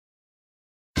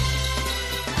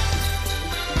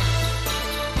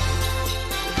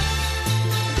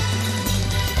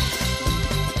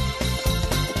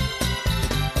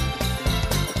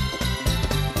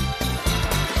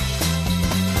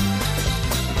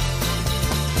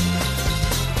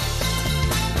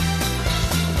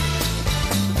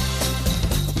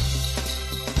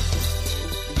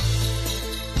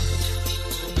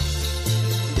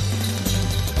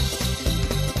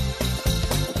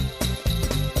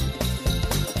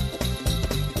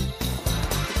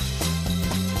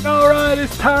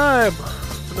it's time.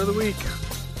 Another week.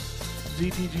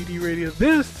 ZTGD Radio.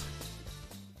 This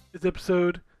is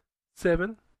episode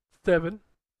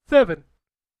 777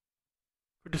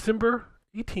 for December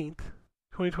 18th,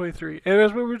 2023. And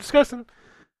as we were discussing,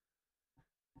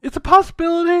 it's a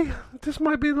possibility this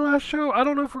might be the last show. I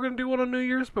don't know if we're going to do one on New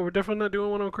Year's, but we're definitely not doing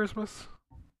one on Christmas.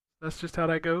 That's just how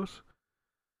that goes.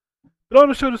 But on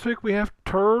the show this week, we have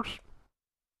Turds.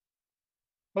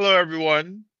 Hello,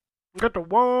 everyone. We got the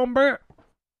Wombat.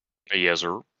 Yes,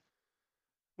 sir.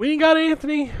 We ain't got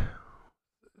Anthony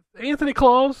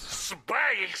Claus.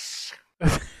 Space.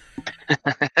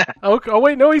 Oh,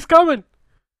 wait, no, he's coming.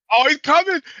 Oh, he's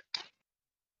coming.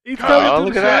 He's coming to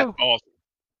look the at show. that. Awesome.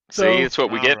 So, See, it's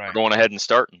what we get for going ahead and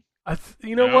starting.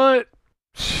 You know Yeah. what?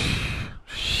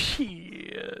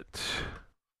 Shit.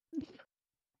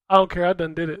 I don't care. I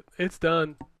done did it. It's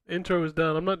done. Intro is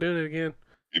done. I'm not doing it again.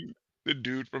 The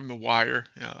dude from The Wire.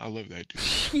 Yeah, I love that dude.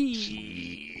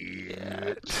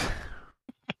 Shit.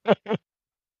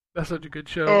 That's such a good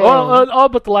show. Oh. All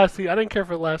but the last season. I didn't care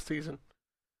for the last season.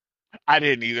 I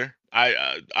didn't either.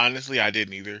 Honestly, I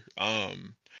didn't either.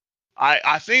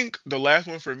 I think the last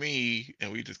one for me,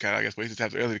 and we just kind of, I guess, waited to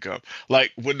have the early to come.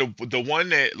 Like when the one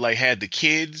that like had the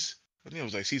kids, I think it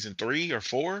was like season 3 or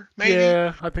 4, maybe.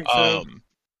 Yeah, I think so.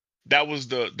 That was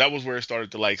where it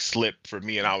started to like slip for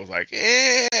me, and I was like,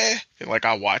 and like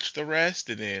I watched the rest,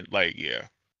 and then like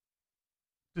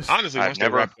honestly, once they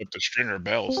wrapped up the Stringer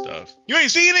Bell stuff, you ain't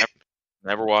seen it.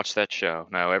 Never watched that show.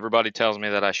 No, everybody tells me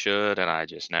that I should, and I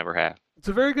just never have. It's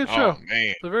a very good show. Oh man,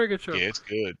 It's a very good show. yeah, it's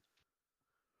good.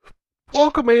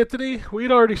 Welcome, Anthony.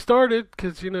 We'd already started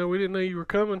because we didn't know you were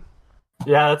coming.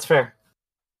 Yeah, that's fair.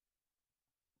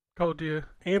 Called you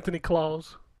Anthony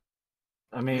Claus.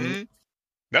 I mean, Mhm.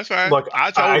 That's fine. look,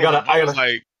 I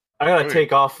gotta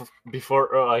take off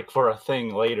before, for a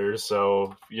thing later.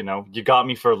 So you got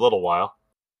me for a little while.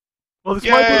 Well, this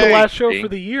might be the Yay. last show for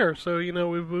the year, so we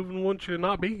wouldn't want you to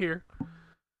not be here.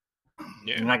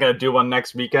 Yeah. You're not gonna do one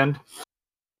next weekend.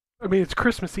 I mean, it's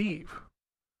Christmas Eve.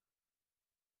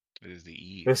 It is the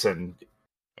Eve. Listen,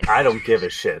 I don't give a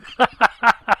shit.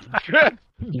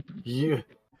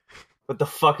 What the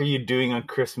fuck are you doing on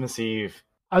Christmas Eve?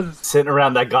 I was Sitting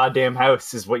around that goddamn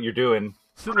house is what you're doing.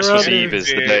 sitting Christmas around Eve here. is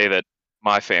the day that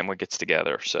my family gets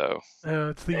together, so...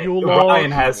 It's the Yule log.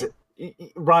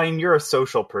 Ryan, you're a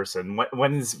social person.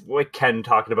 When's Ken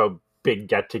talking about big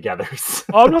get-togethers?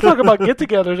 Oh, I'm not talking about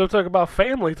get-togethers. I'm talking about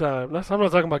family time. I'm not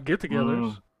talking about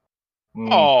get-togethers.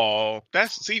 Oh,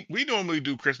 we normally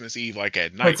do Christmas Eve like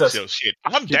at night. So shit,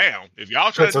 I'm down. If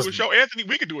y'all try to do a show, Anthony,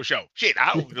 we can do a show. Shit,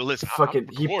 I don't listen.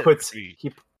 He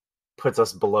puts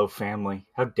us below family.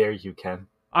 How dare you, Ken?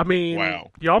 I mean,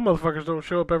 Wow. y'all motherfuckers don't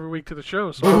show up every week to the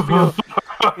show, so I feel,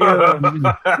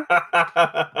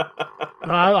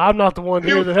 I'm not the one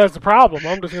here that has the problem.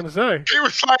 I'm just gonna say. He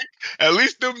was like, at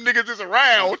least them niggas is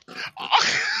around.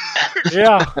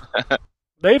 Yeah.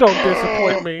 They don't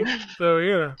disappoint me, so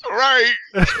yeah. Right.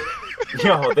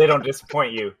 No, they don't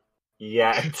disappoint you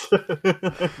yet.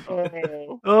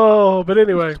 Oh, but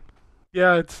anyway,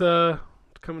 yeah, it's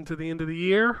coming to the end of the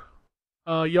year.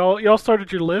 Y'all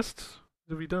started your lists.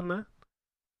 Have you done that?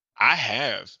 I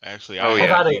have actually. Oh, I yeah. I've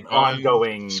have had an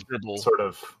ongoing scribble. sort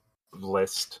of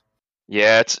list.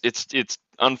 Yeah, it's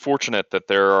unfortunate that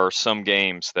there are some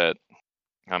games that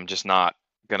I'm just not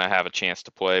going to have a chance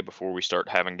to play before we start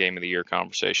having Game of the Year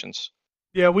conversations.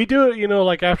 Yeah, we do it,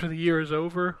 like after the year is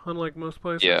over, unlike most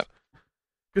places. Yeah.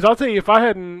 Because I'll tell you,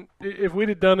 if we'd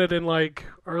have done it in like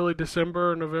early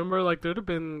December or November, like there'd have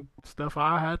been stuff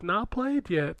I had not played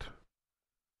yet.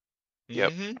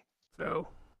 Yep. Mhm. So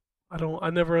I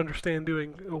never understand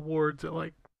doing awards at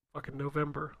like fucking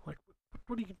November. Like,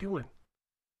 what are you doing?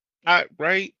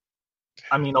 Right.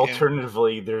 I mean, Yeah.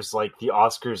 alternatively, there's like the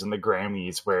Oscars and the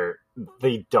Grammys where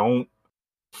they don't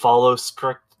follow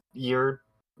strict year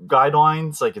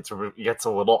guidelines. Like it gets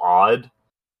a little odd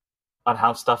on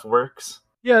how stuff works.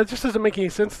 Yeah, it just doesn't make any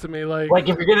sense to me. Like Like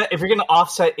if you're gonna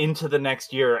offset into the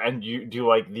next year and you do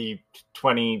like the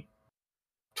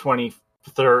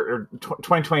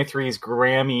 2023's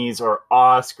Grammys or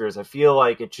Oscars, I feel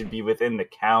like it should be within the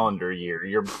calendar year.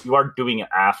 You are doing it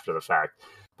after the fact.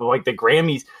 But like the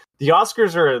Grammys, the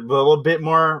Oscars are a little bit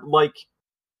more like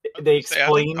they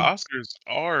explain. Oscars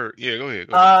are go ahead.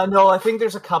 No, I think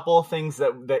there's a couple of things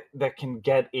that can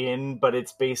get in, but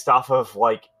it's based off of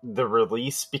like the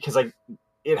release because like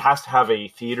it has to have a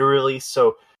theater release.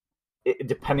 So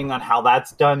depending on how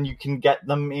that's done, you can get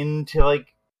them into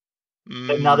like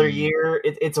another year.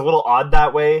 It's a little odd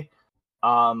that way.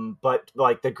 But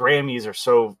like the Grammys are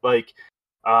so like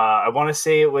I want to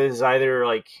say it was either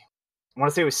like I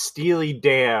want to say it was Steely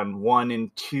Dan won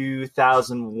in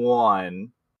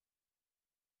 2001.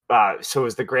 So it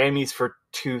was the Grammys for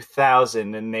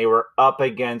 2000, and they were up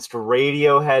against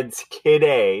Radiohead's Kid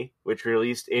A, which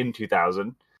released in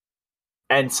 2000,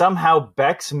 and somehow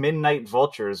Beck's Midnight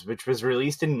Vultures, which was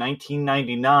released in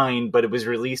 1999, but it was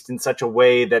released in such a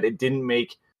way that it didn't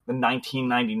make the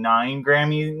 1999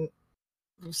 Grammy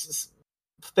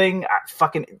thing.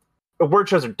 Fucking award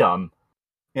shows are dumb,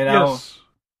 you know. Yes.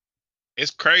 It's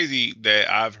crazy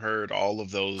that I've heard all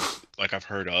of those, like I've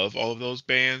heard of all of those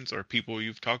bands or people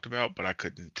you've talked about, but I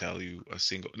couldn't tell you a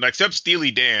single, except Steely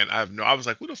Dan. I was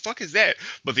like, who the fuck is that?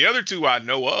 But the other two I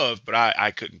know of, but I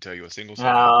couldn't tell you a single song.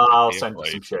 I'll send you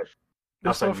some shit.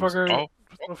 This Oh,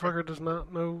 motherfucker does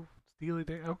not know Steely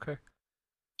Dan. Okay.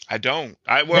 I don't.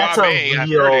 That's I've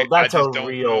heard it. That's I just a don't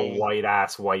real know. white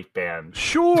ass white band.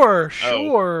 Sure,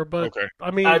 but Okay.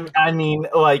 I mean, I mean,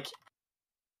 like,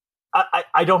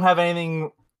 I don't have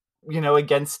anything,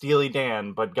 against Steely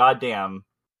Dan, but goddamn,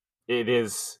 it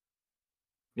is.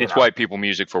 It's white people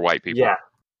music for white people. Yeah.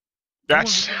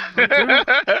 That's it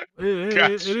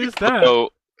is that.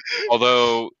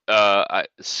 Although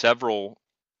several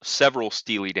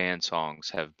Steely Dan songs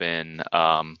have been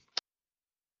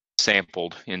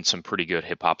sampled in some pretty good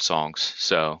hip hop songs.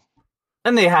 So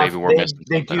And they have maybe we're missing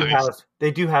they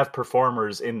something. do have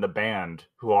performers in the band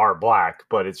who are black,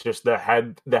 but it's just the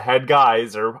head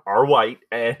guys are white,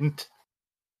 and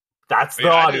that's the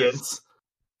audience.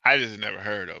 I just never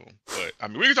heard of them. But I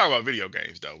mean, we can talk about video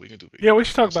games though. We can do video. Yeah, we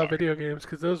should talk about video games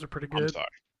because those are pretty good. I'm sorry.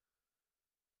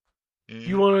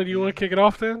 You want to kick it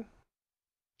off then?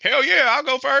 Hell yeah, I'll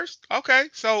go first. Okay,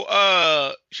 so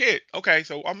Okay,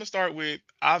 so I'm gonna start with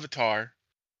Avatar: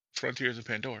 Frontiers of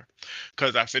Pandora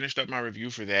because I finished up my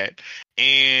review for that,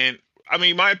 and I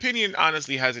mean, my opinion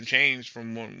honestly hasn't changed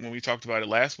from when we talked about it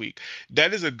last week.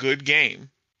 That is a good game,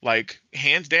 like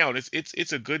hands down.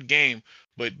 It's a good game,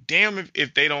 but damn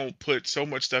if they don't put so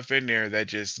much stuff in there that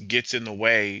just gets in the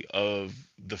way of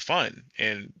the fun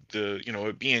and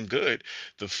it being good.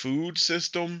 The food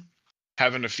system,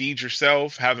 having to feed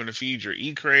yourself, having to feed your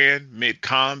Ekran mid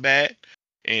combat,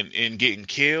 and getting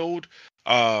killed.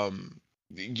 The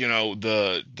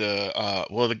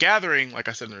gathering, like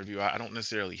I said in the review, I don't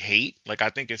necessarily hate. Like I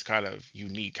think it's kind of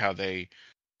unique how they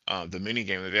the mini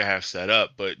game that they have set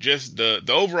up, but just the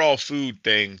overall food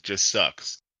thing just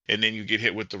sucks. And then you get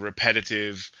hit with the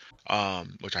repetitive,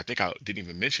 which I think I didn't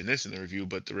even mention this in the review,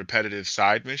 but the repetitive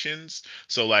side missions.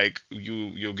 So like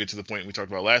you'll get to the point we talked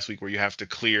about last week where you have to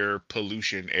clear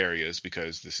pollution areas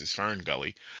because this is Fern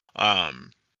Gully.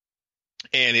 And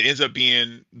it ends up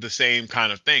being the same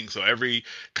kind of thing. So every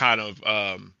kind of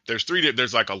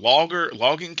there's like a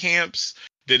logging camps,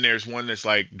 then there's one that's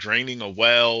like draining a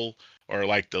well or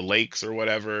like the lakes or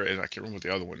whatever, and I can't remember what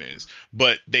the other one is.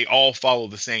 But they all follow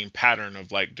the same pattern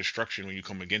of like destruction when you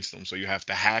come against them. So you have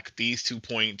to hack these 2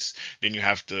 points, then you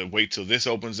have to wait till this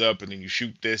opens up, and then you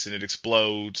shoot this and it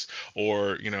explodes,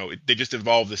 or they just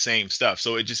involve the same stuff.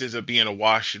 So it just ends up being a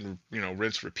wash and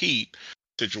rinse repeat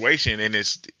situation, and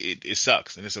it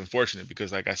sucks, and it's unfortunate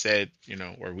because like I said,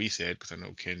 or we said, because I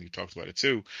know Ken, you talked about it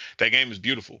too, that game is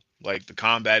beautiful. Like the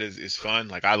combat is fun.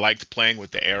 Like I liked playing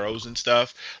with the arrows and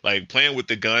stuff. Like playing with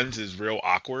the guns is real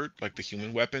awkward, like the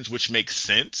human weapons, which makes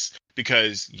sense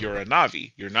because you're a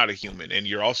Navi, you're not a human, and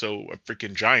you're also a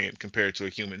freaking giant compared to a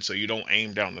human, so you don't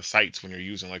aim down the sights when you're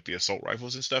using like the assault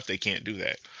rifles and stuff. They can't do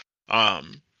that.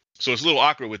 So it's a little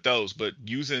awkward with those, but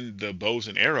using the bows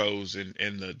and arrows and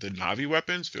the Navi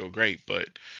weapons feel great. But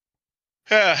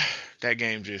that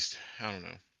game just, I don't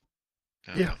know.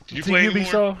 Yeah. Did you play anymore?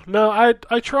 Ubisoft? No,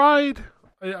 I tried.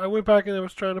 I went back and I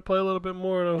was trying to play a little bit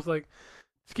more, and I was like,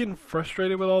 just getting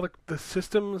frustrated with all the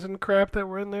systems and crap that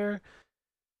were in there.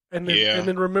 And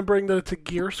then remembering that it's a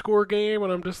gear score game,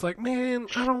 and I'm just like, man,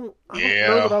 I don't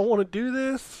know that I want to do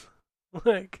this.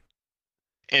 Like.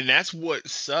 And that's what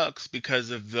sucks because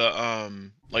of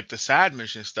the like the side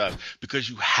mission stuff, because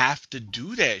you have to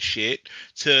do that shit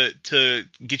to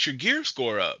get your gear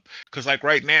score up. Because like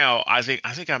right now, I think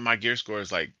my gear score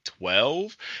is like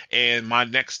 12, and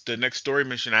the next story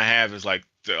mission I have is like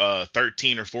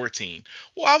 13 or 14.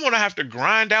 Well, I'm gonna have to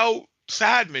grind out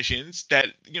side missions that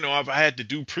I've had to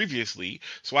do previously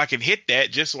so I can hit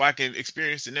that just so I can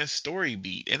experience the next story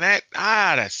beat. And that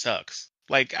sucks.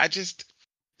 Like I just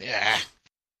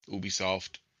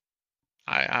Ubisoft.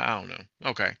 I don't know.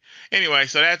 Okay. Anyway,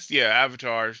 so that's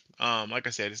Avatar. Like I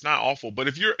said, it's not awful, but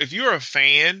if you're a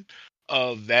fan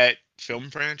of that film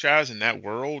franchise in that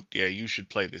world, yeah, you should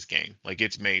play this game. Like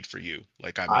it's made for you.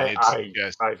 Like I mean, it's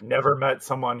just I've never met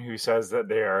someone who says that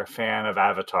they are a fan of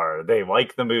Avatar. They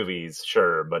like the movies,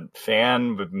 sure, but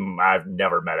I've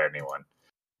never met anyone.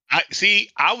 I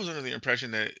was under the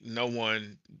impression that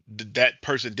that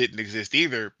person didn't exist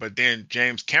either. But then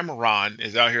James Cameron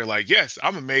is out here like, yes,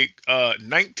 I'm gonna make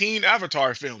 19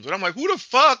 Avatar films, and I'm like, who the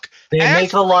fuck? They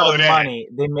make a lot of that? money.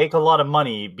 They make a lot of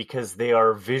money because they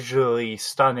are visually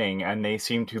stunning, and they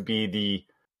seem to be the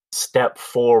step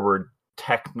forward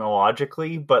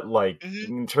technologically. But like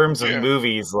in terms of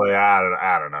movies, like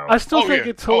I don't know. I still think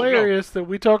it's hilarious that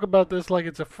we talk about this like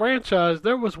it's a franchise.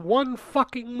 There was one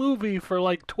fucking movie for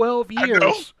like 12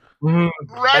 years.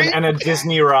 Right? And a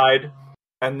Disney ride,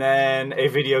 and then a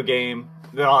video game.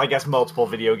 Well, I guess multiple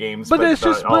video games. But it's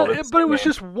just, but it was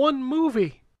just one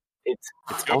movie. It's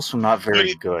also not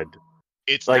very good.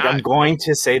 It's like not. I'm going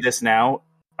to say this now.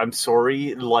 I'm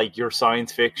sorry, like your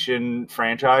science fiction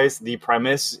franchise, the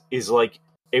premise is like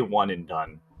a one and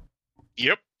done.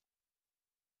 Yep.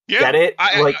 Yeah. Get it?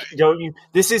 Don't you?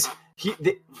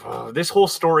 This whole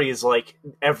story is like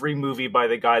every movie by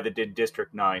the guy that did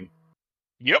District 9.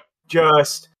 Yep.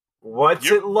 Just what's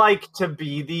it like to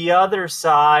be the other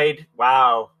side?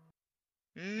 Wow.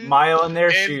 Mile in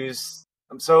their shoes.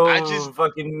 I'm so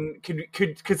fucking.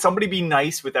 Could somebody be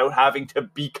nice without having to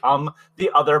become the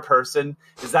other person?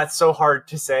 Is that so hard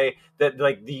to say that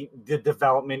like the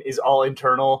development is all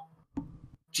internal?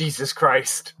 Jesus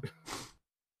Christ.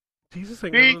 Jesus.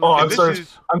 Oh,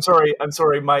 I'm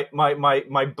sorry.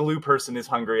 My blue person is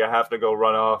hungry. I have to go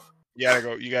run off. You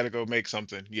gotta go make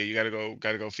something. Yeah, you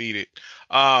gotta go feed it.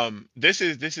 This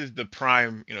is the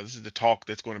prime, this is the talk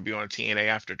that's going to be on TNA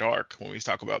After Dark when we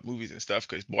talk about movies and stuff.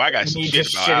 Because boy, I got some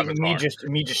shit about Avatar.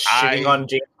 Me just shitting on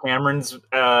James Cameron's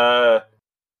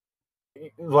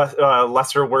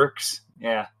lesser works.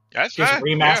 Yeah, that's his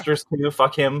remasters too.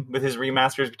 Fuck him with his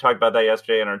remasters. We talked about that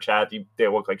yesterday in our chat. They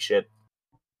look like shit.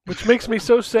 Which makes me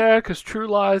so sad because True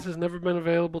Lies has never been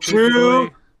available. True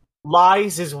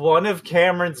Lies is one of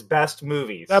Cameron's best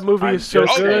movies. That movie is so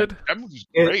good. That movie's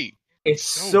great. It's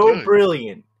so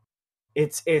brilliant.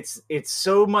 It's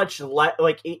so much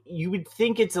like you would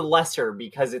think it's a lesser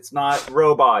because it's not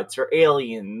robots or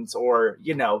aliens or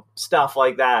stuff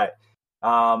like that.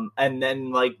 And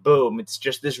then like boom, it's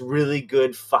just this really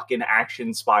good fucking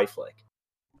action spy flick.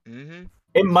 Mm-hmm.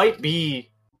 It might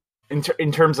be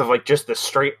in terms of like just the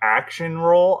straight action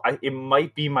role. It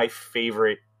might be my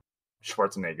favorite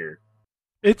Schwarzenegger.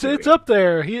 It's up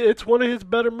there. It's one of his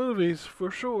better movies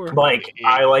for sure. Like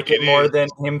I like it more than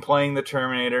him playing the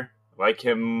Terminator. I like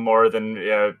him more than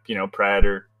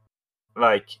Predator.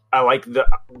 Like I like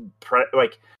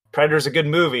Predator's a good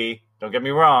movie. Don't get me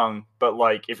wrong, but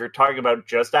like if you're talking about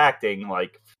just acting,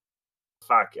 like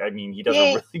fuck, I mean he does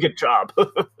a really good job.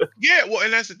 Yeah, well,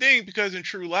 and that's the thing because in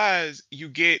True Lies you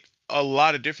get a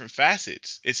lot of different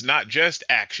facets. It's not just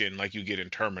action like you get in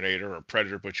Terminator or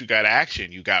Predator, but you got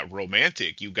action, you got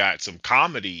romantic, you got some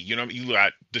comedy, you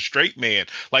got the straight man.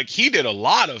 Like he did a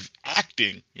lot of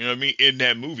acting, in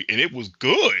that movie, and it was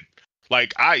good.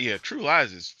 Like True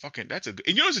Lies is fucking. That's a good.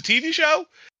 And it's a TV show.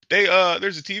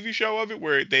 There's a TV show of it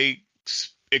where they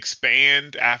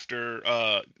expand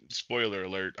after. Spoiler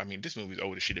alert. I mean, this movie's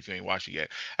old as shit if you ain't watched it yet.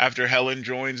 After Helen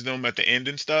joins them at the end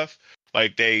and stuff.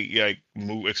 Like they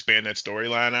expand that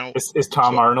storyline out. Is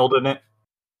Tom Arnold in it?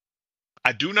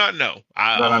 I do not know.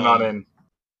 I'm not in.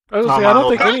 I don't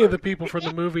think any of the people from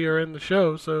the movie are in the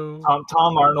show. So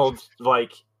Tom Arnold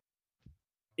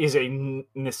is a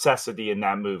necessity in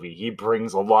that movie. He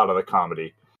brings a lot of the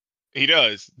comedy. He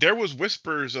does. There was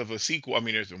whispers of a sequel. I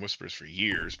mean, there's been whispers for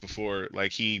years before,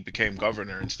 like he became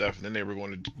governor and stuff, and then they were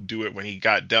going to do it when he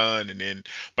got done,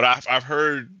 but I've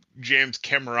heard James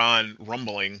Cameron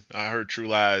rumbling. I heard True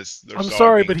Lies. I'm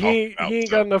sorry, but he ain't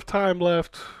got enough time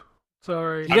left.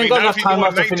 Sorry, he ain't got enough time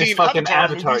left to finish fucking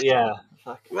Avatar. Yeah,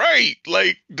 right.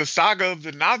 Like the saga of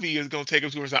the Na'vi is going to take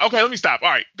us to a. Okay, let me stop. All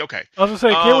right, okay. I was gonna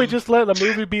say, can't we just let a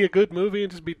movie be a good movie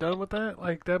and just be done with that?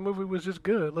 Like that movie was just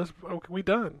good. We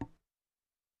done.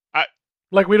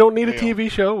 We don't need a TV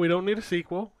show. We don't need a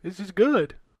sequel. It's just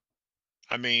good.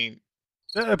 I mean,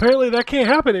 apparently that can't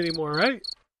happen anymore, right?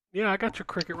 Yeah, I got your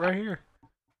cricket right here.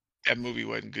 That movie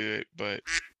wasn't good, but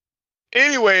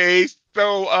anyways,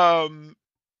 so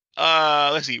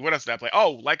let's see, what else did I play?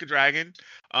 Oh, Like a Dragon.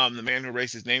 The Man Who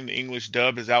Erased His Name, the English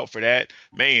dub is out for that.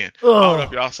 Man, I don't know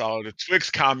if y'all saw the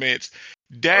Twix comments.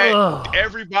 That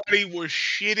everybody was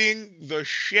shitting the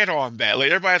shit on that.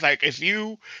 Like everybody's like,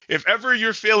 if ever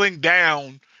you're feeling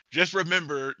down, just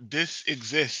remember this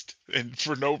exists and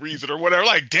for no reason or whatever.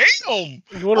 Like, damn.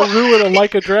 You want to ruin a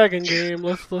Like a Dragon game?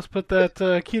 Let's put that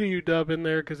Kiryu dub in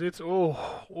there because it's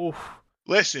oof.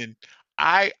 Listen,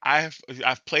 I've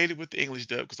played it with the English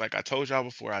dub because, like I told y'all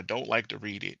before, I don't like to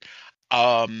read it.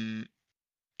 Um,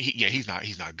 he's not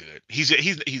good.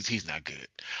 He's not good.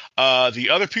 The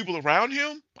other people around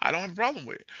him, I don't have a problem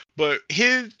with. But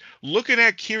his looking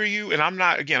at Kiryu, and I'm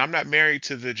not married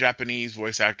to the Japanese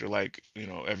voice actor like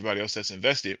everybody else that's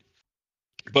invested.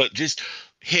 But just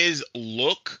his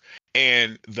look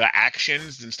and the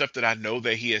actions and stuff that I know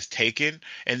that he has taken,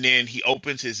 and then he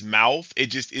opens his mouth, it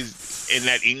just is, and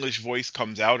that English voice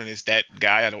comes out, and it's that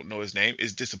guy, I don't know his name,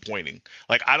 is disappointing.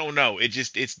 Like, I don't know,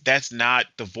 that's not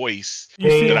the voice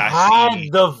They that I had see.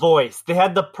 the voice. They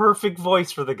had the perfect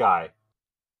voice for the guy.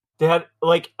 They had,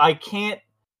 like, I get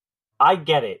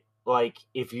it. Like,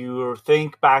 if you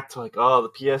think back to, like, the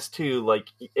PS2, like,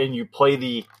 and you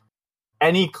play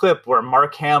any clip where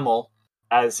Mark Hamill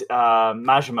as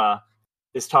Majima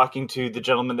is talking to the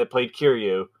gentleman that played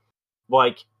Kiryu,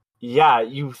 like, yeah,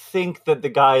 you think that the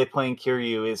guy playing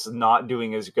Kiryu is not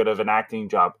doing as good of an acting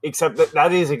job, except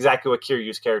that is exactly what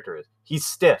Kiryu's character is. He's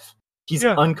stiff. He's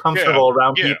uncomfortable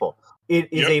around people.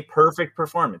 It is a perfect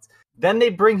performance. Then they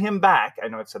bring him back. I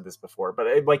know I've said this before, but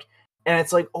and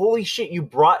it's like, holy shit, you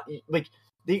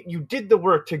did the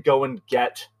work to go and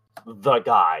get the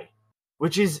guy.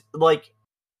 Which is, like,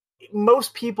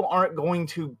 most people aren't going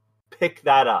to pick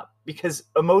that up because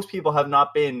most people have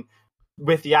not been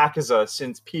with Yakuza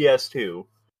since PS2,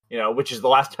 which is the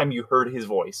last time you heard his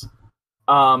voice.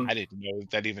 I didn't know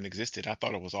that even existed. I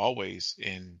thought it was always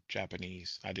in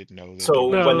Japanese. I didn't know that. So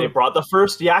when they brought the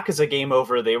first Yakuza game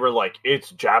over, they were like, it's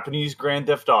Japanese Grand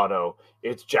Theft Auto.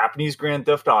 It's Japanese Grand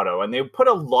Theft Auto. And they put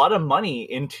a lot of money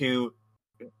into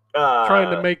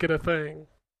trying to make it a thing.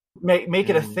 Make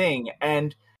it a thing.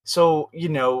 And so,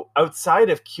 outside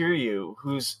of Kiryu,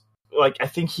 who's like, I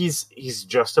think he's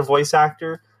just a voice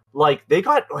actor, like, they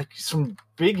got like some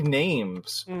big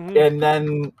names, and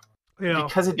then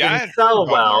because it didn't sell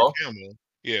well,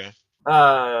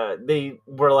 they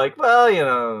were like,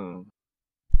 well,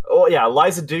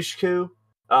 Liza Dushku,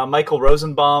 Michael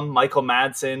Rosenbaum, Michael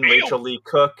Madsen, Rachel Lee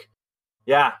Cook,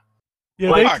 Yeah,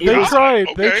 they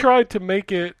tried to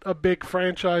make it a big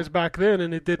franchise back then,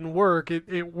 and it didn't work.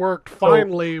 It worked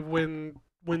finally when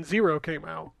Zero came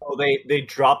out. Oh, they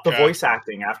dropped the voice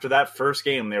acting after that first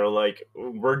game. They were like,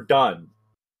 "We're done,"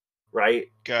 right?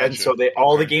 Gotcha. And so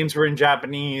all the games were in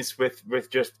Japanese with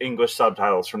just English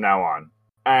subtitles from now on.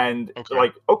 And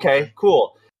okay,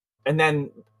 cool. And then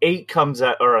 8 comes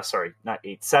out, or sorry, not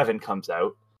 8, 7 comes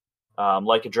out.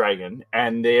 Like a Dragon,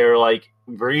 and they're like,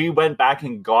 we went back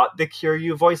and got the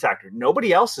Kiryu voice actor.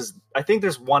 Nobody else is. I think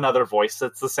there's one other voice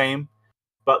that's the same,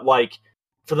 but like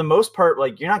for the most part,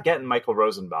 like, you're not getting Michael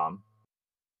Rosenbaum.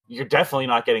 You're definitely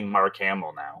not getting Mark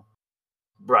Hamill now,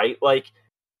 right? Like,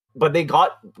 but they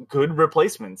got good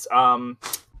replacements.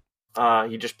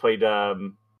 He just played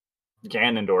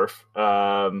Ganondorf.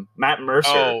 Matt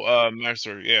Mercer. Oh,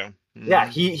 Mercer, yeah. Mm-hmm. Yeah,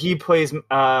 he plays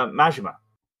Majima.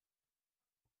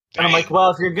 And I'm like,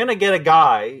 well, if you're going to get a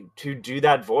guy to do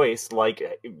that voice, like,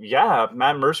 yeah,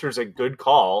 Matt Mercer's a good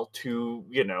call to,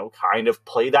 kind of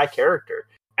play that character.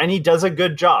 And he does a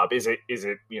good job. Is it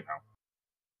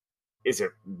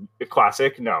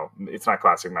classic? No, it's not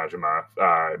classic Majima,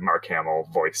 Mark Hamill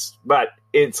voice. But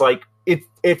it's like,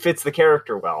 it fits the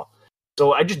character well.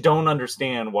 So I just don't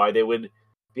understand why they would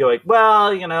be like,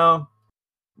 well,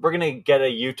 we're going to get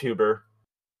a YouTuber.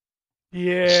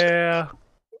 Yeah.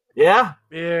 Yeah.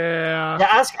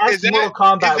 Ask Mortal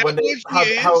Kombat when how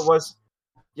it was.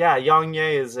 Yeah, Yang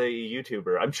Ye is a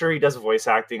YouTuber. I'm sure he does voice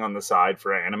acting on the side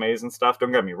for animes and stuff.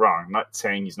 Don't get me wrong. I'm not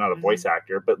saying he's not a voice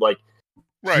actor, but like,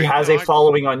 he has a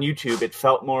following on YouTube. It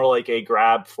felt more like a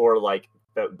grab for like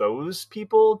those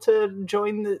people to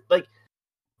join the, like,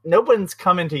 no one's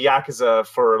coming to Yakuza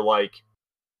for like,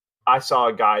 I saw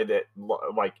a guy that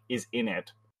like is in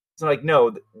it. It's like,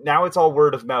 no, now it's all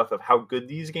word of mouth of how good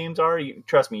these games are.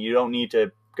 Trust me, you don't need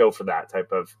to go for that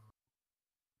type of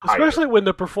especially when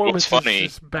the performance is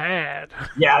just bad.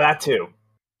 Yeah, that too.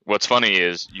 What's funny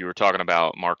is you were talking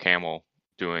about Mark Hamill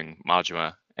doing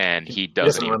Majima, and he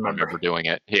doesn't even remember doing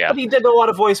it. Yeah, but he did a lot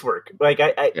of voice work. Like,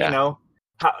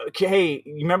 hey,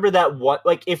 you remember that one?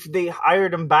 Like, if they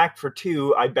hired him back for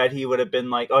 2, I bet he would have been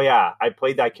like, oh yeah, I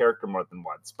played that character more than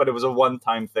once, but it was a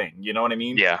one-time thing. You know what I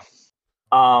mean? Yeah.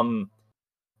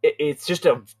 It's just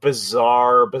a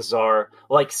bizarre.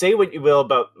 Like, say what you will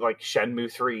about like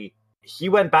Shenmue 3, he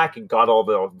went back and got all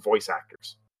the voice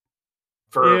actors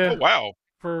for wow.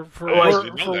 for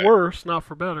worse, not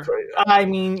for better. I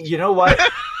mean, you know what?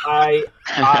 I'm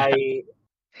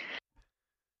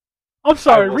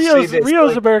sorry,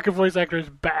 Rio's American voice actor is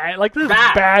bad. Like, this is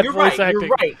bad voice acting.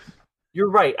 You're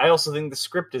right. I also think the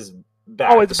script is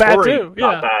bad. Oh, it's bad too.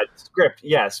 Yeah, not bad script.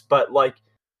 Yes, but like,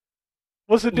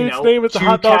 what's the dude's name at the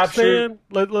hot dog stand?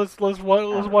 Let's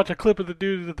watch a clip of the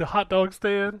dude at the hot dog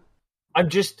stand.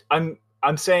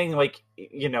 I'm saying, like,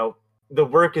 you know, the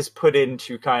work is put in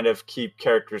to kind of keep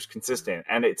characters consistent,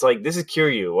 and it's like, this is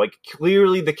Kiryu. Like,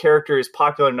 clearly the character is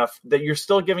popular enough that you're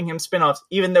still giving him spin-offs,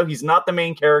 even though he's not the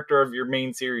main character of your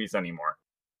main series anymore.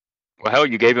 Well, hell,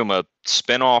 you gave him a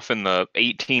spin-off in the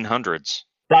 1800s.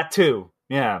 That too,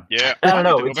 yeah. Yeah, I don't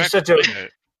know. It's just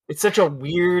such a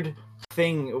weird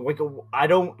thing. Like, I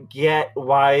don't get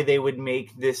why they would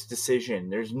make this decision.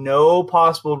 There's no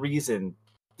possible reason.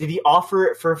 Did he offer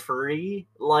it for free?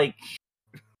 Like,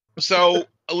 so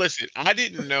listen, I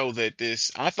didn't know that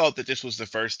I thought that this was the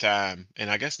first time, and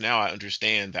I guess now I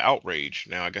understand the outrage.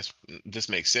 Now I guess this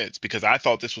makes sense, because I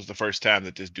thought this was the first time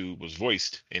that this dude was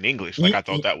voiced in English. Like, I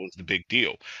thought that was the big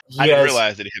deal. I didn't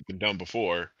realize that it had been done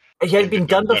before. It had been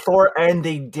done before, and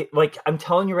they did. Like, I'm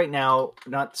telling you right now,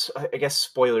 not, I guess,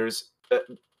 spoilers.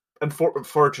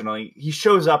 Unfortunately, he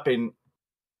shows up in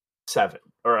 7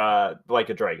 or Like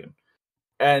a Dragon,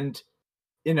 and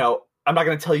you know, I'm not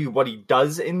going to tell you what he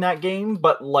does in that game,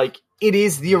 but like, it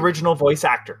is the original voice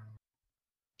actor.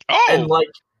 Oh, and like,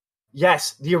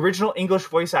 yes, the original English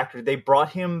voice actor. They brought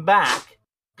him back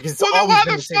because it's always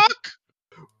been the same.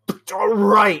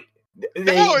 Right. It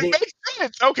makes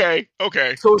sense. Okay.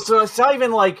 So it's not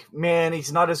even like, man,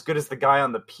 he's not as good as the guy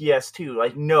on the PS2.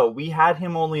 Like, no, we had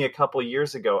him only a couple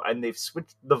years ago, and they've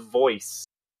switched the voice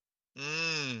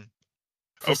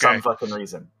for some fucking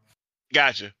reason.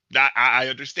 Gotcha. I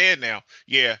understand now.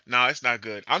 Yeah, no, it's not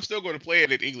good. I'm still going to play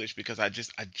it in English because I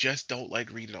just don't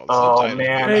like reading all the subtitles.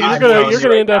 Man, hey, you're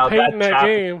gonna end up hating that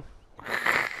game.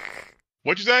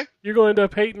 What'd you say? You're going to end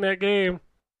up hating that game.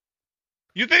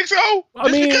 You think so?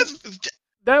 I mean, because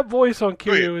that voice on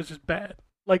Kiryu is just bad.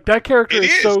 Like, that character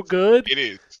is so good. It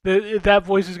is. That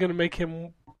voice is going to make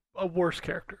him a worse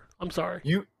character. I'm sorry.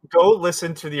 You go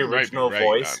listen to the original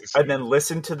voice, and then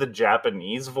listen to the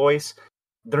Japanese voice.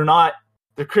 They're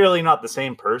clearly not the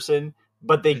same person,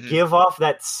 but they give off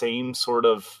that same sort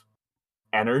of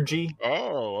energy.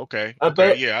 Oh, okay.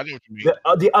 But yeah, I know what you mean.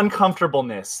 The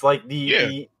uncomfortableness, like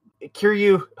the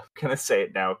Kiryu. I'm gonna say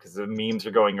it now because the memes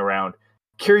are going around.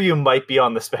 Kiryu might be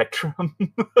on the spectrum,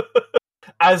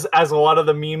 as a lot of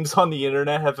the memes on the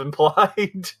internet have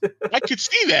implied. I could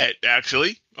see that,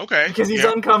 actually. Okay, because he's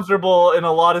uncomfortable in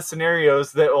a lot of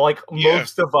scenarios that, like,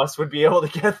 most of us would be able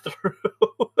to get through.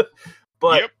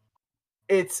 But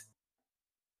it's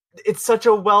such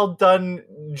a well done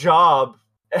job.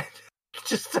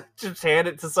 just hand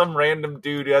it to some random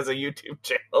dude who has a YouTube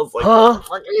channel. It's like, what the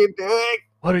fuck are you doing?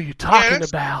 What are you talking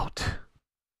about?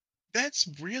 That's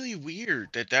really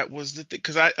weird that was the thing.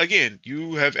 Because again,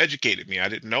 you have educated me. I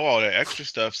didn't know all that extra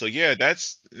stuff. So yeah,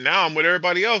 now I'm with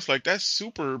everybody else. Like, that's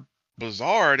super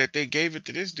bizarre that they gave it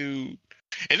to this dude.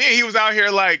 And then he was out here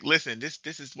like, listen, this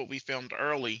is what we filmed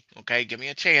early. Okay, give me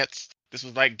a chance. This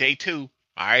was like day 2.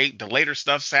 All right, the later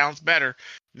stuff sounds better,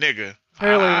 nigga.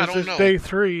 Apparently it was just day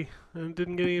 3 and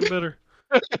didn't get any better.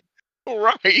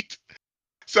 Right.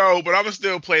 So, but I'm gonna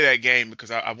still play that game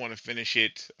because I want to finish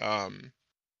it.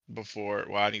 Before,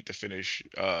 I need to finish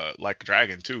Like a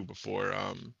Dragon too before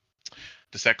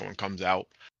the second one comes out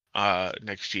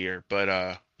next year.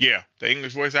 But yeah, the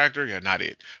English voice actor, not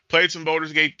it. Played some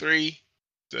Baldur's Gate 3.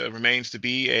 Remains to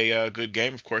be a good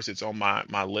game. Of course, it's on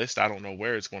my list. I don't know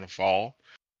where it's going to fall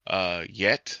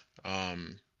yet.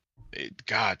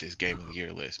 God, this Game of the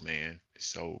Year list, man, it's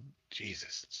so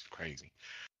Jesus, it's crazy.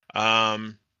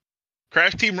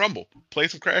 Crash Team Rumble. Play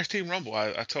some Crash Team Rumble.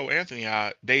 I told Anthony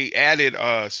they added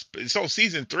it's on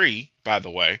season 3, by the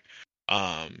way.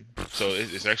 So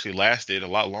it's actually lasted a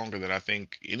lot longer than I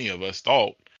think any of us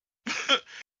thought.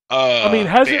 I mean,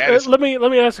 let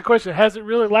me ask a question. Has it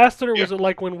really lasted, or was it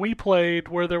like when we played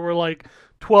where there were like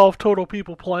 12 total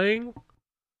people playing?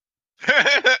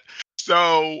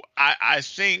 So I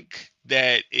think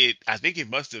that it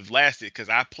must have lasted because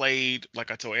I played, like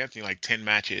I told Anthony, like 10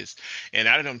 matches, and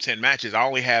out of them 10 matches, I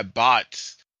only had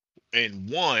bots in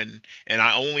 1, and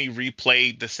I only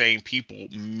replayed the same people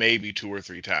maybe 2 or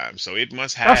 3 times. So it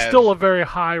must have. That's still a very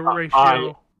high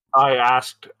ratio. I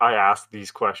asked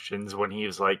these questions when he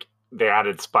was like, they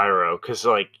added Spyro, because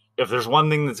like, if there's one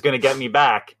thing that's going to get me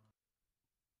back,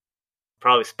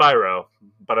 probably Spyro.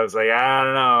 But I was like, I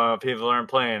don't know, people aren't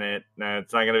playing it.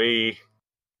 It's not going to be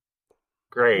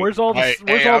great. Where's all the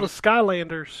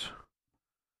Skylanders?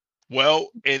 Well,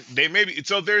 and they maybe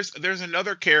so there's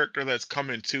another character that's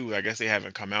coming too. I guess they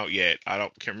haven't come out yet.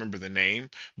 Can't remember the name,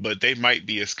 but they might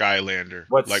be a Skylander.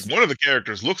 Like What's one of the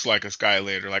characters looks like a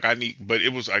Skylander. Like but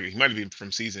it was like he might have been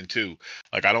from season 2.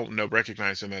 Like I don't know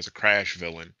recognize him as a Crash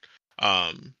villain.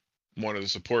 One of the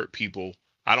support people.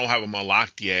 I don't have him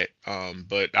unlocked yet.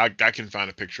 But I can find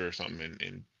a picture or something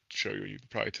and show you. You can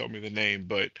probably tell me the name,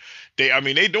 but they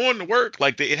doing the work.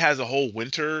 Like it has a whole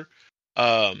winter.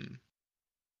 Um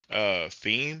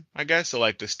theme, I guess. So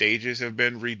like the stages have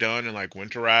been redone and like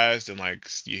winterized, and like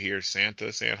you hear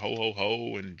Santa saying ho ho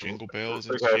ho and jingle bells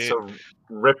and okay? shit. So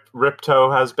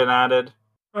Ripto has been added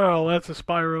Oh, that's a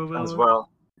Spyro as villain. well.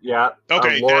 Yeah.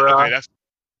 Okay, Laura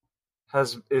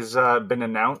that's is been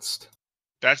announced.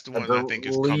 the I one I think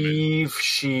is coming. believe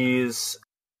she's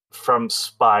from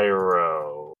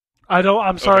Spyro.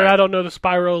 I'm sorry, Okay. I don't know the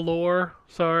Spyro lore.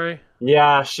 Sorry.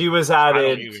 Yeah, she was don't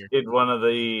added either. in one of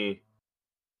the.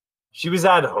 She was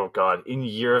added. Oh God, in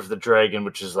Year of the Dragon,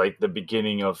 which is like the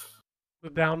beginning of. The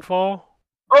Downfall.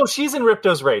 Oh, she's in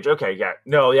Ripto's Rage. Okay, yeah,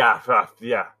 no, yeah,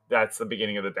 yeah, that's the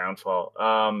beginning of the Downfall.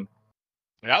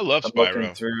 Yeah, I love I'm looking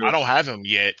Spyro. through. I don't have him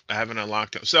yet. I haven't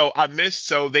unlocked him. So I missed.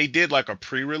 So they did like a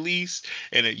pre-release,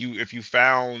 and if you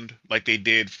found like they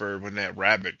did for when that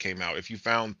rabbit came out, if you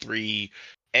found 3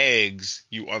 eggs,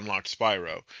 you unlocked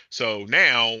Spyro. So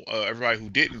now everybody who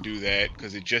didn't do that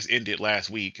because it just ended last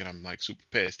week, and I'm like super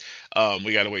pissed.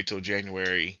 We got to wait till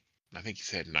January. I think he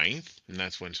said 9th, and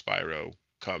that's when Spyro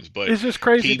comes. But It's just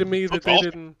crazy he to me that took off.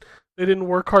 they didn't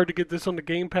work hard to get this on the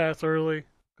Game Pass early.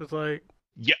 Cause like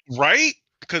Yeah, right.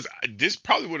 Because this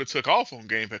probably would have took off on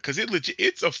Game Pass because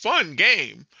it's a fun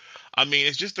game. I mean,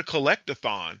 it's just a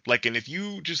collectathon. Like, and if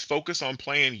you just focus on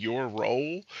playing your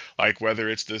role, like whether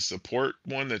it's the support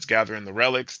one that's gathering the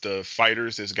relics, the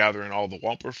fighters that's gathering all the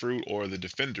Wumpa fruit, or the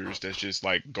defenders that's just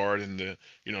like guarding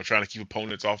trying to keep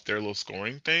opponents off their little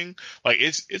scoring thing. Like,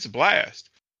 it's a blast.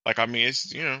 Like, I mean,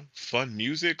 it's fun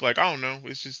music. Like, I don't know,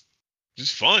 it's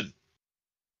just fun.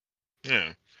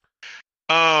 Yeah.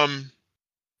 Um.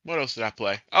 What else did I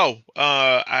play? Oh,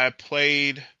 I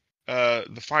played the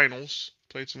finals.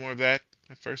 Played some more of that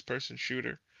first person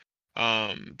shooter.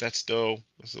 That's a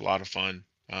lot of fun.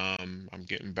 I'm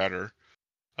getting better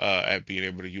at being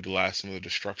able to utilize some of the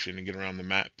destruction and get around the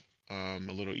map a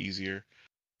little easier.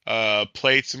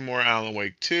 Played some more Alan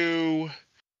Wake 2.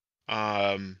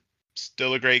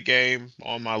 Still a great game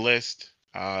on my list.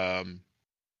 Yeah,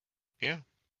 I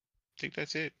think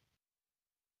that's it.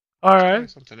 all Let's right. try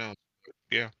something else.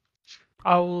 Yeah.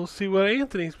 I will see what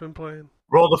Anthony's been playing.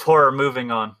 World of Horror.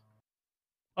 Moving on.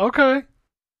 Okay.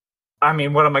 I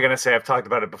mean, what am I gonna say? I've talked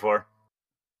about it before.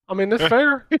 I mean that's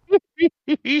fair.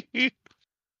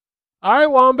 All right,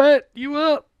 Wombat, you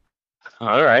up.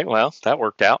 All right, well, that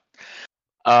worked out.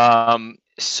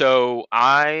 So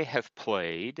I have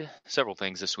played several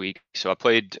things this week. So I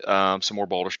played some more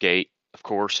Baldur's Gate, of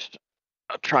course.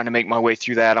 I'm trying to make my way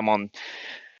through that. I'm on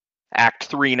Act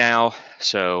 3 now,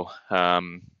 so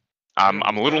I'm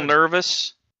a little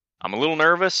nervous. I'm a little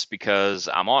nervous because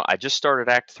I just started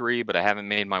Act 3, but I haven't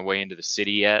made my way into the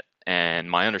city yet.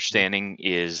 And my understanding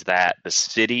is that the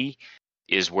city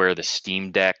is where the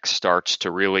Steam Deck starts to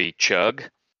really chug.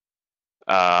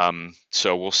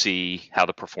 So we'll see how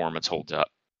the performance holds up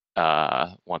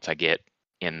once I get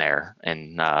in there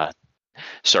and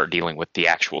start dealing with the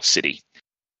actual city.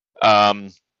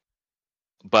 But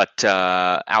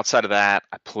outside of that,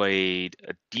 I played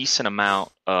a decent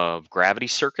amount of Gravity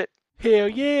Circuit Hell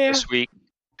yeah. this week.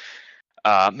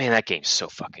 Man, that game's so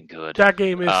fucking good. That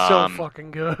game is so fucking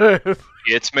good.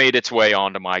 It's made its way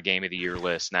onto my Game of the Year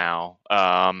list now.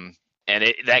 And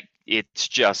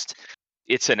it's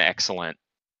an excellent.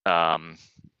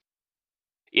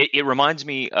 It reminds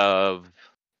me of.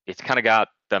 It's kind of got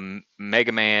the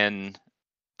Mega Man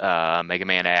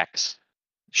X,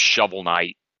 Shovel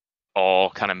Knight,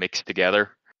 all kind of mixed together.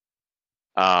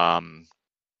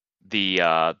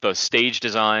 The stage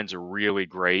designs are really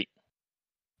great.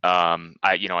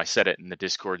 I said it in the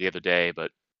Discord the other day,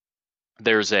 but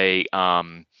there's a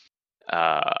there's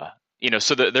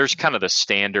kind of the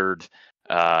standard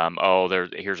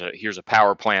here's a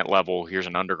power plant level, here's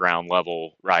an underground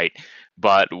level, right?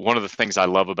 But one of the things I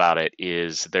love about it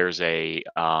is there's a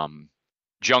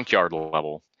junkyard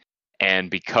level. And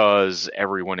because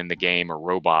everyone in the game are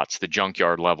robots, the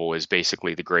junkyard level is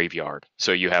basically the graveyard.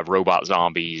 So you have robot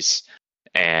zombies,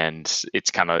 and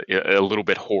it's kind of a little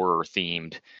bit horror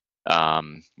themed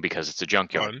because it's a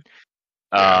junkyard.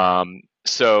 Yeah.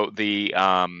 So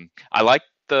I like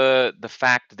the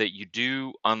fact that you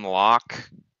do unlock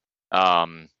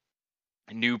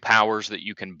new powers that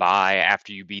you can buy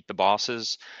after you beat the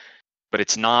bosses, but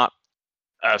it's not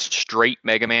a straight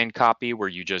Mega Man copy where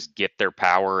you just get their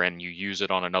power and you use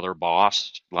it on another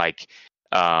boss, like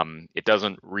it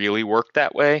doesn't really work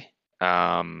that way.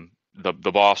 The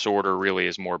boss order really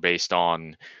is more based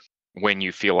on when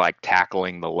you feel like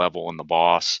tackling the level and the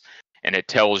boss, and it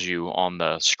tells you on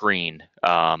the screen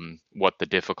what the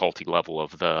difficulty level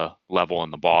of the level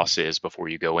and the boss is before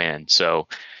you go in. So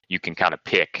you can kind of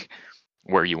pick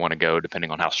where you want to go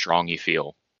depending on how strong you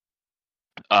feel.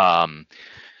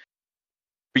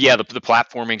 But yeah, the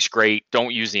platforming's great.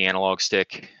 Don't use the analog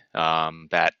stick.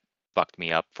 That fucked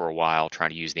me up for a while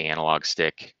trying to use the analog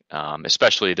stick.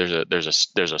 Especially there's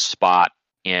a spot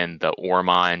in the ore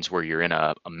mines where you're in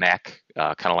a mech,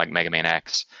 kind of like Mega Man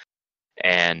X,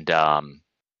 and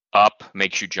up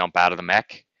makes you jump out of the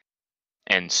mech,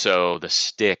 and so the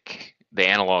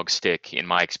analog stick, in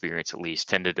my experience at least,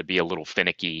 tended to be a little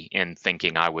finicky in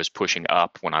thinking I was pushing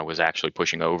up when I was actually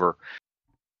pushing over.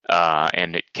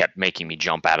 And it kept making me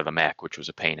jump out of the mech, which was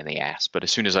a pain in the ass. But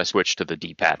as soon as I switched to the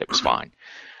D-pad, it was fine.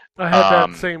 I had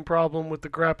that same problem with the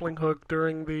grappling hook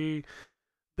during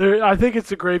I think it's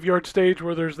the graveyard stage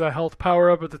where there's the health power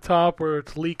up at the top where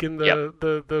it's leaking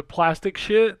the plastic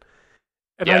shit.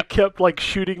 And I kept like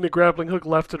shooting the grappling hook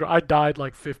left and right. I died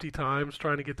like 50 times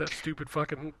trying to get that stupid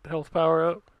fucking health power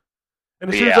up.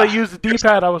 And as soon as I used the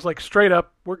D-pad, I was like, straight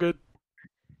up, we're good.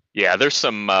 Yeah, there's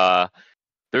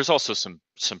also some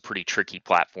pretty tricky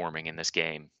platforming in this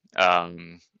game.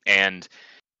 And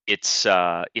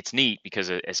it's neat because,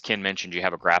 as Ken mentioned, you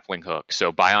have a grappling hook.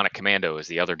 So Bionic Commando is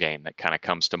the other game that kind of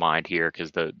comes to mind here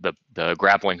because the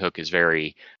grappling hook is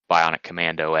very Bionic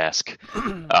Commando-esque.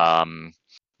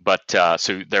 But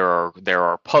so there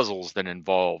are puzzles that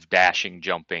involve dashing,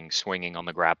 jumping, swinging on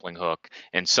the grappling hook,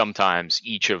 and sometimes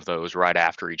each of those right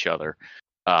after each other.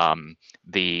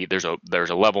 There's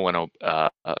a level in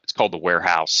it's called the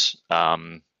warehouse,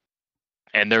 and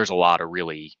there's a lot of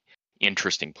really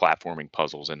interesting platforming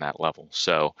puzzles in that level.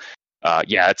 So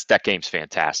that game's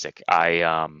fantastic.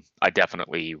 I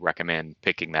definitely recommend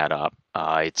picking that up.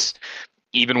 It's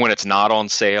even when it's not on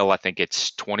sale, I think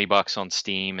it's $20 on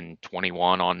Steam and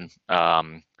 $21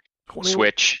 on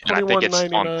Switch, and I think it's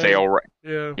on sale right.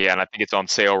 Yeah, and I think it's on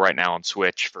sale right now on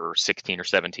Switch for $16 or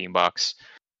 $17.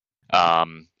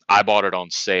 I bought it on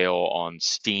sale on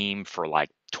Steam for like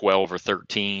 12 or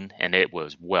 13, and it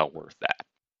was well worth that.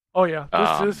 Oh yeah,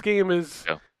 this game is.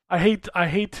 Yeah. I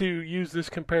hate to use this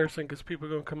comparison because people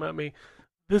are gonna come at me.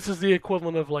 This is the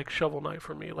equivalent of like Shovel Knight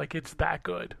for me. Like it's that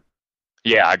good.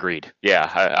 Yeah, agreed. Yeah,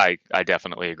 I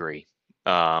definitely agree.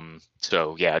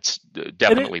 So yeah, it's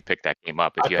definitely pick that game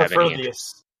up if you have any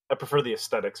interest. I prefer the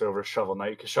aesthetics over Shovel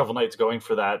Knight because Shovel Knight's going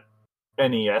for that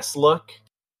NES look,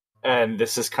 and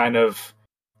this is kind of,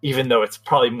 even though it's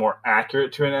probably more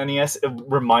accurate to an NES, it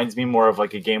reminds me more of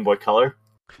like a Game Boy Color.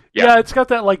 Yeah, it's got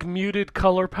that like muted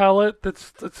color palette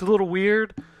that's a little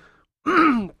weird.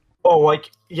 All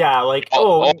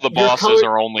the bosses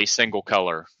are only single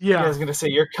color. Yeah, I was gonna say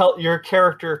your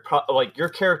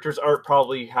character's art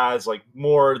probably has like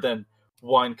more than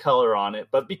one color on it,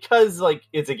 but because like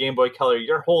it's a Game Boy Color,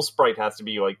 your whole sprite has to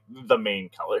be like the main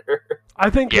color. I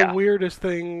think the weirdest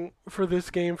thing for this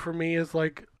game for me is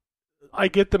like, I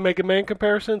get the Mega Man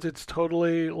comparisons. It's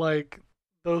totally like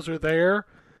those are there,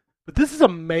 but this is a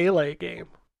melee game.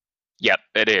 Yep,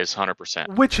 it is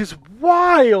 100%. Which is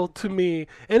wild to me,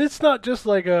 and it's not just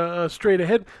like a straight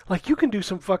ahead. Like you can do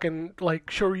some fucking like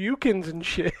shoryukens and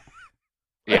shit.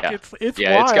 Like, yeah, it's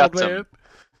wild, man.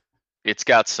 It's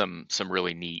got some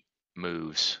really neat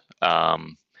moves.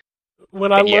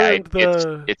 When I learned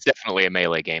it's definitely a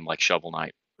melee game like Shovel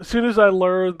Knight. As soon as I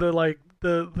learned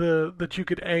the that you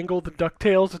could angle the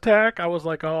DuckTales attack, I was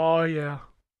like, oh yeah,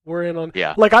 we're in on.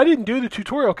 Yeah. Like I didn't do the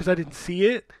tutorial because I didn't see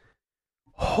it.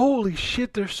 Holy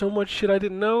shit, there's so much shit I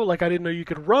didn't know. Like I didn't know you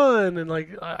could run, and like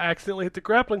I accidentally hit the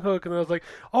grappling hook, and I was like,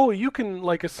 oh, you can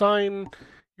like assign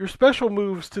your special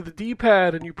moves to the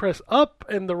D-pad, and you press up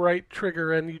and the right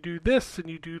trigger, and you do this, and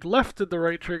you do left and the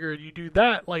right trigger, and you do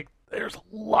that. Like there's a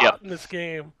lot in this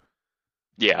game.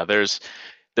 Yeah, there's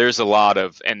a lot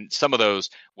of, and some of those,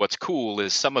 what's cool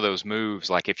is some of those moves,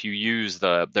 like if you use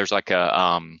there's like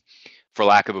a, for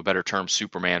lack of a better term,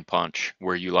 Superman punch,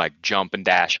 where you like jump and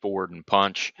dash forward and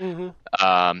punch. Mm-hmm.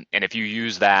 And if you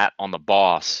use that on the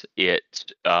boss,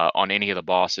 on any of the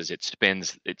bosses, it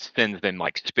spins them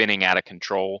like spinning out of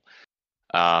control.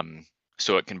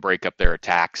 So it can break up their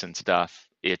attacks and stuff.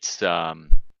 It's, the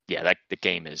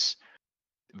game is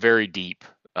very deep,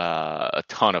 a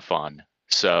ton of fun.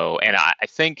 So, and I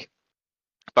think,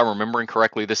 if I'm remembering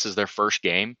correctly, this is their first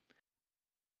game.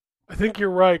 I think you're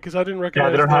right because I didn't recognize.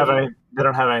 Yeah, they don't them. have any. They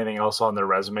don't have anything else on their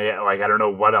resume. Like I don't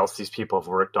know what else these people have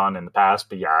worked on in the past,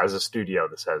 but yeah, as a studio,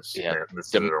 this is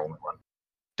their only one.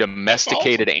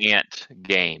 Domesticated Ant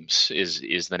Games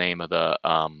is the name of the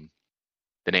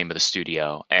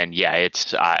studio, and yeah,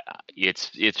 it's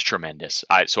tremendous.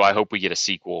 So I hope we get a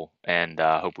sequel, and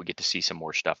hope we get to see some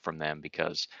more stuff from them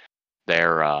because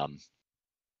they're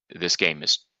this game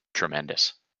is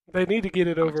tremendous. They need to get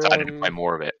it I'm over excited to on. play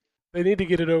more of it. They need to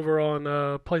get it over on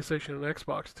PlayStation and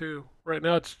Xbox too. Right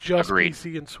now, it's just Agreed.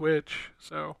 PC and Switch.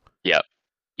 So. Yep.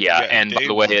 Yeah, and by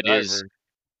the way, it is.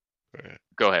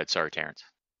 Go ahead. Sorry, Terrence.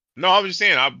 No, I was just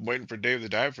saying I'm waiting for Dave the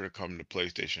Diver to come to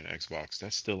PlayStation and Xbox.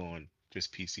 That's still on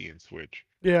just PC and Switch.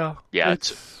 Yeah. Yeah,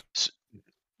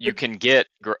 you can get.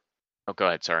 Oh, go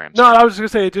ahead. Sorry, No, I was gonna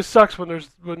say it just sucks when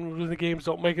the games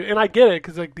don't make it, and I get it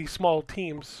because like these small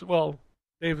teams. Well,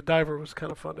 Dave the Diver was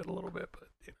kind of funded a little bit, but.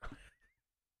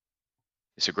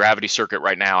 It's a Gravity Circuit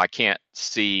right now. I can't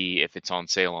see if it's on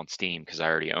sale on Steam because I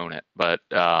already own it, but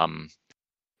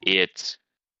it's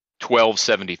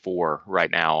 $12.74 right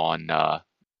now on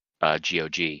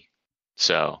GOG.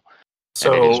 So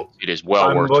it is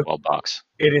well worth $12.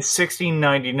 It is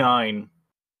 $16.99,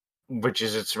 which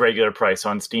is its regular price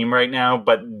on Steam right now.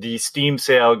 But the Steam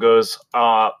sale goes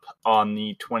up on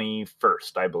the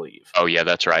 21st, I believe. Oh yeah,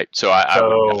 that's right. So I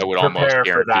would almost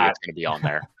guarantee it's going to be on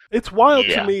there. It's wild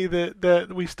to me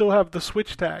that we still have the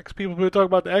Switch tax. People who talk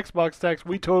about the Xbox tax,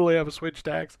 we totally have a Switch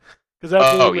tax because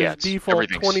that game is default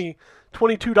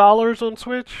 $22 on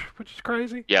Switch, which is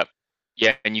crazy. Yep.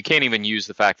 Yeah, and you can't even use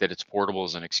the fact that it's portable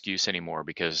as an excuse anymore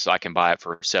because I can buy it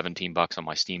for $17 on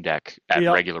my Steam Deck at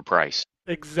regular price.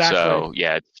 Exactly. So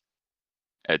yeah,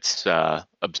 it's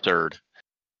absurd.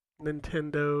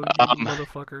 Nintendo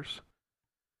motherfuckers.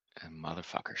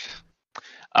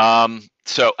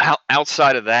 So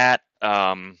outside of that,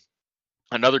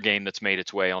 another game that's made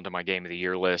its way onto my Game of the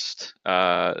Year list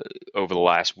over the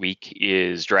last week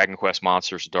is Dragon Quest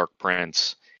Monsters Dark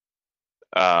Prince.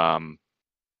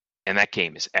 And that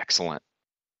game is excellent.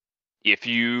 If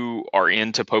you are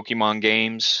into Pokemon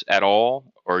games at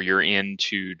all, or you're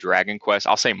into Dragon Quest,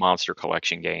 I'll say Monster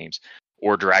Collection games,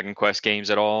 or Dragon Quest games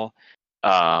at all,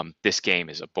 this game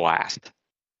is a blast.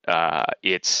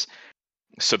 It's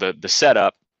so the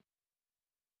setup,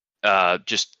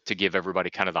 just to give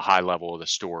everybody kind of the high level of the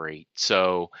story.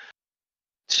 So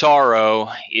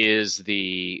Sorrow is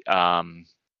the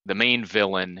main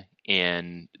villain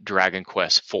in Dragon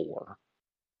Quest IV.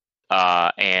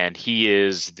 And he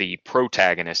is the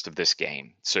protagonist of this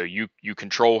game. So you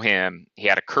control him. He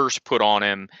had a curse put on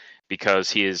him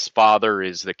because his father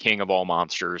is the king of all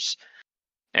monsters.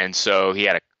 And so he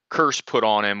had a curse put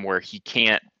on him where he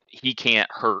can't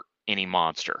hurt any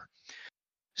monster.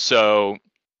 So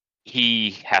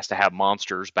he has to have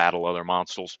monsters battle other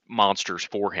monsters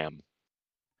for him.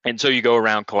 And so you go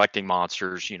around collecting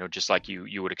monsters, just like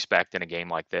you would expect in a game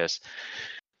like this.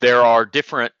 There are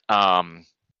different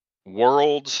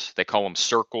worlds, they call them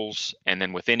circles, and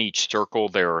then within each circle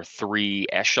there are 3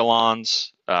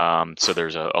 echelons. So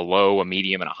there's a low, a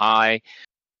medium, and a high.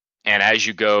 And as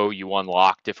you go, you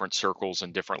unlock different circles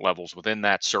and different levels within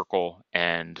that circle,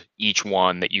 and each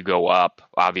one that you go up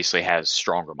obviously has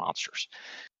stronger monsters.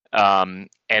 And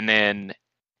then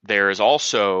there is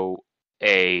also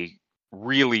a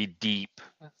really deep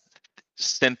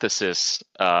synthesis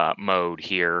mode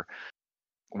here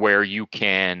where you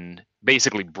can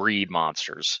basically breed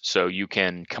monsters. So you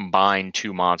can combine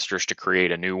 2 monsters to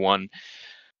create a new one.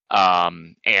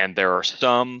 And there are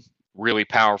some really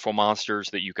powerful monsters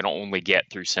that you can only get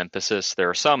through synthesis. There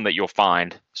are some that you'll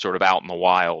find sort of out in the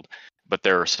wild, but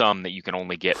there are some that you can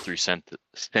only get through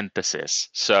synthesis.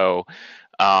 So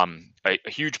a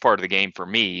huge part of the game for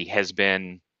me has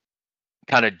been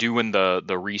kind of doing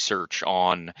the research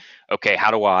on, okay, how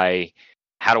do I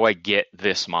get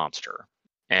this monster?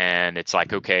 And it's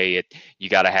like, okay, you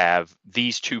got to have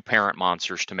these 2 parent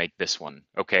monsters to make this one.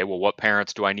 Okay, well, what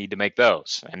parents do I need to make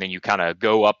those? And then you kind of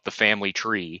go up the family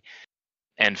tree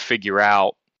and figure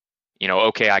out,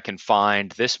 okay, I can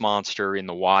find this monster in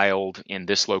the wild in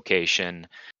this location.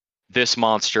 This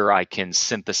monster I can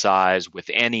synthesize with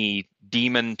any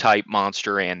demon type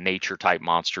monster and nature type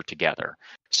monster together.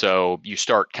 So you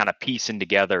start kind of piecing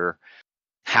together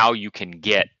how you can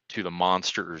get to the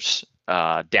monsters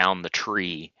down the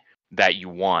tree that you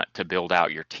want to build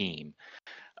out your team.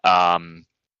 And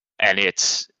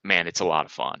it's a lot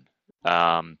of fun.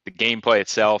 The gameplay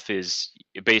itself is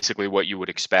basically what you would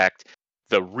expect.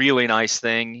 The really nice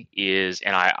thing is,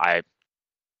 and I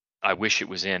wish it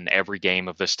was in every game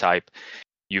of this type,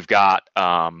 You've got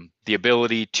the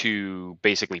ability to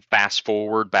basically fast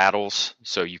forward battles,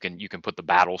 so you can put the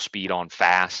battle speed on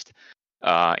fast,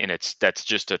 and that's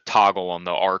just a toggle on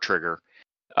the R trigger,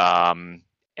 and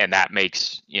that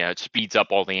makes it speeds up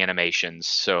all the animations,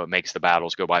 so it makes the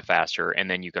battles go by faster. And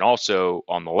then you can also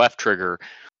on the left trigger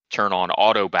turn on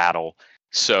auto battle,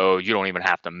 so you don't even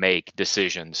have to make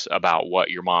decisions about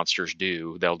what your monsters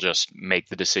do; they'll just make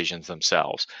the decisions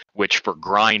themselves, which for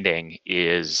grinding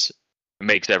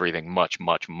makes everything much,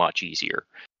 much, much easier.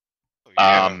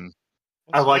 Yeah, I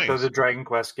that's like that nice. the Dragon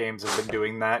Quest games have been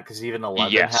doing that, because even 11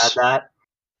 had Yes. that.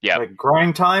 Yep. Like,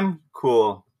 grind time,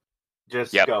 cool.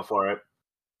 Just Yep. go for it.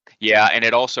 Yeah, and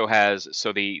it also has,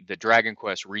 so the Dragon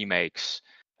Quest remakes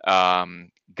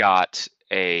got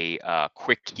a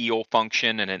quick heal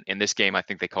function, and in this game I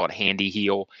think they call it handy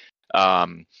heal,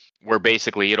 where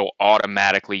basically it'll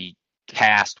automatically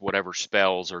cast whatever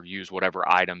spells or use whatever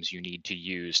items you need to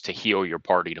use to heal your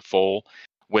party to full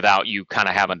without you kind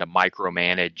of having to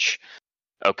micromanage.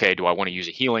 Okay, do I want to use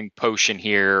a healing potion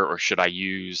here, or should I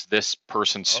use this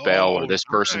person's spell or Oh, this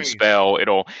person's nice. spell?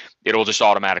 It'll just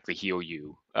automatically heal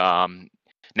you.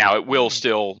 Now it will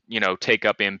still, take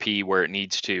up MP where it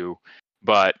needs to,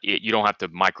 but you don't have to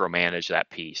micromanage that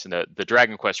piece. And the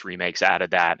Dragon Quest remakes added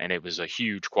that, and it was a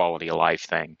huge quality of life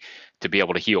thing to be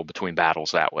able to heal between battles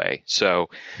that way. So,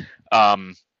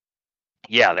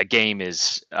 yeah, that game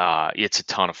it's a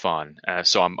ton of fun.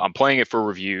 So I'm playing it for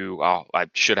review. I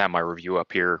should have my review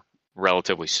up here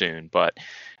relatively soon. But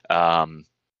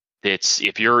it's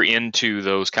if you're into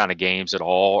those kind of games at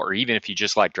all, or even if you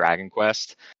just like Dragon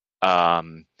Quest,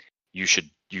 you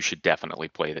should definitely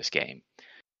play this game.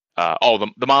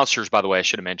 The monsters, by the way, I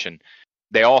should have mentioned,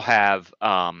 they all have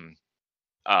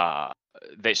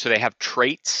they have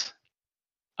traits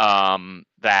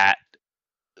that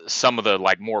some of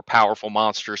the more powerful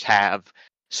monsters have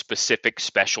specific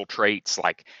special traits,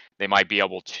 like they might be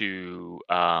able to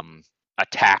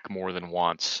attack more than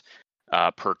once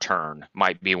per turn,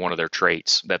 might be one of their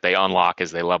traits that they unlock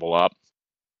as they level up.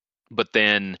 But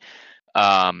then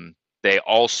they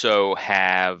also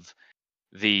have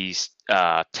these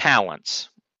talents,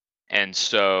 and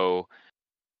so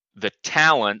the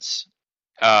talents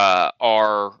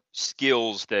are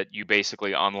skills that you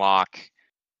basically unlock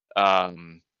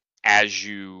as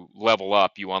you level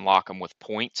up. You unlock them with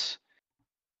points,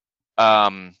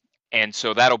 and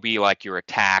so that'll be like your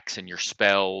attacks and your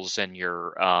spells and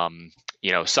your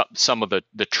some of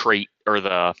the trait or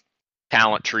the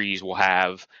talent trees will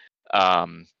have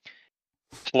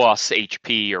plus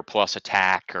HP or plus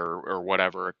attack or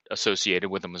whatever associated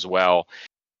with them as well.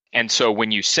 And so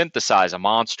when you synthesize a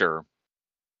monster,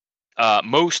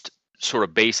 most sort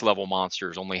of base level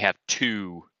monsters only have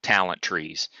 2 talent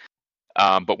trees.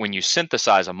 But when you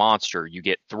synthesize a monster, you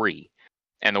get 3.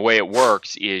 And the way it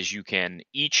works is you can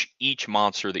each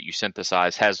monster that you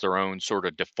synthesize has their own sort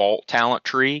of default talent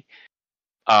tree.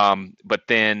 But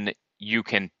then you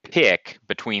can pick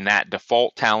between that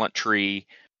default talent tree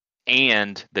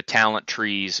and the talent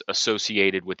trees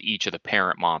associated with each of the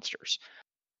parent monsters.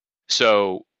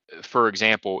 So, for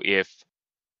example, if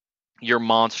your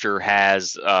monster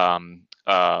has a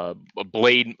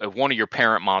blade, one of your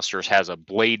parent monsters has a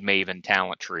blade maven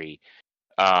talent tree,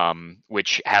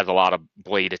 which has a lot of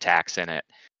blade attacks in it,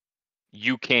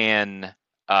 you can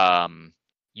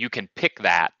pick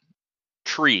that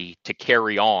tree to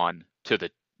carry on to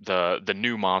the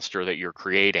new monster that you're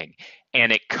creating,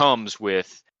 and it comes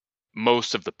with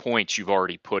most of the points you've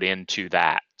already put into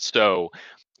that. So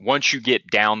once you get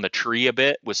down the tree a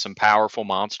bit with some powerful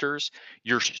monsters,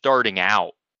 you're starting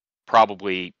out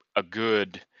probably a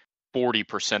good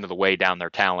 40% of the way down their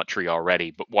talent tree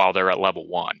already, but while they're at level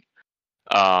 1.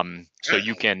 So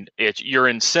you're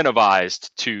incentivized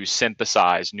to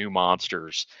synthesize new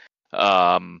monsters,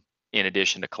 in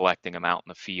addition to collecting them out in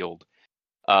the field.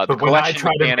 But when I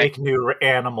try to make new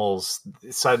animals,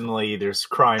 suddenly there's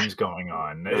crimes going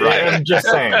on. Right. I'm just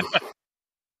saying.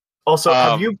 Also,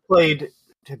 have you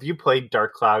played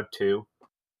Dark Cloud 2?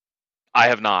 I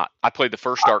have not. I played the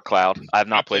first Dark Cloud. I have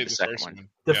not played the second one.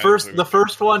 The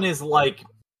first one is like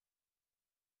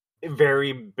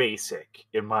very basic,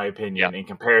 in my opinion, in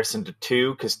comparison to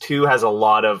 2, because 2 has a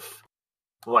lot of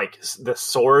like the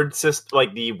sword system,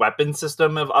 like the weapon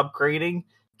system of upgrading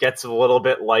gets a little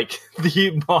bit like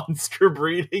the monster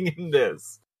breeding in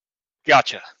this.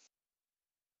 Gotcha.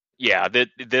 Yeah,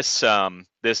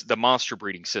 the monster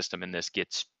breeding system in this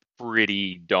gets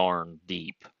pretty darn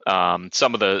deep.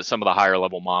 Some of the higher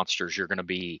level monsters, you're going to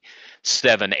be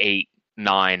 7, 8,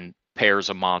 9 pairs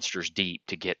of monsters deep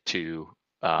to get to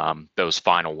those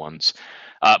final ones.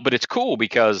 But it's cool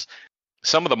because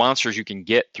some of the monsters you can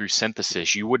get through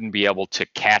synthesis, you wouldn't be able to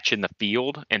catch in the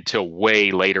field until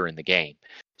way later in the game.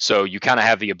 So you kind of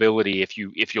have the ability,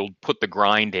 if you'll put the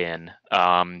grind in,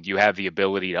 you have the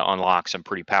ability to unlock some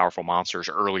pretty powerful monsters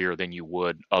earlier than you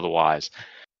would otherwise.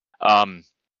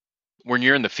 When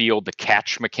you're in the field, the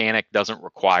catch mechanic doesn't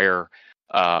require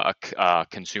a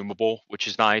consumable, which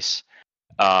is nice.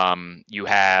 You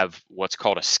have what's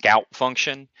called a scout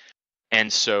function,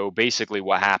 and so basically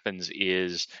what happens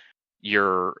is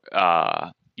your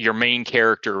main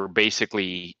character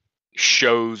basically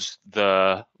shows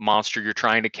the monster you're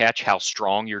trying to catch how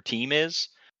strong your team is,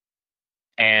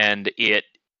 and it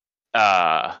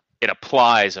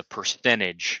applies a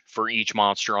percentage for each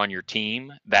monster on your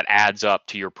team that adds up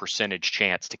to your percentage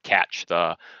chance to catch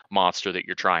the monster that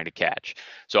you're trying to catch.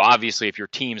 So obviously, if your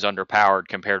team's underpowered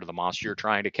compared to the monster you're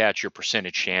trying to catch, your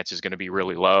percentage chance is going to be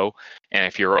really low, and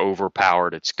if you're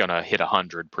overpowered, it's going to hit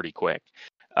 100 pretty quick.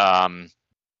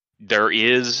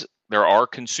 There are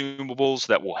consumables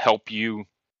that will help you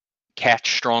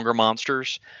catch stronger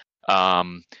monsters.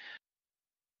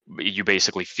 You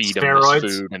basically feed them this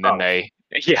food, and then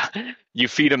you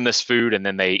feed them this food, and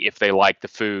then if they like the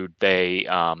food,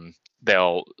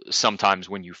 they'll sometimes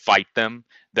when you fight them,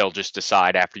 they'll just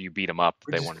decide after you beat them up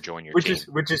they want to join your team.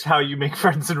 Which is how you make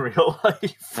friends in real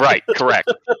life. Right,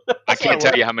 correct. I can't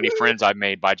tell you how many friends I've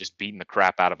made by just beating the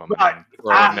crap out of them and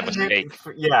throwing them a steak.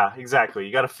 Yeah, exactly.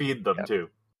 You got to feed them too.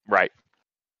 Right.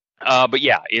 But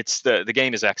yeah, it's the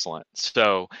game is excellent.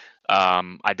 So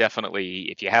I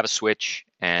definitely, if you have a Switch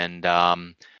and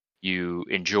you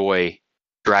enjoy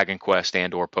Dragon Quest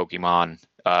and or Pokemon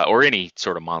or any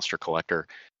sort of monster collector,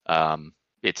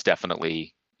 it's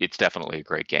definitely a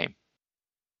great game.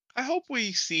 I hope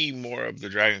we see more of the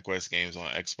Dragon Quest games on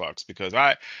Xbox, because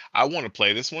I want to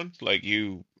play this one. Like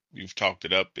you've talked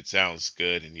it up. It sounds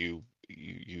good, and you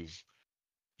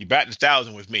batted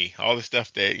 1,000 with me. All the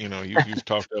stuff that you've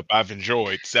talked up, I've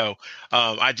enjoyed. So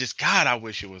I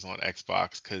wish it was on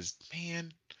Xbox, because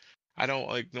man, I don't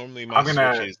like normally my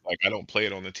Switch is like I don't play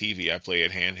it on the TV. I play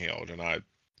it handheld, and I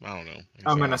don't know.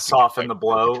 I'm gonna soften the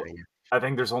blow. I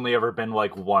think there's only ever been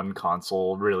like one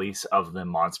console release of the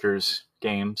Monsters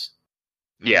games.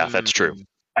 Yeah, that's true.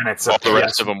 And it's all the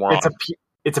rest of them were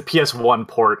it's a PS1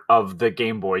 port of the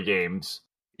Game Boy games.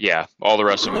 Yeah, all the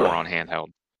rest of them were on handheld.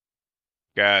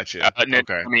 Gotcha.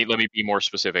 Okay. Let me be more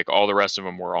specific. All the rest of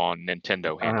them were on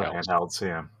Nintendo handhelds. Handhelds,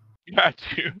 yeah. Got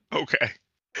you. Okay.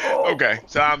 Okay.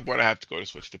 So I'm gonna have to go to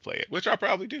Switch to play it, which I'll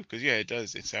probably do, because it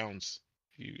does sound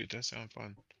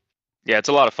fun. Yeah, it's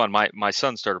a lot of fun. My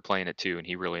son started playing it too, and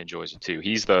he really enjoys it too.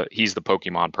 He's the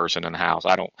Pokemon person in the house.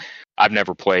 I've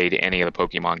never played any of the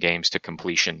Pokemon games to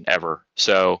completion ever.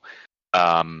 So,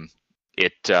 I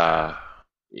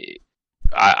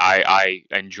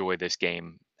enjoy this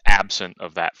game absent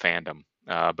of that fandom.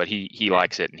 But he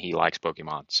likes it, and he likes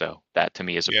Pokemon. So that to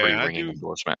me is a pretty ringing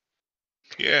endorsement.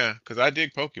 Yeah, because I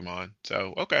dig Pokemon.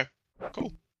 So okay,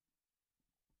 cool.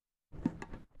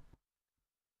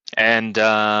 And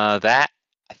that,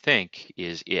 I think,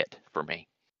 is it for me.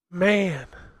 Man,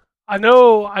 I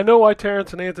know why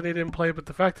Terrence and Anthony didn't play, but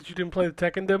the fact that you didn't play the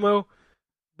Tekken demo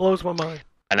blows my mind.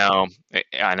 I know.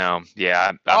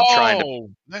 Yeah, I'm trying to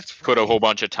put a whole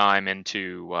bunch of time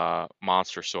into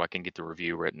Monster so I can get the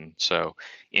review written. So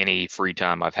any free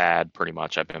time I've had, pretty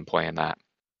much, I've been playing that.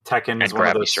 Tekken is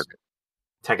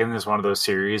one of those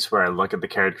series where I look at the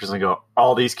characters and go,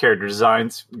 all these character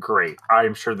designs, great.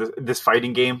 I'm sure this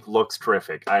fighting game looks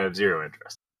terrific. I have zero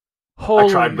interest. I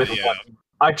tried with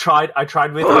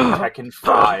Tekken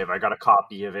 5. I got a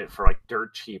copy of it for like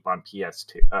dirt cheap on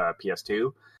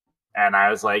PS2. And I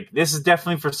was like, this is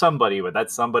definitely for somebody, but that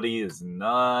somebody is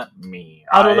not me.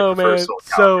 I don't know, man.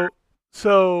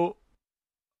 So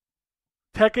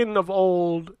Tekken of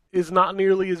old is not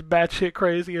nearly as batshit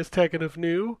crazy as Tekken of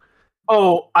new.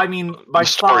 Oh, I mean, by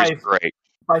great.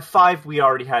 By 5 we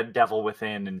already had Devil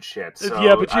Within and shit. So,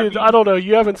 yeah, but I don't know.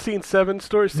 You haven't seen 7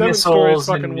 stories. 7 stories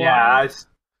fucking wild.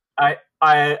 Yeah,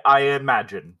 I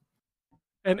imagine.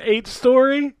 An 8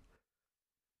 story,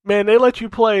 man. They let you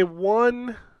play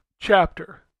one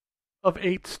chapter of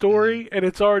 8 story, and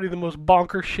it's already the most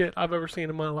bonker shit I've ever seen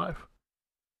in my life.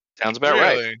 Sounds about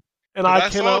right. And I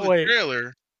cannot wait.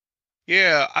 Trailer.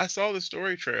 Yeah, I saw the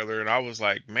story trailer, and I was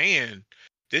like, man,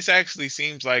 this actually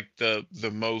seems like the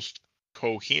most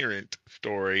coherent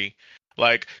story.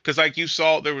 Like, because like you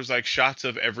saw, there was like shots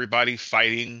of everybody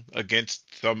fighting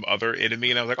against some other enemy,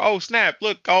 and I was like, oh snap!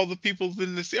 Look, all the people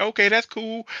in the okay, that's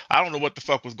cool. I don't know what the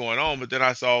fuck was going on, but then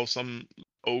I saw some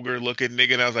ogre looking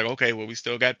nigga, and I was like, okay, well, we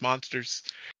still got monsters.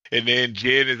 And then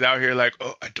Jin is out here like,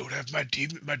 oh, I don't have my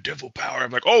devil power.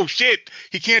 I'm like, oh shit,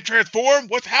 he can't transform.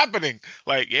 What's happening?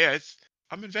 Like, yeah,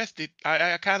 I'm invested.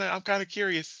 I'm kind of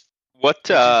curious. What It's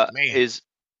just, man. is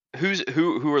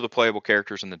who are the playable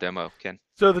characters in the demo, Ken?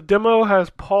 So the demo has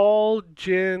Paul,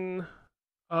 Jin,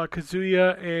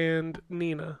 Kazuya, and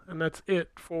Nina, and that's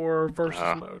it for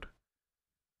versus mode.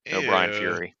 No Brian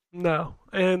Fury. No,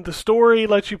 and the story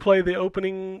lets you play the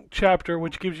opening chapter,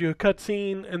 which gives you a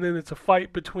cutscene, and then it's a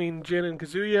fight between Jin and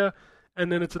Kazuya,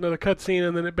 and then it's another cutscene,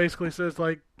 and then it basically says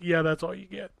like, yeah, that's all you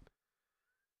get.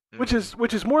 Which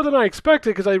is more than I expected,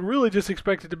 because I really just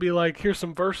expected to be like, here's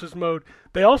some versus mode.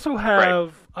 They also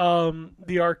have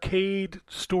the arcade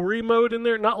story mode in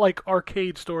there, not like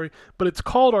arcade story, but it's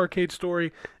called arcade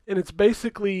story, and it's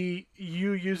basically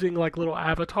you using like little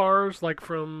avatars, like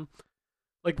from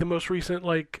like the most recent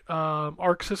like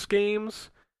Arxis games,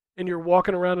 and you're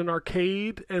walking around an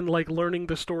arcade and like learning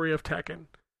the story of Tekken.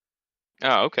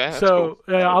 Oh, okay. That's so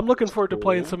cool. yeah, I'm looking forward to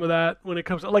playing some of that when it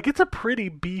comes. Like, it's a pretty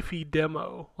beefy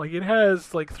demo. Like, it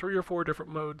has like 3 or 4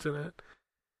 different modes in it.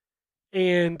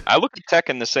 And I look at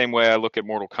Tekken the same way I look at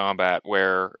Mortal Kombat,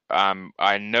 where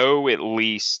I know at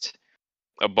least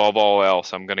above all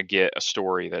else I'm going to get a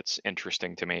story that's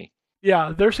interesting to me.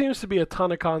 yeah, there seems to be a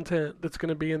ton of content that's going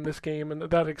to be in this game, and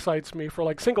that excites me for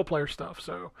like single player stuff.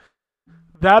 So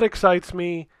that excites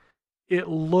me. It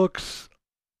looks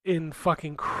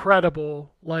fucking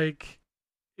incredible. Like,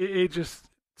 it just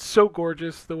so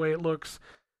gorgeous the way it looks,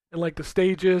 and like the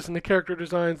stages and the character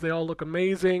designs, they all look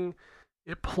amazing.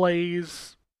 It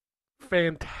plays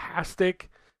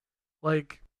fantastic.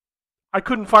 Like, I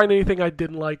couldn't find anything I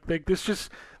didn't like. Like,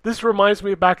 this reminds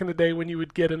me of back in the day when you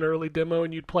would get an early demo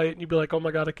and you'd play it and you'd be like, oh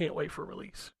my god, I can't wait for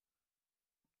release.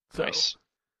 So Nice.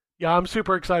 yeah, I'm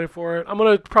super excited for it. I'm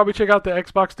going to probably check out the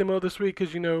Xbox demo this week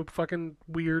because, fucking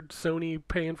weird Sony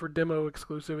paying for demo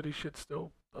exclusivity shit's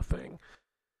still a thing.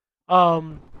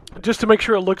 Just to make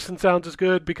sure it looks and sounds as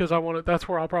good, because that's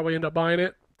where I'll probably end up buying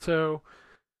it. So,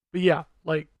 but yeah,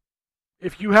 like,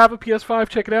 if you have a PS5,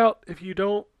 check it out. If you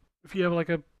don't, if you have like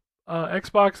a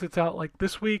Xbox, it's out like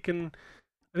this week, and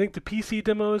I think the PC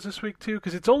demo is this week too,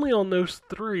 because it's only on those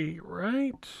 3,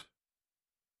 right?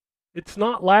 It's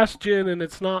not last gen, and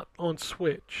it's not on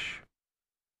Switch,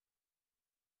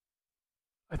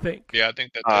 I think. Yeah, I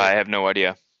think that's I have no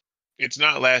idea. It's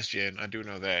not last gen. I do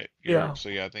know that. Yeah. So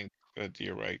yeah, I think that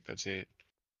you're right. That's it.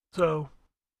 So,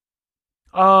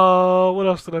 what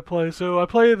else did I play? So I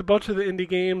played a bunch of the indie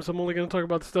games. I'm only going to talk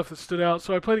about the stuff that stood out.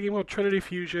 So I played a game called Trinity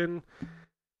Fusion.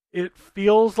 It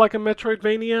feels like a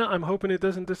Metroidvania. I'm hoping it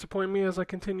doesn't disappoint me as I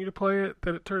continue to play it,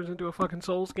 that it turns into a fucking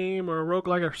Souls game or a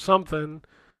roguelike or something.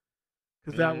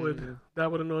 Because that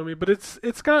would annoy me. But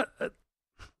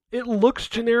it looks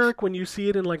generic when you see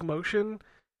it in like motion,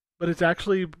 but it's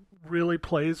actually really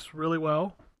plays really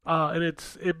well. And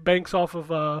it banks off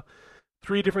of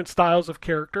 3 different styles of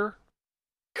character.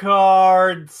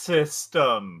 Card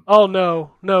system. Oh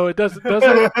no, it doesn't. Does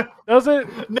it? Does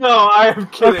it? No, I'm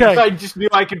kidding. Okay. I just knew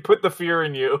I could put the fear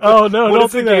in you. Oh no, What don't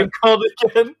is do the that. game called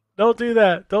again? Don't do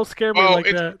that. Don't scare me like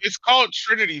that. It's called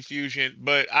Trinity Fusion,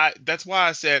 but that's why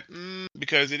I said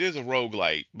because it is a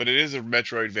roguelike, but it is a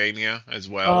Metroidvania as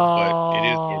well.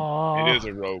 But it is a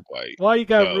roguelike. Why you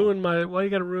gotta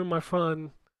ruin my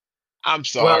fun? I'm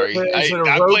sorry. Well,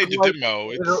 I played the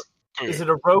demo. Is it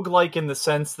a roguelike in the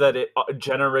sense that it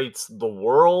generates the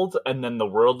world and then the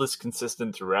world is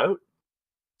consistent throughout?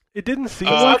 It didn't seem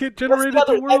like it generated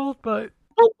the world, but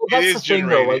well, that's it is the thing,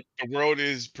 generated. though. Like, the world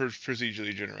is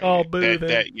procedurally generated. Oh, boo!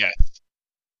 That yes.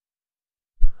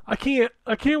 I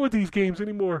can't with these games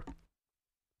anymore.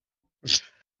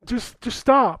 Just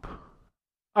stop.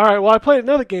 All right. Well, I played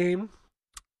another game.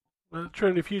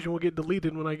 Trinity Fusion will get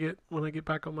deleted when I get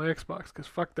back on my Xbox, because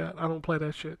fuck that. I don't play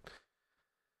that shit.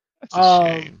 That's a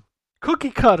shame.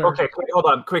 Cookie Cutter. okay, hold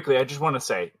on, quickly. I just want to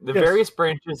say the Yes. various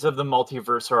branches of the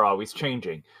multiverse are always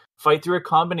changing. Fight through a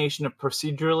combination of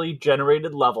procedurally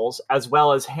generated levels as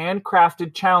well as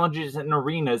handcrafted challenges and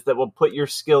arenas that will put your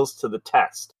skills to the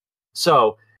test.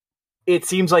 So it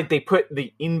seems like they put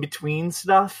the in-between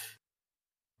stuff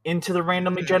into the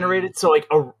randomly generated. So like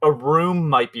a room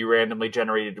might be randomly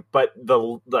generated, but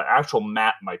the actual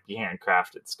map might be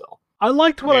handcrafted still. I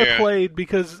liked what I Yeah. played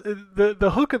because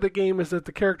the hook of the game is that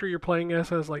the character you're playing as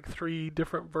has like 3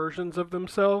 different versions of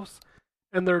themselves,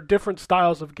 and they're different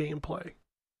styles of gameplay,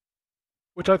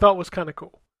 which I thought was kind of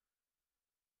cool.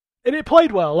 And it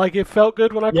played well. Like, it felt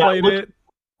good when I played it.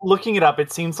 Looking it up,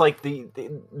 it seems like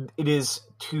it is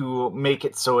to make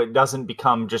it so it doesn't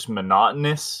become just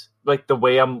monotonous. Like the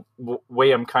way I'm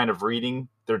kind of reading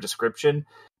their description,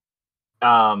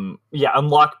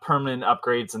 unlock permanent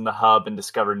upgrades in the hub and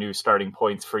discover new starting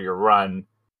points for your run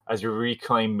as you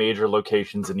reclaim major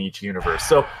locations in each universe.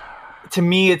 So, to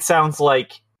me, it sounds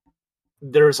like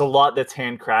there's a lot that's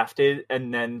handcrafted,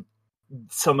 and then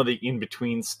some of the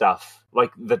in-between stuff,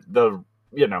 like the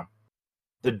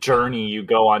journey you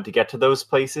go on to get to those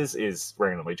places, is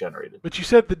randomly generated. But you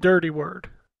said the dirty word.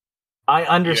 I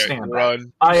understand that.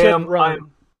 Run.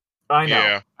 Run. I know.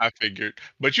 Yeah, I figured.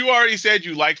 But you already said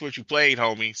you liked what you played,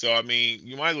 homie. So I mean,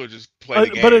 you might as well just play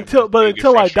the game. But you get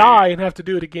until I frustrated. die and have to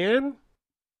do it again.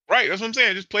 Right, that's what I'm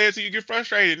saying. Just play it till you get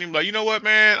frustrated, and you're like, you know what,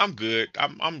 man, I'm good.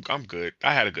 I'm good.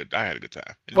 I had a good time.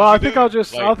 And Well, I you're think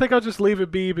done. I'll just leave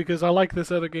it be because I like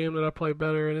this other game that I play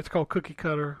better, and it's called Cookie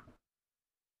Cutter.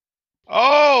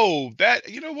 Oh, that,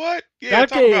 you know what? Yeah, That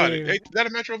talk about game- it. Is that a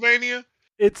Metrovania?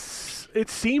 It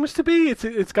seems to be.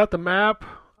 It's got the map.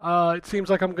 It seems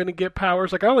like I'm gonna get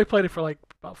powers. Like I only played it for like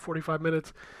about 45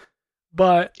 minutes,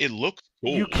 but It looks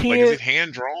cool. You Like, is can't- it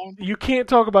hand drawn? you can't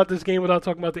talk about this game without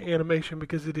talking about the animation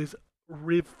because it is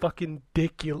fucking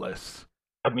ridiculous.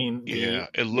 I mean,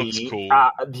 It looks cool.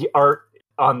 The art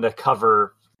on the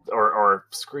cover or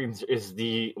screens is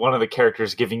one of the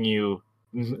characters giving you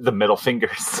the middle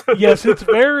fingers. Yes, it's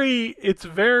very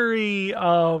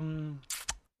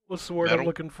what's the word I'm Metal?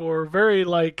 looking for? Very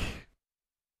like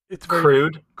it's very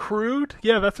Crude. Crude?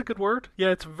 Yeah, that's a good word. Yeah,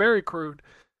 it's very crude.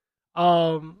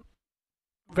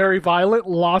 Very violent,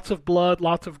 lots of blood,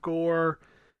 lots of gore.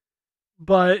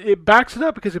 But it backs it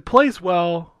up because it plays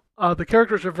well. The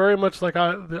characters are very much like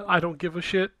I don't give a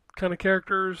shit kind of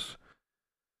characters.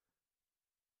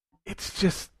 It's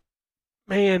just,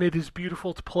 man, it is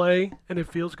beautiful to play, and it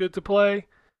feels good to play.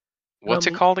 What's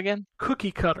it called again?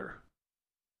 Cookie Cutter.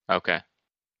 Okay.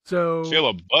 So Feel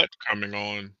a butt coming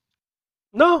on.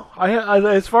 no, I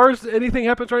as far as anything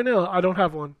happens right now, I don't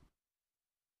have one.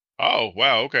 Oh,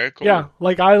 wow, okay, cool. Yeah,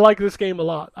 like I like this game a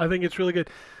lot. I think it's really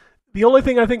good. The only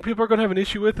thing I think people are going to have an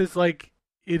issue with is like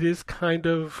it is kind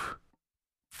of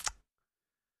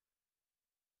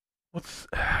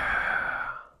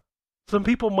some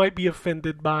people might be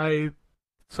offended by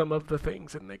some of the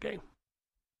things in the game.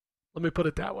 Let me put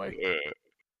it that way.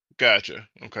 Gotcha.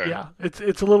 Okay. Yeah, it's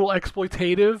a little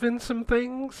exploitative in some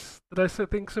things that I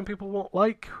think some people won't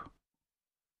like,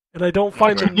 and I don't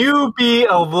find Okay. them. Can you be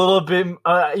a little bit?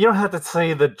 You don't have to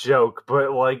say the joke,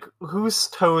 but like, whose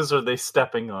toes are they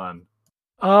stepping on?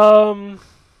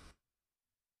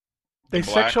 They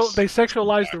blacks?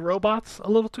 sexualize the robots a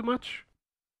little too much.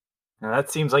 Now,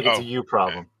 that seems like it's a you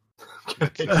problem.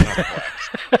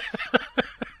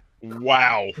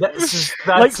 Wow. That's,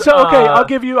 Like so, okay, I'll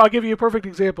give you a perfect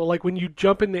example. Like when you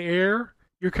jump in the air,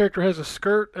 your character has a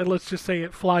skirt, and let's just say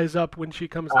it flies up when she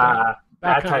comes down.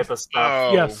 that kind type of stuff.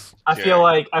 Oh, Yes. I okay. feel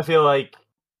like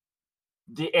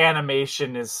the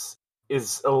animation is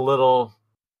a little.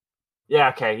 Yeah.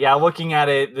 Okay. Yeah. Looking at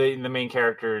it, the main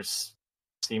characters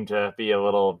seem to be a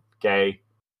little gay.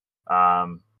 I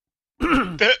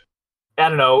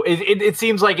don't know. It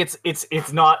seems like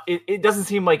it's not. It doesn't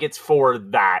seem like it's for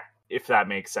that. If that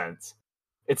makes sense,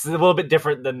 it's a little bit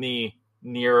different than the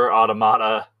Nier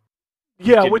Automata.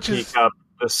 Yeah, You can which is peek up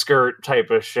the skirt type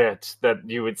of shit that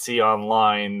you would see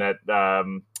online that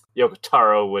Yoko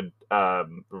Taro would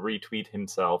retweet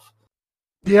himself.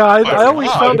 yeah. I always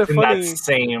God. found it It's in that funny.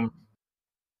 same.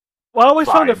 Well, I always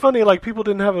found it vibe. funny. Like people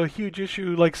didn't have a huge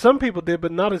issue. Like some people did,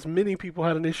 but not as many people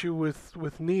had an issue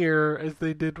with Nier as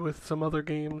they did with some other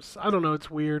games. I don't know.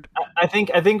 It's weird. I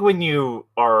think when you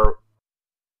are,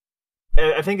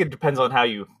 I think it depends on how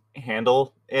you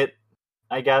handle it.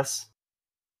 I guess.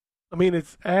 I mean,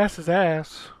 it's ass is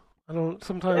ass. I don't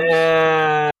sometimes.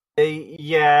 Yeah.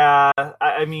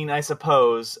 I mean, I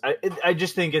suppose. I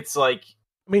just think it's like.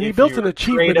 I mean, he if built an you're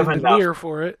achievement creative into enough- Nier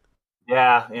for it,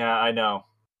 Yeah.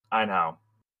 I know.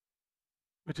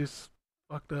 which is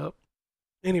fucked up.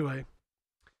 Anyway,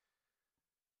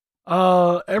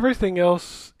 everything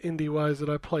else indie wise that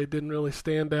I played didn't really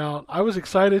stand out. I was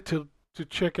excited to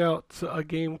check out a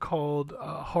game called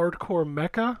Hardcore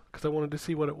Mecha because I wanted to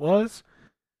see what it was.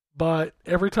 But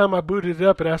every time I booted it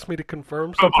up, it asked me to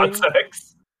confirm something. Robot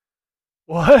sex.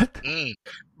 What?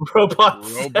 Robot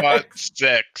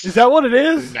sex. Is that what it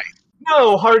is? Nice.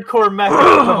 No, hardcore mecha.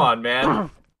 Come on,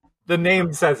 man. The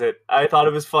name says it. I thought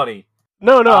it was funny.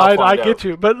 No, I'll I find get out.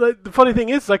 you. But like, the funny thing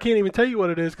is, I can't even tell you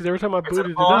what it is because every time I It's booted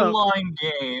an it up. online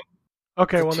game.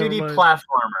 Okay, It's well, a never 2D mind.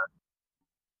 platformer.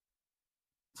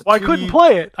 It's a Well, I 2D couldn't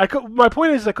play it. My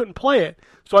point is, I couldn't play it.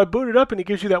 So I booted up, and it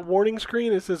gives you that warning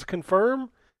screen. It says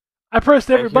confirm. I pressed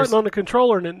every Okay, button here's- on the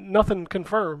controller, and nothing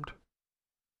confirmed.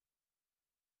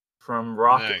 From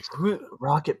Rocket Nice.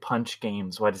 Rocket Punch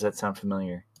Games. Why does that sound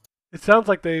familiar? It sounds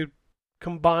like they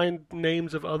combined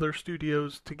names of other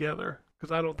studios together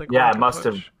because I don't think. Yeah, Rocket it must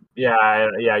have. Punch.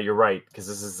 Yeah, you're right because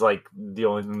this is like the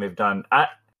only thing they've done. I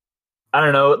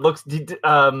don't know. It looks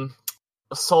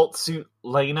Assault Suit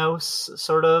Lanos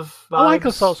sort of vibes. I like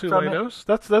Assault Suit from Lanos.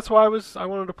 That's why I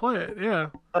wanted to play it. Yeah.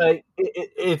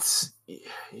 It's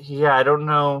I don't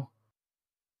know.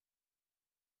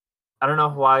 I don't know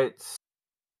why it's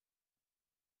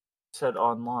said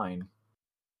online.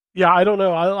 Yeah, I don't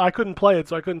know. I couldn't play it,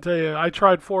 so I couldn't tell you. I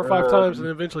tried 4 or 5 times and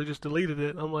Um, eventually just deleted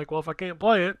it. I'm like, well, if I can't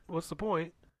play it, what's the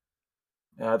point?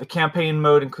 The campaign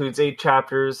mode includes 8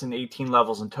 chapters and 18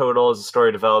 levels in total. As the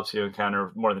story develops, you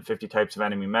encounter more than 50 types of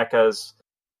enemy mechas.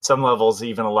 Some levels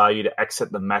even allow you to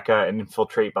exit the mecha and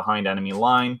infiltrate behind enemy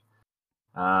line.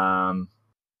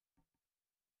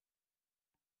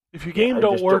 If your game I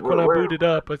don't just work when I we're- boot it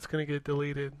up, it's gonna get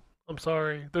deleted. I'm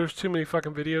sorry. There's too many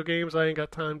fucking video games. I ain't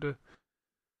got time to.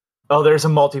 Oh, there's a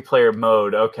multiplayer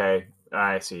mode. Okay,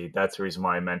 I see. That's the reason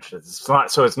why I mentioned it. It's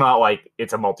not. So it's not like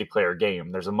it's a multiplayer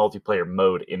game. There's a multiplayer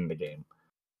mode in the game.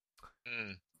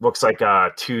 Looks like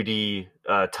a 2D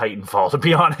Titanfall, to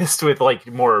be honest, with like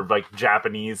more like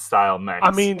Japanese style mechs.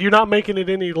 I mean, you're not making it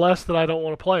any less that I don't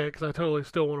want to play it because I totally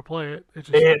still want to play it.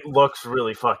 It looks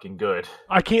really fucking good.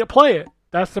 I can't play it.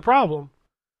 That's the problem.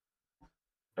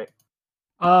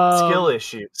 Skill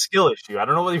issue. I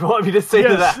don't know what you want me to say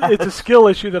to that. It's a skill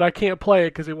issue that I can't play it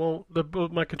because it won't.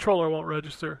 My controller won't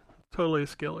register. Totally a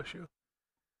skill issue.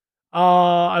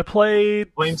 I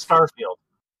played. Blame Starfield.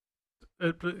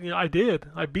 I did.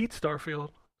 I beat Starfield.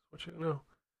 What you know.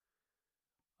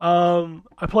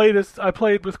 I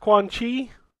played with Quan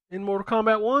Chi in Mortal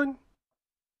Kombat 1.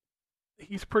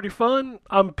 He's pretty fun.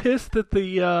 I'm pissed that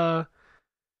the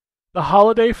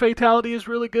holiday fatality is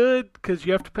really good because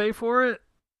you have to pay for it.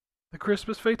 The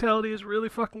Christmas fatality is really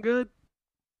fucking good.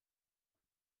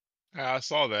 I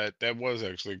saw that. That was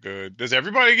actually good. Does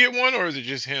everybody get one, or is it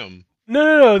just him?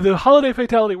 No. The holiday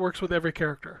fatality works with every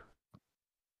character.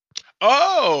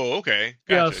 Oh, okay.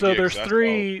 Gotcha. Yeah, so there's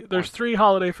 'cause there's 3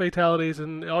 holiday fatalities,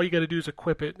 and all you got to do is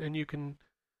equip it, and you can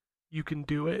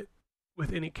do it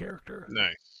with any character.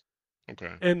 Nice.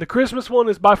 Okay. And the Christmas one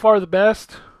is by far the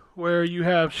best, where you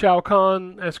have Shao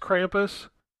Kahn as Krampus,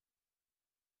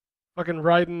 fucking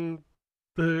riding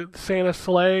the Santa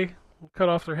sleigh, cut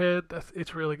off their head.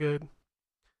 It's really good.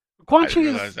 Quan I Chi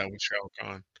didn't realize is that was Shao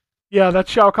Kahn. yeah,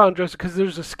 that's Shao Kahn dressed because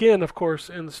there's a skin, of course,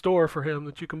 in the store for him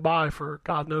that you can buy for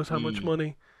God knows how much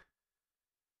money.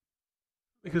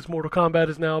 Because Mortal Kombat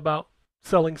is now about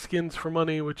selling skins for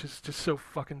money, which is just so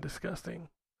fucking disgusting.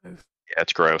 Yeah,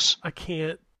 it's gross. I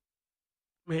can't.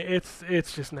 Man, it's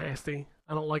just nasty.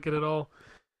 I don't like it at all.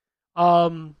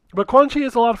 But Quan Chi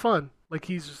is a lot of fun. Like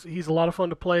he's a lot of fun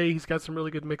to play. He's got some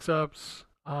really good mix-ups.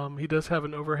 He does have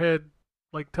an overhead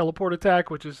like teleport attack,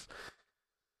 which is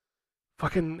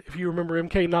fucking. If you remember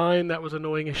MK9, that was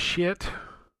annoying as shit.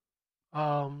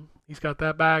 He's got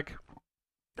that back.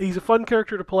 He's a fun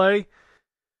character to play.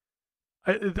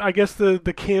 I guess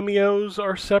the cameos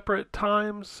are separate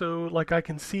times, so like I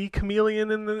can see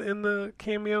Chameleon in the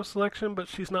cameo selection, but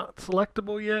she's not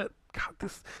selectable yet. God,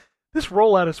 this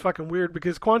rollout is fucking weird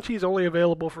because Quan Chi is only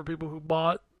available for people who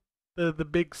bought the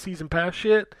big season pass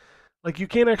shit. Like you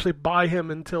can't actually buy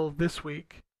him until this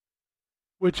week,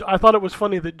 which I thought it was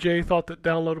funny that Jay thought that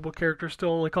downloadable characters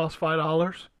still only cost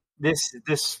 $5.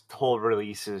 This whole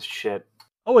release is shit.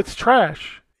 Oh, it's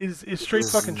trash. Is straight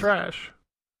fucking trash.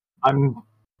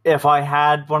 If I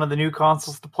had one of the new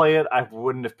consoles to play it, I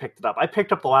wouldn't have picked it up. I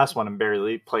picked up the last one and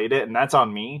barely played it, and that's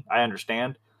on me. I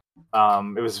understand.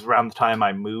 It was around the time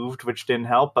I moved, which didn't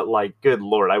help. But like, good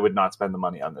lord, I would not spend the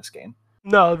money on this game.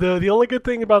 No, the only good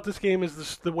thing about this game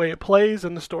is the way it plays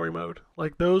and the story mode.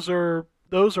 Like those are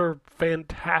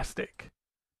fantastic.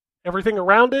 Everything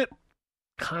around it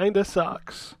kind of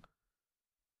sucks.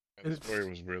 The story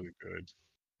was really good.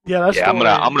 Yeah, I'm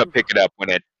gonna pick it up when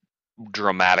it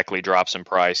dramatically drops in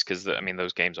price because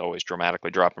those games always dramatically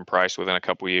drop in price within a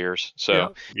couple years.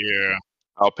 So yeah,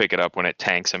 I'll pick it up when it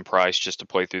tanks in price just to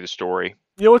play through the story.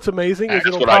 You know what's amazing is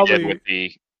that's what I did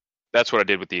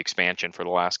with the expansion for the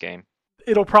last game.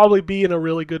 It'll probably be in a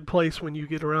really good place when you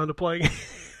get around to playing.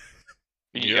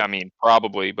 Yeah,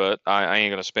 probably, but I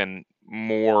ain't gonna spend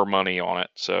more money on it.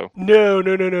 So no.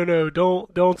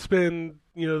 Don't spend.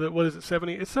 What is it?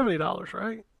 $70? It's $70,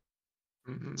 right?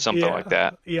 Something like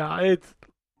that. Yeah,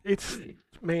 it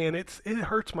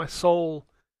hurts my soul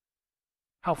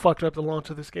how fucked up the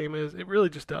launch of this game is. It really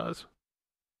just does.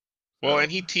 Well,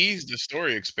 and he teased the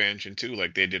story expansion too,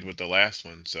 like they did with the last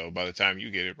one. So by the time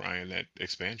you get it, Ryan, that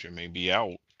expansion may be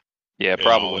out. Yeah,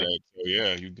 probably. So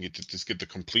yeah, you can just get the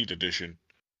complete edition.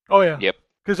 Oh yeah. Yep.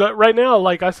 Because right now,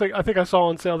 like I think I saw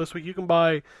on sale this week, you can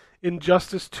buy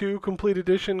Injustice 2 Complete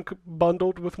Edition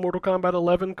bundled with Mortal Kombat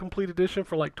 11 Complete Edition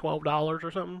for like $12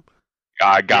 or something.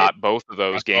 I got both of I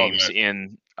those saw games that.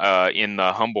 in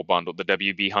the Humble Bundle, the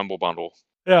WB Humble Bundle,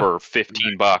 Yeah. for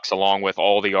 $15, along with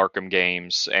all the Arkham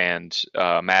games and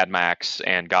Mad Max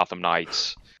and Gotham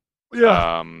Knights.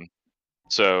 Yeah.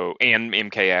 So and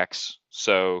MKX.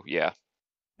 So yeah.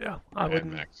 Yeah. I Mad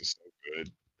wouldn't. Max is so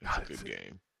good. It's a good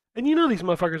game. And you know these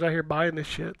motherfuckers out here buying this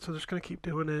shit, so they're just gonna keep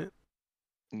doing it.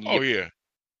 Oh yeah.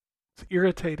 It's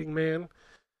irritating, man.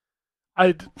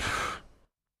 I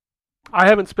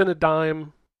haven't spent a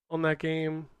dime on that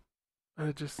game. And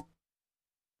it just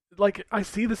like I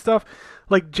see the stuff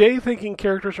like Jay thinking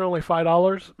characters are only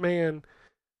 $5. Man,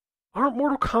 aren't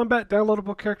Mortal Kombat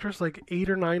downloadable characters like $8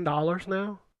 or $9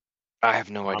 now? I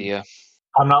have no idea.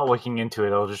 I'm not looking into it.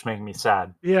 It'll just make me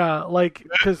sad. Yeah, like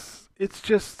because it's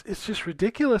just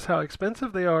ridiculous how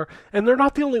expensive they are, and they're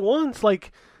not the only ones.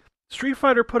 Like Street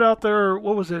Fighter put out their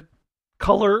what was it,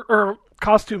 color or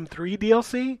costume 3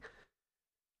 DLC,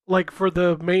 like for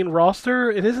the main roster,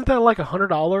 and isn't that like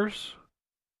 $100?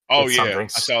 Oh It's yeah, something I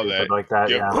saw stupid that. like that.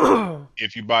 Yep. Yeah.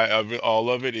 If you buy all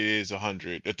of it, it is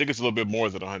 $100. I think it's a little bit more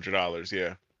than $100.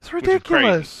 Yeah. It's is crazy.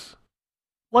 ridiculous.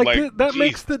 Like, Like, that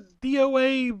makes Jesus. the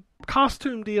DOA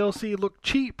costume DLC look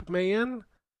cheap, man.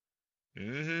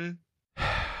 Mm-hmm.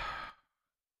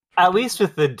 At least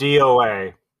with the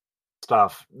DOA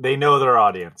stuff, they know their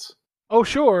audience. Oh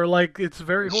sure, like it's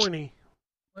very horny.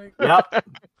 Like, Yep.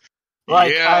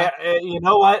 Like, Yeah. you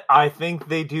know what? I think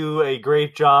they do a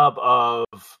great job of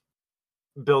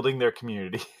building their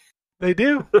community. they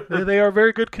do. They are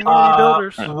very good community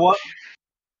builders. What?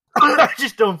 I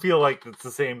just don't feel like it's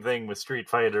the same thing with Street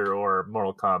Fighter or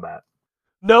Mortal Kombat.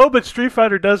 No, but Street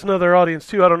Fighter does know their audience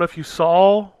too. I don't know if you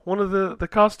saw one of the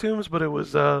costumes, but it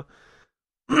was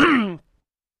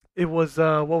it was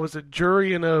what was it?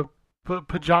 Jury in a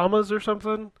pajamas or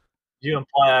something? You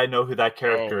imply I know who that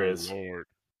character Oh, is. Lord.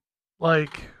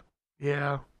 Like,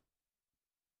 yeah.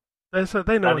 They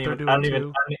know what they're doing I don't too.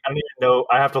 even know.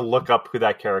 I have to look up who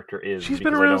that character is. She's been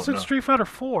because I around don't since know. Street Fighter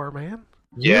 4, man.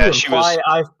 Yeah, You she imply was-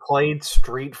 I've played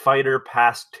Street Fighter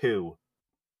past 2.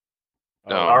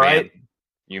 Oh, all right. man.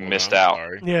 You Hold missed on, out.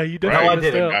 sorry. Yeah, you No, definitely I missed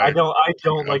didn't. out. I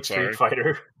don't I'm like sorry. Street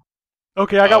Fighter.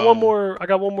 Okay, I got one Um, more. I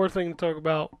got one more thing to talk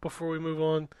about before we move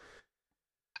on.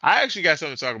 I actually got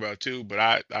something to talk about too, but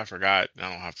I forgot.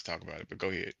 I don't have to talk about it, but go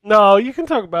ahead. No, you can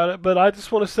talk about it, but I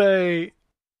just want to say,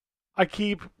 I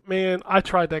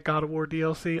tried that God of War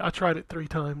DLC. I tried it 3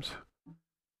 times.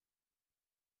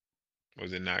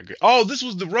 Was it not good? Oh, this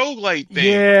was the roguelike thing.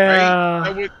 Yeah.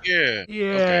 Right? Yeah.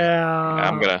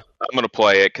 Yeah. Okay. I'm gonna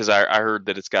play it because I heard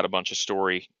that it's got a bunch of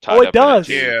story tied Oh, it up in does.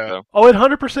 too, Yeah. so. Oh, it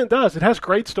 100% does. It has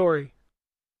great story.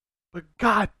 But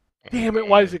god damn it,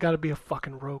 why does it got to be a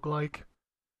fucking roguelike?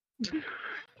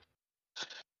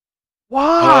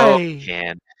 Why? Oh,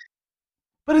 man.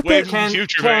 But if Wait, they, Ken-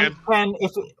 future, man.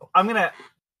 I'm gonna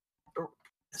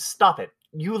stop it.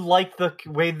 You like the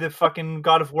way the fucking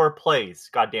God of War plays?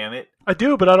 God damn it! I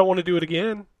do, but I don't want to do it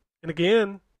again and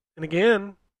again and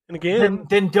again and again.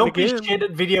 Then don't and be again. shit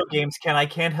at video games, Ken. I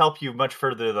can't help you much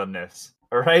further than this.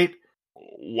 All right.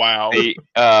 Wow.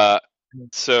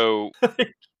 So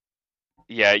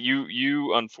yeah,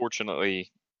 you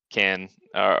unfortunately can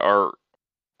are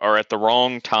at the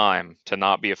wrong time to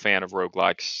not be a fan of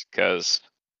roguelikes because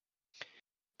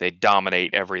they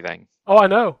dominate everything. Oh, I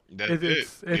know. That's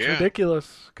It's Yeah.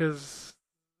 ridiculous because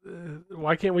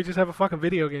why can't we just have a fucking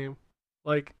video game?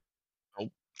 Like,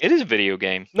 It is a video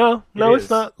game. no, it's is.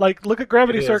 not. Like, look at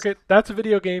Gravity It is. Circuit. That's a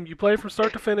video game. You play from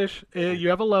start to finish. You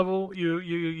have a level.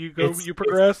 You go. It's- You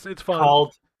progress. It's fun.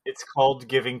 It's called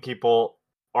giving people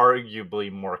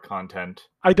arguably more content.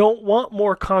 I don't want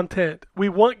more content. We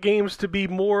want games to be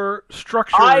more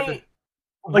structured.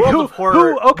 Like, World who- of Horror.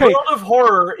 who- okay. World of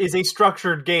Horror is a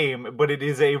structured game, but it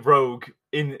is a rogue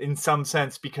in some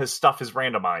sense because stuff is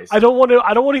randomized. I don't want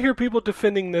to hear people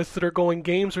defending this that are going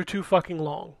games are too fucking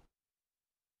long.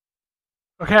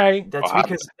 Okay. That's Well,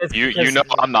 because You know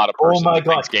I'm not a person my that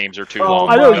thinks God. games are too Oh long.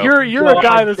 I know my you're a God,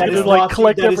 guy that's that gonna is like not-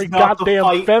 collect that is every not the goddamn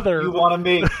fight feather. you want to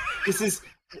make. This is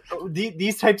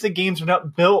these types of games are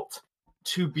not built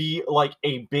to be like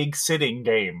a big sitting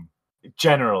game.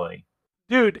 Generally,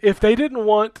 Dude, if they didn't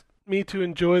want me to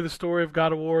enjoy the story of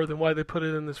God of War, then why they put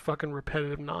it in this fucking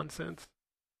repetitive nonsense?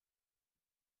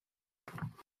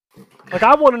 Like,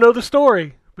 I want to know the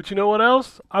story, but you know what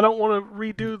else? I don't want to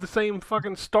redo the same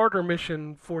fucking starter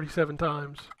mission 47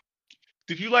 times.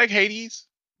 Did you like Hades?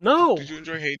 No, Did you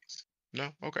enjoy Hades? No.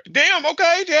 Okay. Damn.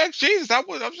 Okay. Yeah. Jesus. I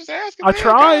was just asking. I man,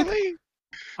 tried. golly.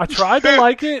 I tried to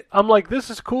like it. I'm like, this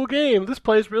is a cool game. This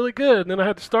plays really good. And then I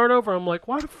had to start over. I'm like,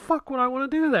 why the fuck would I want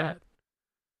to do that?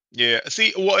 Yeah,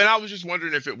 see, well, and I was just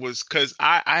wondering if it was because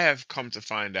I have come to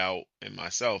find out in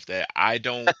myself that I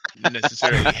don't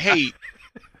necessarily hate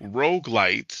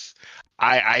roguelites.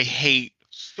 I hate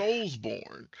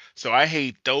Soulsborne. So I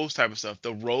hate those type of stuff.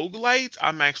 The roguelites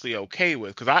I'm actually okay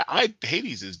with because I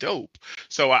Hades is dope.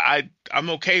 So I'm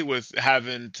okay with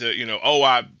having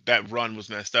to, that run was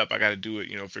messed up. I got to do it,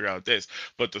 figure out this.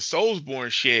 But the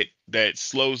Soulsborne shit that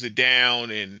slows it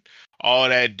down and all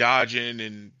that dodging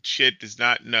and shit is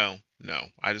not no.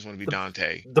 I just want to be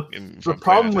Dante. The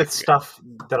problem with stuff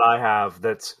that I have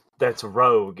that's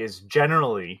rogue is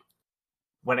generally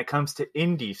when it comes to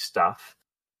indie stuff,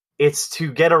 it's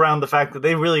to get around the fact that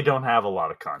they really don't have a lot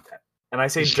of content. And I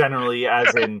say generally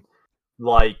as in,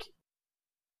 like,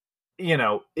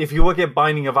 if you look at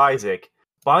Binding of Isaac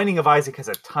has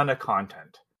a ton of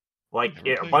content. Like,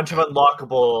 a bunch of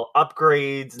unlockable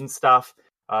upgrades and stuff.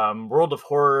 World of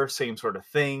Horror, same sort of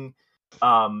thing.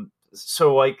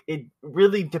 So, like, it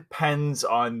really depends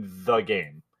on the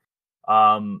game.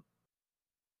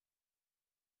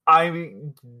 I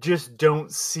just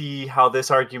don't see how this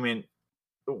argument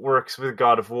works with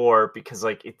God of War because,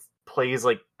 like, it plays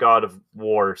like God of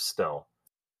War still.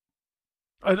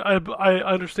 I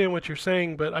understand what you're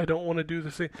saying, but I don't want to do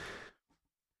the same.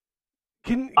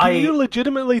 Can you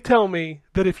legitimately tell me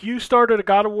that if you started a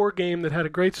God of War game that had a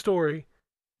great story,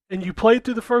 and you played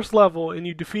through the first level and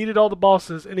you defeated all the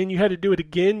bosses, and then you had to do it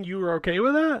again, you were okay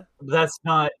with that? That's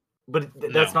not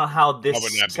how this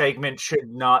segment should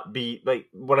not be. Like,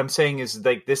 what I'm saying is,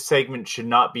 like, this segment should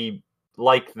not be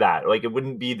like that. Like, it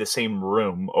wouldn't be the same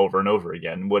room over and over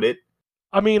again, would it?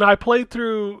 I mean, I played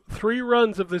through 3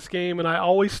 runs of this game, and I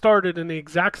always started in the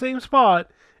exact same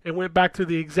spot and went back to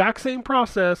the exact same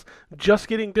process, just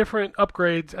getting different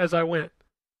upgrades as I went.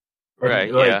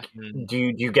 Right, like, Do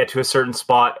you get to a certain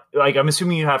spot? Like, I'm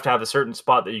assuming you have to have a certain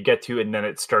spot that you get to, and then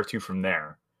it starts you from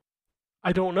there.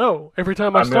 I don't know. Every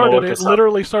time I started, it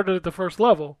literally started at the first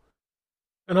level.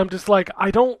 And I'm just like,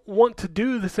 I don't want to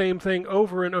do the same thing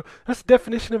over and over. That's the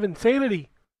definition of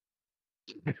insanity.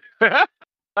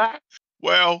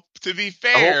 Well, to be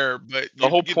fair, but the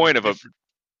whole point of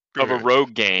a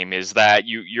rogue game is that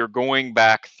you're going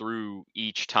back through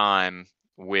each time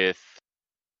with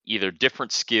either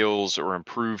different skills or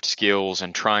improved skills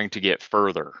and trying to get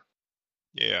further.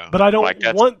 Yeah. But I don't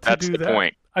want to do that.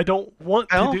 Point. I don't want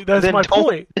to do that's my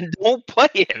point. Don't play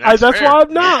it. That's why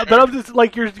I'm not. But I'm just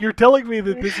like, you're telling me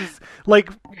that this is like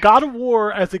God of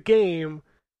War as a game.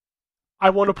 I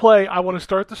want to play, I want to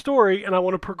start the story, and I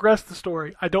want to progress the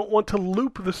story. I don't want to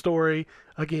loop the story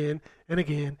again and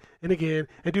again and again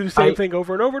and do the same thing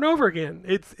over and over and over again.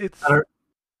 It's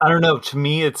I don't know. To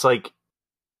me, it's like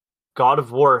God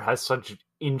of War has such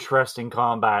interesting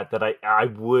combat that I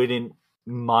wouldn't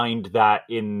mind that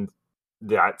in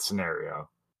that scenario.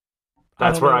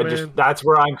 That's where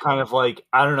I'm kind of like,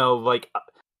 I don't know, like,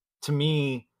 to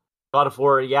me, God of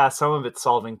War, yeah, some of it's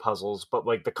solving puzzles, but,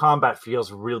 like, the combat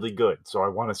feels really good, so I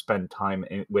want to spend time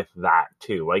with that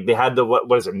too. Like, they had the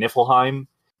what is it, Niflheim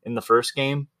in the first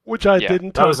game, which I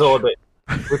didn't touch. That was a little bit,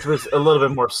 which was a little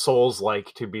bit more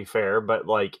Souls-like, to be fair. But,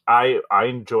 like, I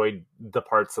enjoyed the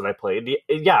parts that I played.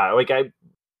 Yeah, like, I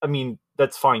mean,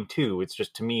 that's fine too. It's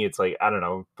just, to me, it's like, I don't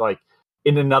know, like,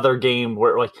 in another game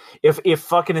where, like, if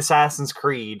fucking Assassin's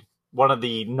Creed, one of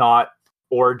the not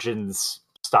Origins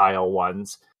style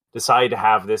ones, decide to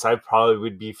have this, I probably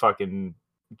would be fucking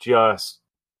no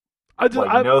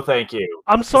thank you.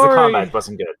 I'm sorry. The combat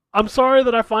wasn't good. I'm sorry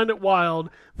that I find it wild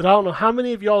that I don't know how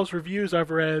many of y'all's reviews I've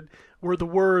read where the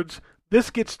words, "this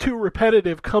gets too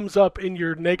repetitive," comes up in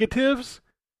your negatives,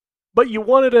 but you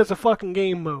want it as a fucking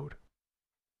game mode.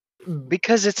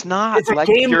 Because it's not. It's like,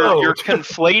 a game mode. You're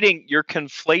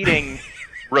conflating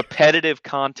repetitive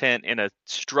content in a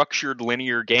structured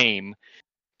linear game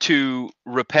to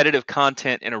repetitive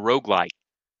content in a roguelike.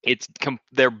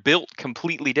 They're built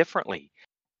completely differently.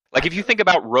 Like, if you think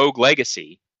about Rogue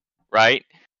Legacy, right?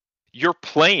 You're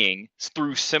playing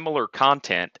through similar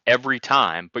content every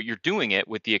time, but you're doing it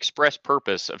with the express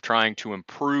purpose of trying to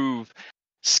improve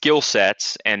skill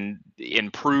sets and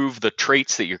improve the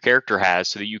traits that your character has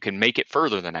so that you can make it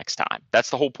further the next time.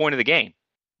 That's the whole point of the game.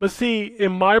 But see,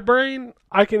 in my brain,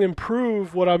 I can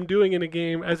improve what I'm doing in a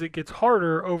game as it gets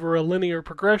harder over a linear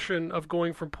progression of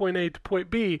going from point A to point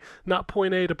B, not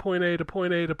point A to point A to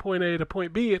point A to point A to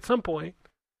point B at some point.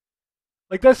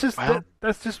 Like, that's just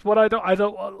that's just what I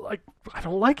don't like. I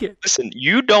don't like it. Listen,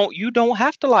 you don't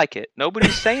have to like it.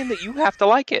 Nobody's saying that you have to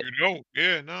like it. You don't.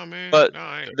 Yeah, no, man. But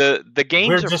no, the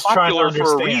games are popular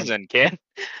for a reason, Ken.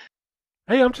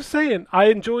 Hey, I'm just saying, I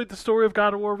enjoyed the story of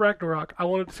God of War Ragnarok. I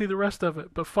wanted to see the rest of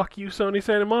it, but fuck you, Sony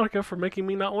Santa Monica, for making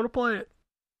me not want to play it.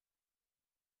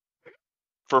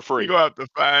 For You free. gonna have to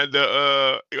find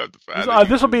the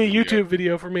This will YouTube be a video. YouTube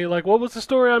video for me. Like, what was the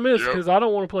story I missed? Yep. Because I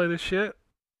don't want to play this shit.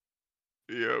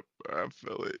 Yep, I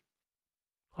feel it.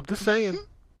 I'm just saying.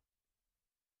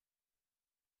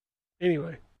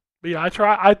 Anyway, but yeah,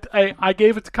 I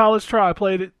gave it to college try. I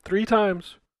played it 3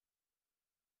 times.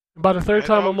 By the third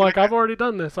time, I'm like, I've already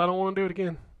done this. I don't want to do it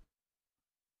again.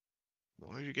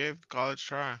 Well, you gave college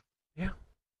try. Yeah.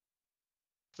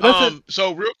 But that's it.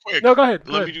 So real quick. No, go ahead.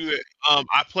 Let me do that.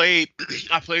 I played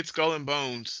Skull and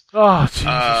Bones. Oh,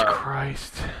 Jesus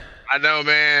Christ. I know,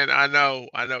 man. I know.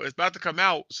 It's about to come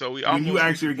out, so we when you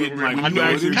actually are getting like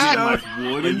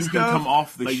wood and you can come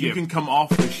off the ship. You can come off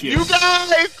the ship. You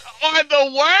guys are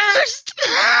the worst.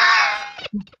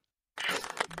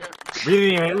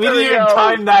 We didn't even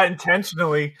time that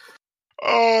intentionally.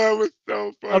 Oh, that was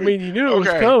so funny. I mean, you knew it was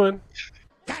coming.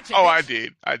 Oh, I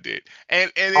did,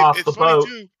 and it's funny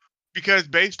too, because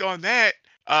based on that,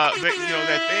 that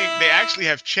thing, they actually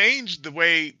have changed the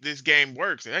way this game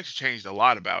works. They actually changed a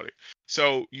lot about it.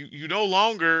 So you no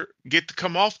longer get to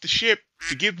come off the ship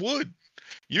to get wood.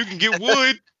 You can get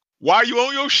wood while you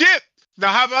on your ship. Now,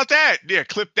 how about that? Yeah,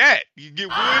 clip that. You can get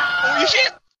wood on your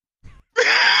ship.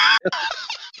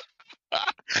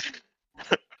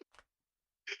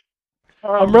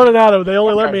 I'm running out of. They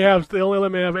only let me have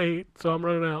 8, so I'm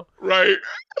running out. Right.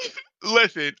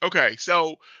 Listen. Okay.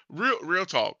 So real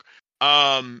talk.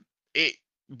 They've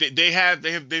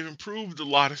improved a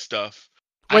lot of stuff.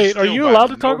 Wait, are you allowed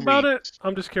to talk about it?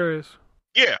 I'm just curious.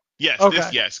 Yeah. Yes. Okay.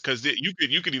 Yes. Because you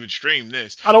could even stream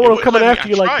this. I don't want them coming after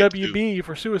you like WB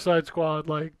for Suicide Squad.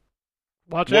 Like,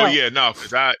 watch out. Well, yeah, no,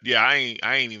 because I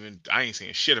ain't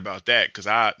saying shit about that because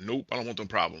I don't want them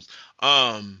problems.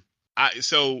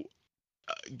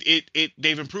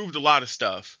 They've improved a lot of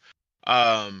stuff.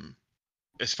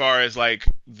 As far as like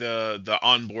the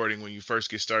onboarding when you first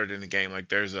get started in the game, like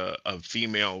there's a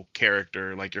female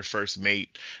character, like your first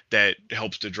mate, that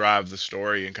helps to drive the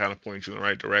story and kind of point you in the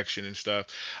right direction and stuff.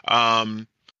 I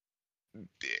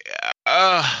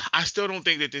still don't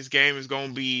think that this game is going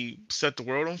to be set the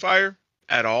world on fire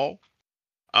at all.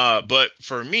 But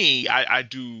for me, I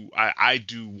do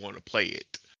want to play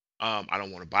it. I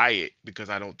don't want to buy it because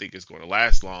I don't think it's going to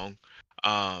last long.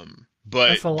 But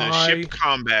that's a lie. Ship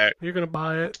combat, you're gonna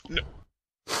buy it. No,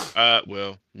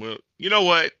 well, you know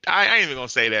what? I ain't even gonna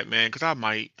say that, man, because I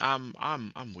might. I'm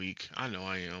weak. I know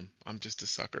I am. I'm just a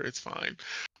sucker. It's fine.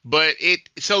 But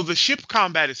so the ship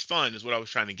combat is fun, is what I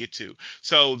was trying to get to.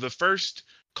 So the first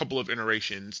couple of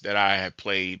iterations that I had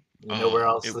played. You know where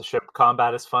else the ship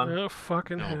combat is fun? Oh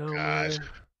fucking hell! Gosh, man.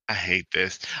 I hate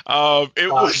this.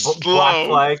 It was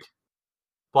slow.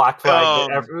 Black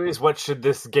Flag is what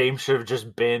this game should have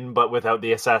just been, but without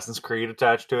the Assassin's Creed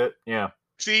attached to it. Yeah.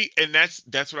 See, and that's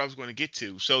what I was going to get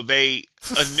to. So they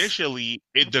initially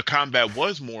the combat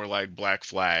was more like Black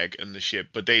Flag and the ship,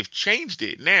 but they've changed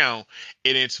it now,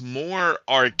 and it's more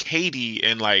arcadey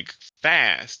and like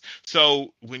fast.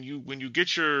 So when you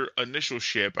get your initial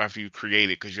ship after you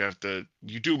create it, because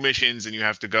you do missions and you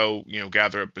have to go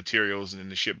gather up materials, and then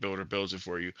the ship builder builds it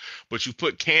for you. But you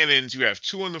put cannons. You have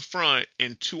 2 on the front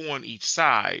and 2 on each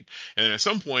side, and then at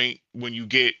some point when you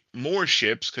get more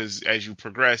ships, because as you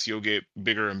progress you'll get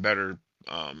bigger and better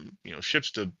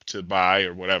ships to buy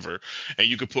or whatever, and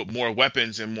you could put more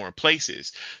weapons in more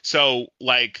places. So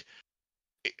like,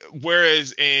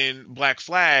 whereas in Black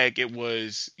Flag it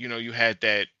was you had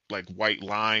that like white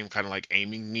line kind of like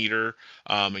aiming meter,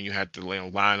 and you had to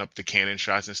line up the cannon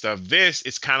shots and stuff. This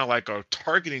is kind of like a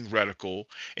targeting reticle,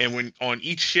 and when on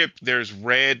each ship there's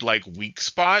red like weak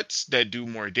spots that do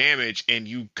more damage, and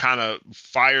you kind of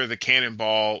fire the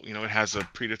cannonball. It has a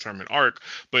predetermined arc,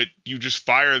 but you just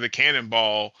fire the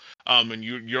cannonball, and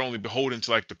you're only beholden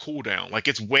to like the cooldown. Like,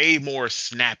 it's way more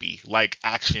snappy, like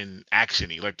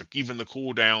actiony. Like even the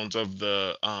cooldowns of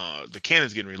the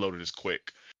cannons getting reloaded is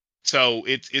quick. So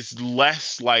it's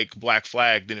less like Black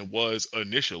Flag than it was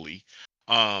initially.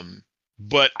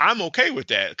 But I'm okay with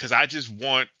that because I just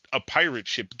want a pirate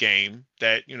ship game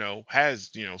that, has,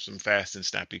 some fast and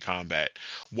snappy combat.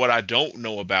 What I don't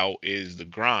know about is the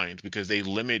grind, because they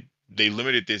limited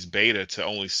this beta to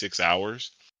only 6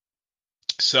 hours.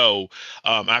 So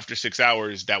after 6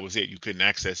 hours, that was it. You couldn't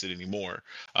access it anymore.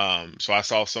 So I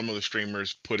saw some of the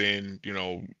streamers put in,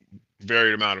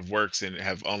 varied amount of works and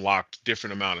have unlocked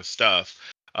different amount of stuff.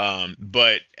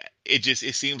 But it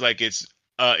seems like it's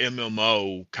a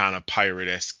MMO kind of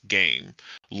pirate-esque game,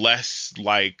 less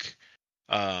like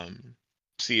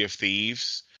Sea of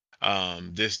Thieves. I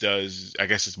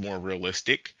guess it's more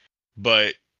realistic.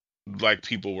 but like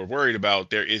people were worried about,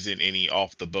 there isn't any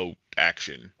off the boat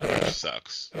action, which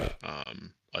sucks.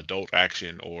 Adult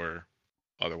action or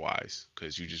otherwise,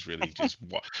 because you just really just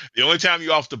the only time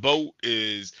you off the boat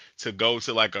is to go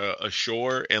to like a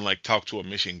shore and like talk to a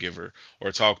mission giver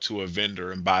or talk to a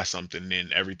vendor and buy something, and then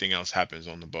everything else happens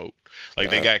on the boat. Like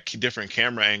they got different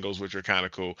camera angles, which are kind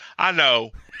of cool. I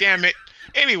know, damn it.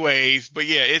 Anyways, but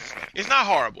yeah, it's not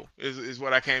horrible is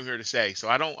what I came here to say. So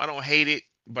I don't hate it,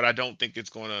 but I don't think it's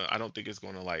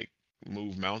gonna like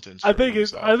move mountains. I think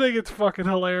it's fucking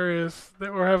hilarious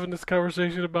that we're having this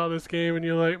conversation about this game, and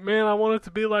you're like, man, I want it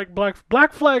to be like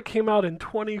Black Flag came out in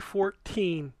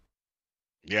 2014.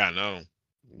 Yeah, I know.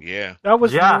 Yeah, that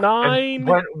was 9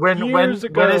 years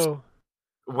ago.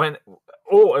 And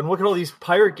look at all these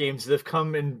pirate games that have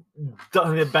come and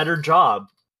done a better job.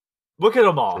 Look at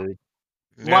them all. Yeah.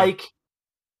 Like,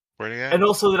 where they at? And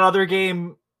also that other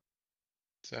game.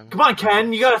 Come on,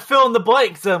 Ken, you gotta fill in the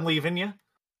blanks. I'm leaving you.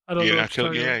 I don't know. You're not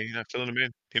filling them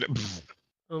in. I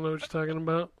don't know what you're talking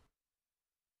about.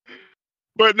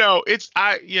 But no,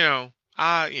 yeah,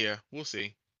 we'll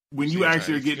see. When you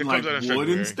actually are getting like wood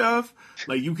and stuff,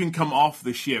 like you can come off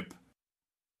the ship.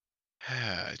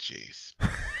 Ah, jeez.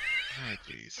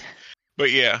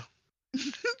 But yeah,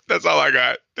 that's all I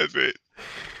got. That's it.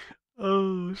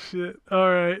 Oh shit! All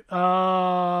right.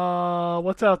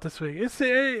 What's out this week?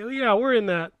 Yeah, we're in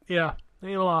that. Yeah,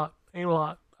 ain't a lot.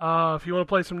 If you want to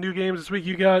play some new games this week,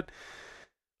 you got,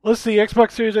 let's see,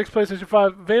 Xbox Series X, PlayStation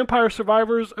 5, Vampire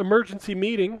Survivors Emergency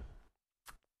Meeting,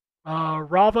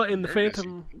 Rava and the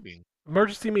Phantom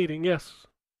Emergency Meeting, yes,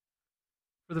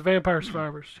 for the Vampire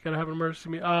Survivors. You gotta have an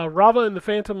emergency meeting. Rava and the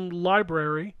Phantom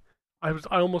Library. I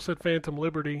almost said Phantom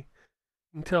Liberty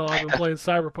until I've been playing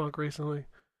Cyberpunk recently.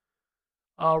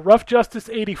 Rough Justice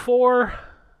 84,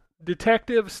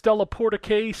 Detective Stella Porta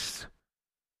Case,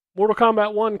 Mortal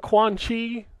Kombat 1 Quan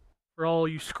Chi, for all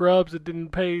you scrubs that didn't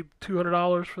pay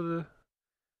 $200 for the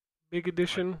big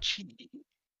edition.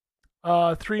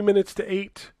 3 Minutes to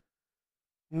 8,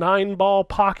 9 Ball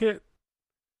Pocket.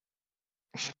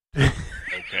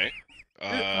 Okay.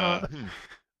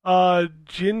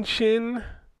 Jinshin,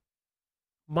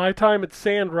 My Time at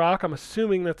Sandrock. I'm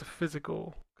assuming that's a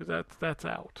physical, because that's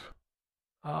out.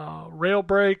 Rail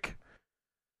Break,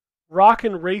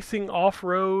 Rockin' Racing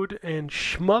Off-Road, and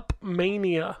Shmup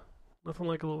Mania. Nothing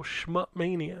like a little Shmup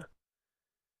Mania.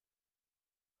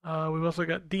 We've also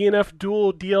got DNF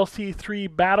Duel DLC 3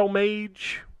 Battle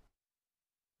Mage,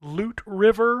 Loot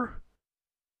River,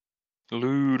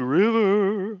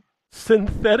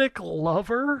 Synthetic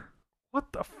Lover.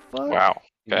 What the fuck? Wow.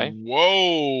 Okay.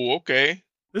 Whoa. Okay.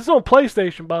 This is on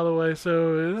PlayStation, by the way,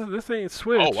 so this ain't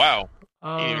Switch. Oh wow.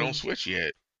 You don't Switch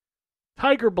yet.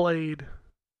 Tiger Blade.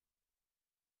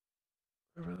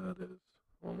 Whatever that is.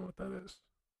 I don't know what that is.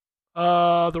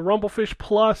 The Rumblefish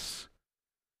Plus.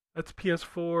 That's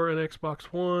PS4 and Xbox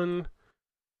One.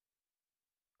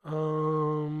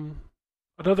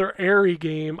 Another Airy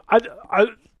game.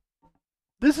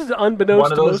 This is unbeknownst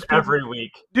one of to those most people. Every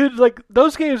week. Dude, like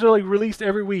those games are like released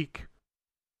every week.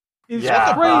 It's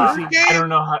crazy. I don't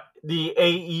know how the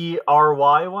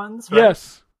AERY ones, right?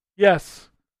 Yes.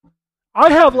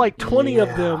 I have like 20 of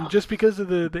them just because of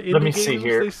the indie games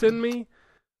they send me.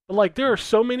 But like there are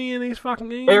so many in these fucking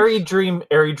games. Airy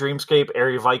Dreamscape,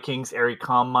 Airy Vikings, Airy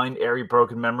Calm Mind, Airy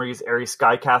Broken Memories, Airy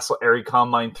Sky Castle, Airy Calm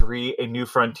Mind 3, A New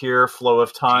Frontier, Flow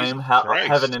of Time,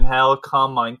 Heaven and Hell,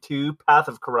 Calm Mind 2, Path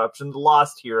of Corruption, The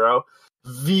Lost Hero,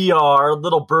 VR,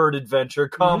 Little Bird Adventure,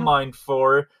 Calm Mind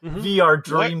 4, VR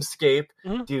Dreamscape.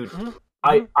 Dude,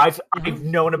 I've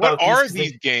known about what are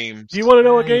these games? Do you want to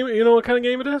know what game? You know what kind of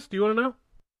game it is? Do you want to know?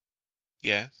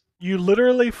 Yeah. You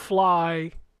literally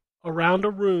fly around a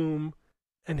room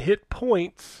and hit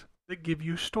points that give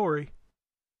you story.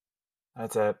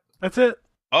 That's it.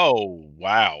 Oh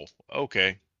wow.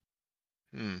 Okay.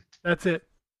 That's it.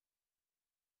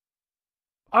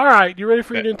 All right, you ready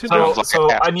for your Nintendo? So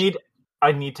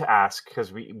I need to ask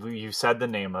because you said the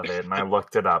name of it and I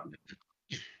looked it up.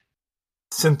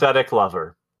 Synthetic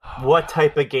Lover. What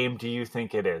type of game do you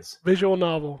think it is? Visual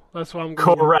novel. That's what I'm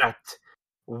going. Correct.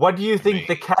 What do you think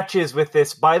the catch is with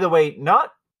this? By the way,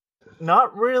 not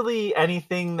really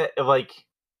anything that like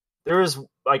there is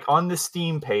like on the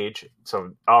Steam page.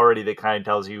 So already that kind of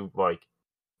tells you like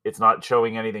it's not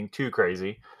showing anything too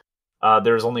crazy.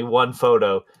 There's only one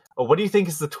photo. What do you think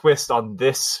is the twist on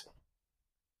this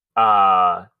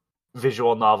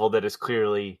visual novel that is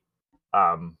clearly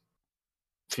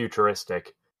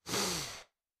futuristic?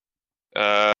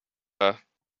 I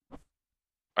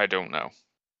don't know.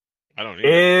 I don't either.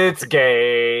 It's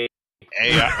gay.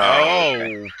 AI. Oh,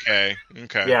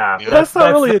 okay. Yeah. But that's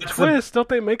not really a that's twist. Don't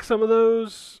they make some of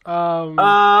those?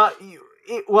 Well,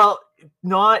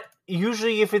 not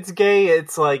usually. If it's gay,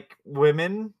 it's like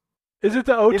women. Is it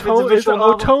the If it's a Is it visual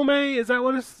novel. otome? Is that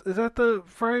what is that the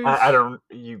phrase? I don't.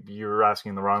 You're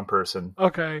asking the wrong person.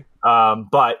 Okay.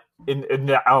 But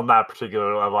on that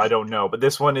particular level, I don't know. But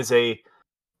this one is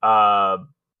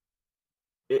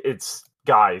it's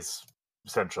guys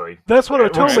essentially. That's what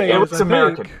otome is. It was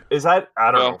American. Think. Is that?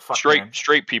 I don't know. Fuck,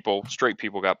 straight people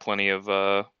got plenty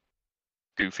of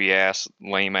goofy ass,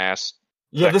 lame ass.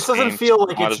 Yeah, this doesn't games. feel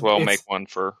like might as well make one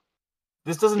for.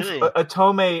 This doesn't.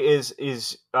 Otome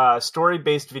is a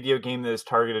story-based video game that is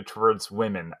targeted towards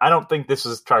women. I don't think this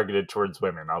is targeted towards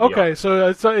women. Okay, so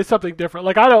it's something different.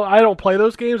 Like I don't play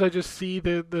those games. I just see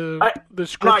the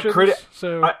descriptions.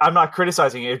 I'm not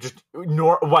criticizing it. Just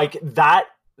like that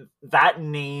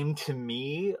name to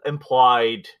me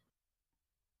implied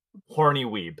horny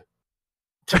weeb.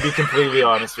 To be completely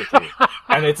honest with you,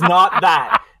 and it's not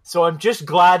that. So I'm just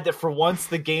glad that for once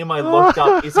the game I looked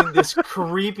up isn't this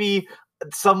creepy.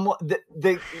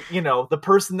 The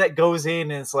person that goes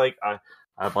in and is like,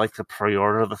 I'd like to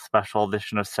pre-order the special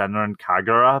edition of Senran and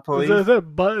Kagura, please. Is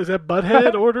that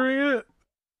Butthead ordering it?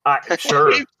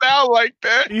 Sure. You sound like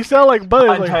that. You sound like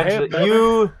Butthead. Like,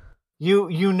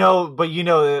 you know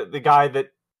the guy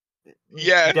that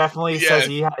definitely says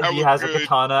he has a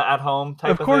katana at home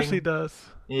type of thing. Of course he does.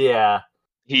 Yeah.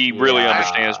 He really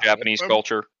understands Japanese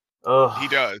culture. He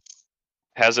does.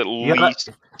 Has at least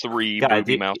 3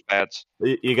 movie mouse pads.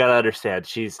 You gotta understand,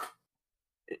 she's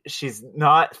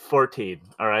not 14,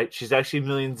 alright? She's actually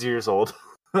millions of years old.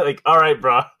 Like, alright,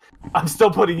 bro. I'm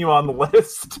still putting you on the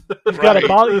list. He's got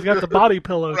the body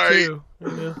pillow, too.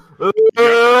 Yeah.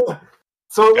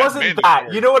 So it wasn't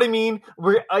that. You know what I mean?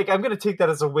 I'm gonna take that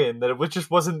as a win, that it just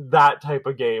wasn't that type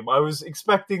of game. I was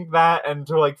expecting that, and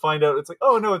to find out it's like,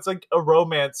 oh no, it's like a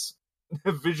romance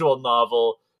visual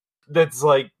novel that's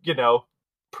like,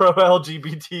 pro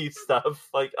LGBT stuff.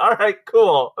 Like, all right,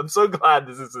 cool. I'm so glad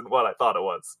this isn't what I thought it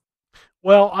was.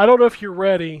 Well, I don't know if you're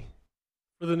ready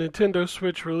for the Nintendo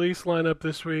Switch release lineup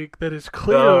this week. That is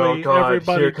clearly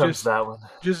everybody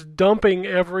just dumping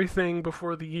everything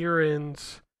before the year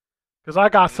ends. Because I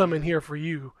got some in here for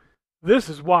you. This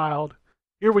is wild.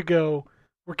 Here we go.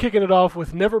 We're kicking it off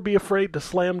with Never Be Afraid to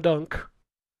Slam Dunk.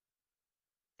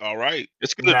 All right.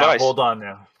 It's good advice. Hold on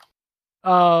now.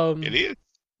 It is.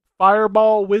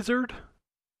 Fireball Wizard.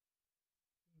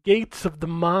 Gates of the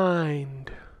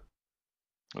Mind.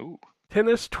 Ooh.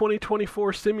 Tennis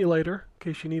 2024 Simulator,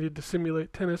 in case you needed to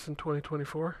simulate tennis in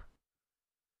 2024.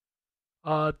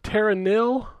 Terra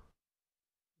Nil.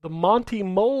 The Monty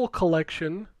Mole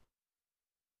Collection.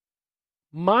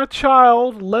 My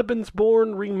Child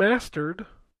Lebensborn Remastered.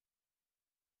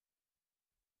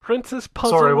 Princess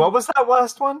Puzzle. Sorry, what was that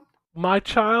last one? My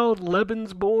Child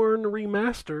Lebensborn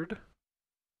Remastered.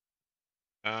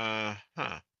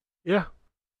 Yeah.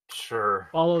 Sure.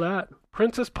 Follow that.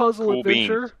 Princess Puzzle Cool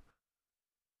Adventure. beans.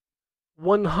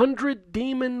 100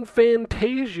 Demon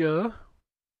Fantasia.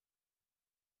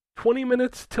 20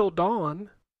 Minutes Till Dawn.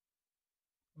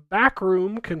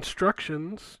 Backroom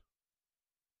Constructions.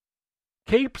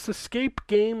 Capes Escape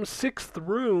Game 6th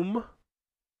Room.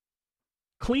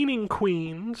 Cleaning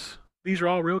Queens. These are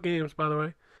all real games, by the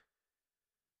way.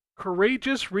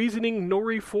 Courageous Reasoning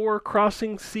Nori 4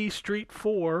 Crossing C Street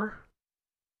 4.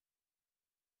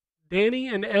 Danny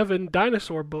and Evan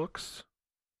Dinosaur Books.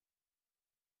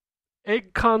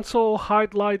 Egg Console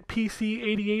Hide-Lide PC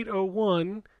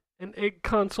 8801 and Egg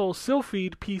Console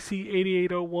Sylpheed PC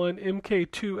 8801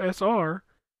 MK2 SR.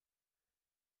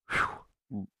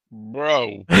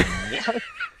 Bro.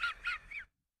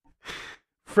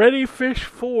 Freddy Fish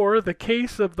 4, The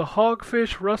Case of the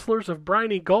Hogfish Rustlers of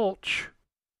Briny Gulch.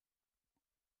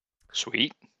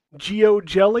 Sweet. Geo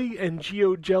Jelly and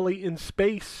Geo Jelly in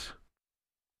Space.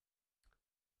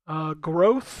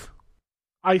 Growth.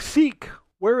 I Seek,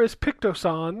 Where is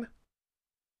Pictosan?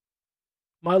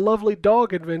 My Lovely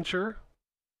Dog Adventure.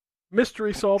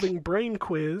 Mystery Solving Brain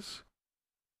Quiz.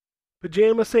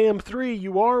 Pajama Sam 3,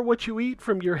 You Are What You Eat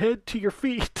from Your Head to Your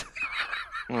Feet.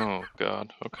 Oh,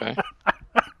 God. Okay.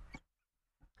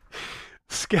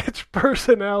 Sketch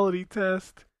Personality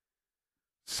Test.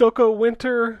 Soko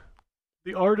Winter.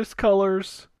 The Artist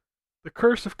Colors. The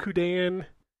Curse of Kudan.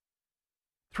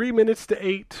 3 Minutes to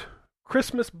 8.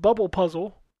 Christmas Bubble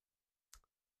Puzzle.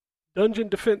 Dungeon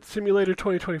Defense Simulator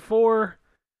 2024.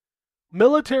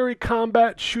 Military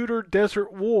Combat Shooter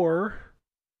Desert War.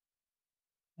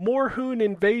 Morhoon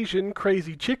Invasion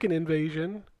Crazy Chicken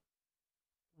Invasion.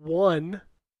 1.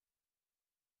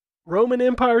 Roman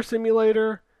Empire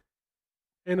Simulator.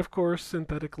 And of course,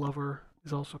 Synthetic Lover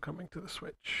is also coming to the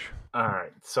Switch.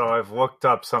 Alright, so I've looked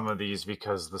up some of these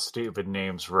because the stupid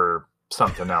names were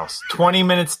something else. 20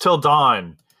 Minutes Till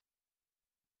Dawn.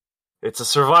 It's a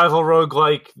survival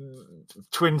roguelike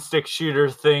twin stick shooter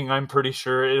thing, I'm pretty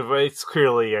sure. It's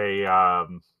clearly a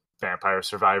Vampire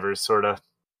Survivors sort of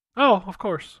Oh, of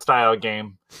course. style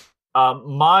game.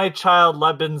 My Child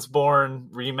Lebensborn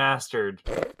remastered.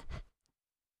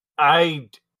 I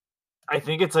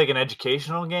think it's like an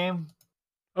educational game.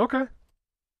 Okay.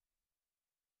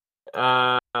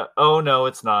 Oh no,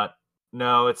 it's not.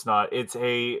 No, it's not. It's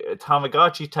a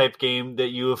Tamagotchi type game that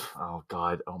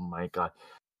oh my god.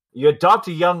 You adopt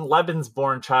a young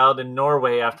Lebensborn child in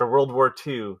Norway after World War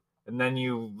II, and then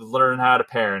you learn how to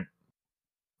parent.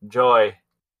 Joy.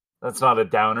 That's not a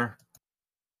downer.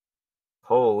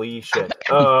 Holy shit.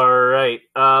 Alright.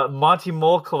 Monty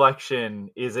Mole Collection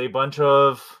is a bunch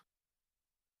of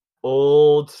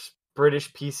old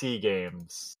British PC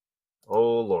games.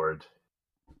 Oh lord.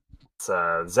 It's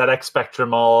ZX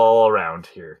Spectrum all around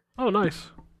here. Oh, nice.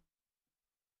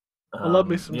 I love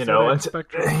me some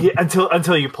Spectrum.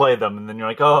 Until you play them, and then you're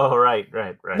like, oh, right.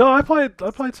 No, I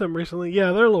played some recently.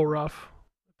 Yeah, they're a little rough.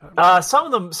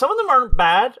 Some of them aren't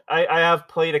bad. I have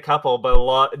played a couple, but a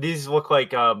lot. These look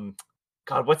like God,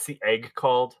 what's the egg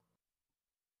called?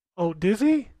 Oh,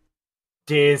 Dizzy.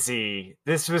 Dizzy.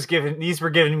 These were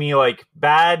giving me like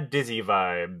bad Dizzy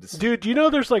vibes. Dude, do you know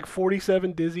there's like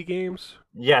 47 Dizzy games?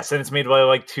 Yes, and it's made by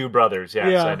like two brothers.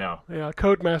 Yes, yeah, I know. Yeah,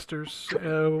 Codemasters.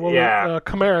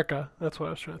 Chimerica. That's what I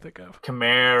was trying to think of.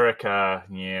 Chimerica,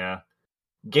 yeah.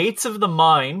 Gates of the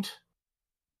Mind.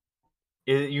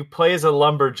 You play as a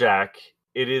lumberjack.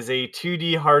 It is a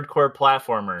 2D hardcore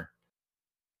platformer.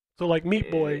 So like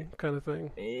Meat Boy kind of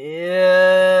thing.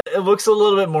 Yeah, it looks a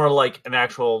little bit more like an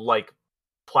actual like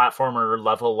platformer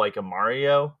level, like a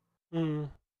Mario.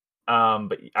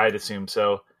 But I'd assume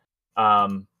so.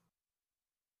 I'm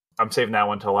saving that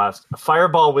one till last.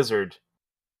 Fireball Wizard.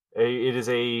 It is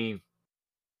a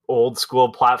old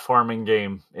school platforming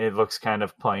game. It looks kind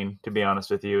of plain, to be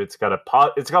honest with you. It's got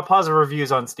positive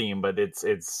reviews on Steam, but it's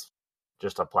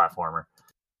just a platformer.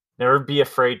 Never Be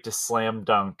Afraid to Slam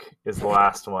Dunk is the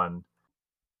last one.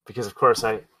 Because of course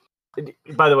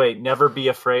by the way, Never Be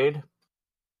Afraid.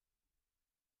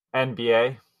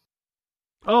 NBA.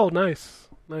 Oh, nice.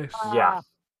 Yeah.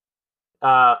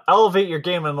 Elevate your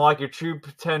game and unlock your true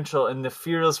potential in the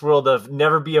fearless world of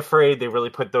Never Be Afraid. They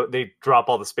really they drop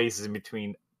all the spaces in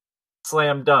between.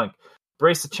 Slam Dunk.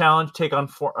 Brace the challenge, take on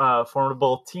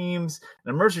formidable teams,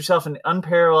 and immerse yourself in an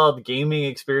unparalleled gaming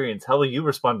experience. How will you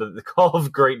respond to the call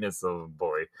of greatness? Oh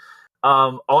boy.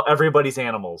 Everybody's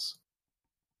animals.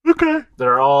 Okay.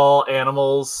 They're all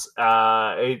animals.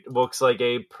 It looks like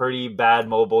a pretty bad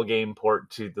mobile game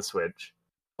port to the Switch.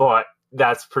 But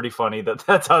that's pretty funny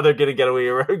that's how they're going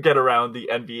to get around the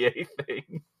NBA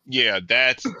thing. Yeah,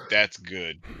 that's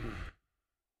good.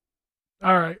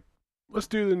 All right. Let's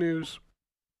do the news.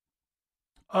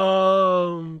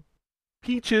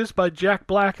 Peaches by Jack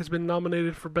Black has been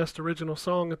nominated for Best Original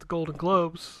Song at the Golden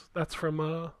Globes. That's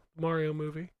from Mario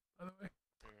movie, by the way.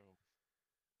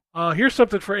 Here's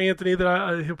something for Anthony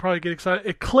that he'll probably get excited.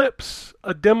 Eclipse,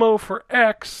 a demo for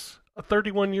X, a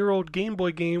 31-year-old Game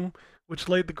Boy game, which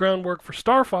laid the groundwork for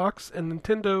Star Fox, and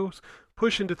Nintendo's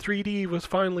push into 3D was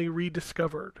finally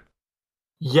rediscovered.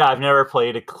 Yeah, I've never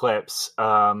played Eclipse,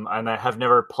 and I have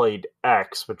never played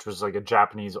X, which was like a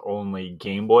Japanese-only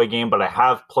Game Boy game, but I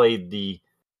have played the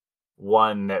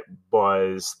one that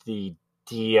was the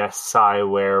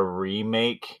DSiWare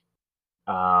remake.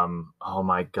 Oh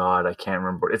my god, I can't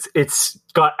remember. It's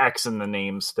got X in the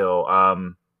name still.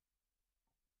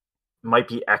 Might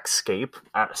be Xscape,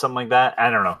 something like that. I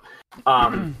don't know.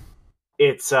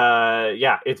 It's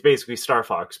basically Star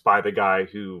Fox by the guy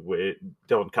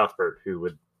Dylan Cuthbert, who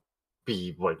would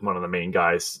be like one of the main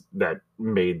guys that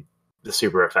made the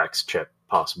Super FX chip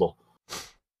possible.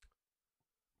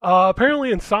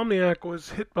 Apparently Insomniac was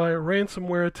hit by a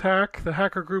ransomware attack. The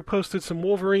hacker group posted some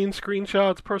Wolverine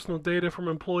screenshots, personal data from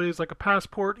employees like a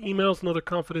passport, emails, and other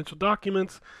confidential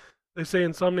documents. They say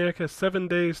Insomniac has 7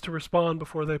 days to respond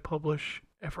before they publish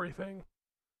everything.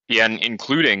 Yeah, and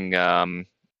including why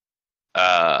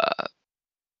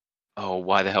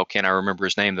the hell can't I remember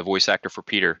his name? The voice actor for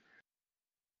Peter.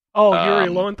 Oh, Yuri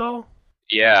Lowenthal?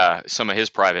 Yeah, some of his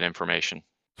private information.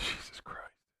 Jesus Christ.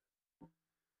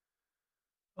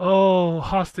 Oh,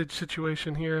 hostage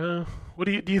situation here, huh? What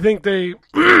do you think they...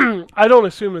 I don't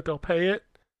assume that they'll pay it.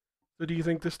 So do you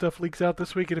think this stuff leaks out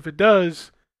this week? And if it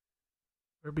does,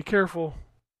 better be careful.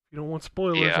 You don't want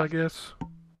spoilers, Yeah. I guess.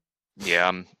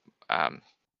 Yeah,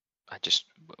 I just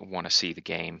want to see the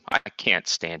game. I can't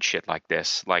stand shit like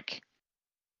this. Like,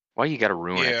 why you got to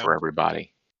ruin it for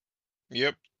everybody?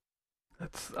 Yep.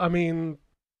 I mean,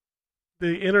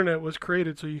 the internet was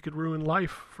created so you could ruin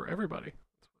life for everybody.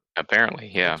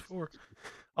 Apparently, yeah.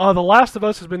 The Last of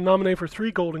Us has been nominated for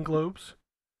 3 Golden Globes.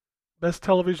 Best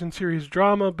Television Series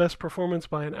Drama, Best Performance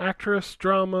by an Actress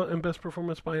Drama, and Best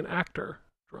Performance by an Actor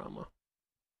Drama.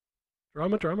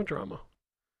 Drama.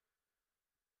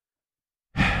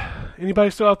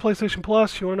 Anybody still have PlayStation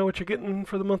Plus? You want to know what you're getting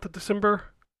for the month of December?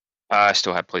 I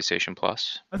still have PlayStation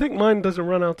Plus. I think mine doesn't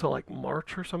run out till like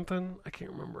March or something. I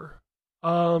can't remember.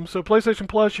 So PlayStation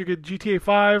Plus, you get GTA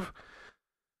 5,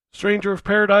 Stranger of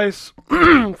Paradise,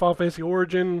 Final Fantasy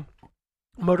Origin,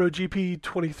 MotoGP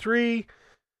 23,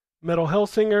 Metal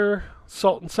Hellsinger,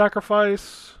 Salt and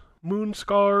Sacrifice, Moon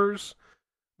Scars,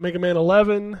 Mega Man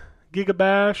 11,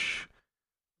 Gigabash,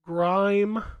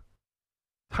 Grime,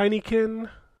 Tinykin,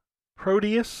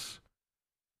 Proteus,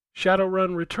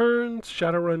 Shadowrun Returns,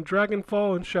 Shadowrun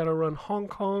Dragonfall, and Shadowrun Hong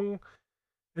Kong.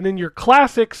 And then your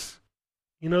classics,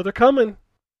 you know they're coming.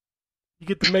 You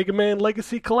get the Mega Man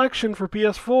Legacy Collection for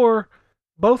PS4,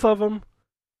 both of them.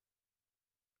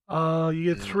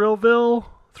 You get Thrillville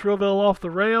Off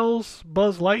the Rails,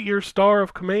 Buzz Lightyear Star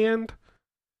of Command.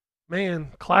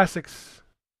 Man, classics.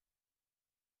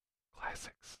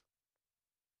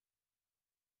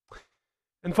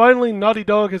 And finally, Naughty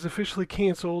Dog has officially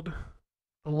canceled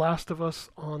The Last of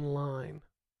Us Online.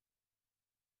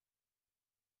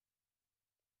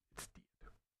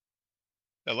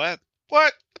 What? I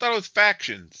thought it was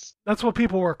Factions. That's what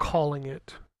people were calling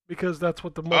it, because that's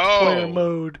what the multiplayer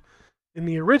mode in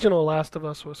the original Last of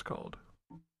Us was called.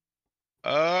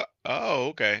 Okay.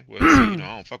 Well, see, I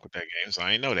don't fuck with that game, so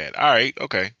I ain't know that. All right,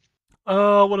 okay.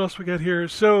 What else we got here?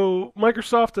 So,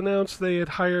 Microsoft announced they had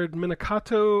hired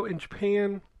Minakato in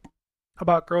Japan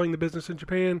about growing the business in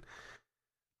Japan.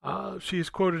 She is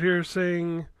quoted here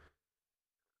saying,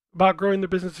 about growing the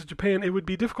business in Japan, it would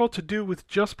be difficult to do with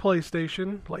just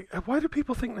PlayStation. Like, why do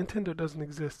people think Nintendo doesn't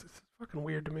exist? It's fucking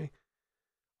weird to me.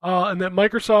 And that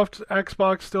Microsoft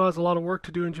Xbox still has a lot of work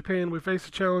to do in Japan. We face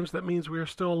a challenge that means we are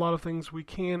still a lot of things we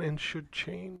can and should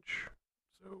change.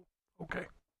 So, okay.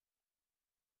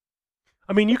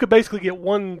 I mean, you could basically get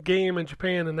one game in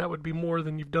Japan, and that would be more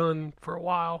than you've done for a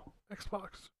while.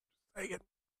 Xbox. Take it.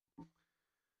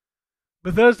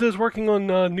 Bethesda is working on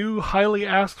new, highly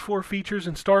asked-for features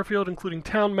in Starfield, including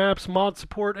town maps, mod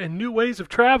support, and new ways of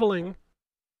traveling.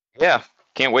 Yeah,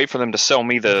 can't wait for them to sell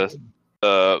me the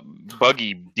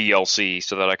buggy DLC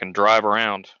so that I can drive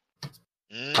around.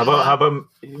 How about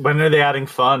when are they adding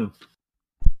fun?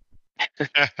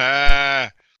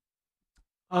 Patch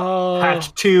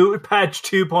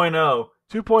 2.0.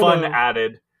 2.0. Fun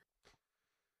added.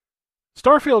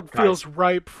 Starfield feels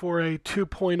ripe for a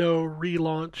 2.0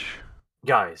 relaunch.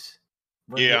 Guys,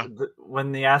 when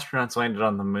the astronauts landed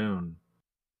on the moon,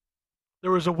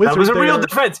 there was a wizard. That was a there. real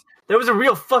defense. There was a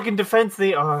real fucking defense.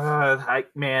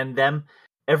 Everybody,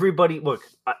 look,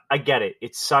 I get it.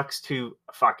 It sucks to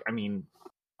fuck. I mean,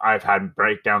 I've had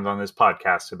breakdowns on this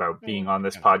podcast about being on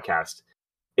this podcast.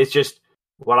 It's just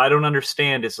what I don't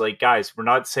understand is like, guys, we're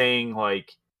not saying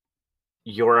like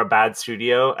you're a bad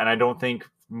studio, and I don't think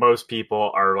most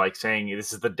people are like saying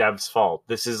this is the dev's fault.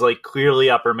 This is like clearly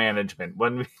upper management.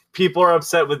 When people are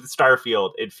upset with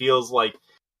Starfield, it feels like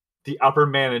the upper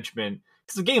management,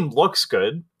 because the game looks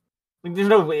good. Like, there's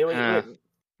no way. It looks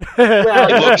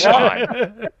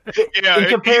fine. In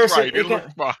comparison, right. It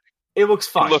looks fine. It looks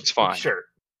fine. It looks fine. Sure.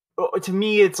 To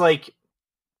me, it's like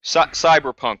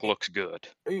Cyberpunk looks good.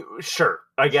 Sure,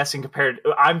 I guess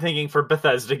I'm thinking for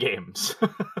Bethesda games.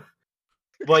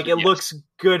 Like, it looks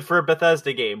good for a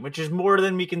Bethesda game, which is more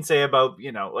than we can say about,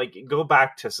 like, go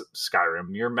back to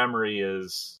Skyrim. Your memory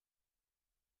is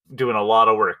doing a lot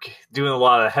of work, doing a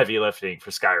lot of heavy lifting for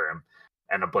Skyrim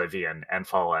and Oblivion and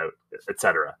Fallout,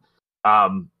 etc.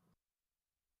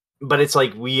 But it's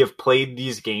like we have played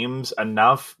these games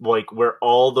enough, like, where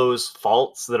all those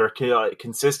faults that are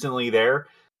consistently there,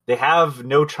 they have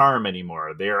no charm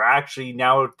anymore. They are actually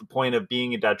now at the point of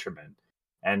being a detriment.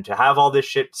 And to have all this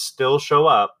shit still show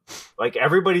up, like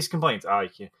everybody's complaints,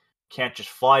 you can't just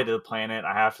fly to the planet,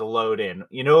 I have to load in.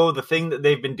 The thing that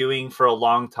they've been doing for a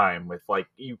long time with, like,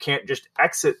 you can't just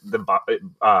exit the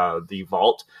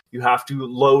vault, you have to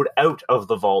load out of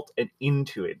the vault and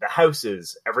into it.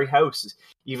 Every house,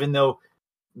 even though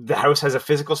the house has a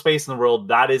physical space in the world,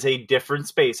 that is a different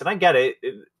space. And I get it,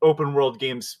 open world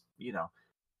games,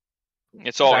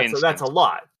 it's all instant. That's a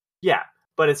lot. Yeah.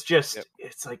 But it's just,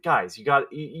 It's like, guys,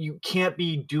 you can't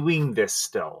be doing this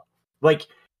still. Like,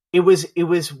 it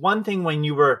was one thing when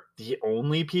you were the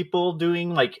only people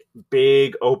doing like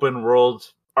big open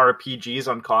world RPGs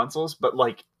on consoles, but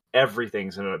like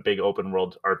everything's in a big open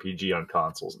world RPG on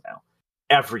consoles now.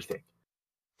 Everything.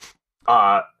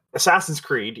 Assassin's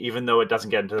Creed, even though it doesn't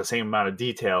get into the same amount of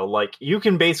detail, like you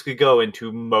can basically go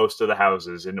into most of the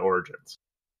houses in Origins.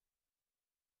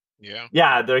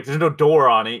 Yeah, there's no door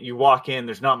on it. You walk in,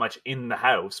 there's not much in the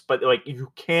house, but like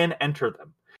you can enter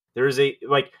them. There's a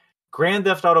like Grand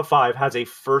Theft Auto 5 has a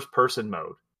first person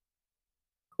mode.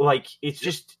 Like it's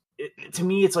just to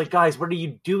me it's like, guys, what are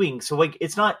you doing? So like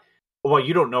it's not, well,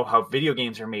 you don't know how video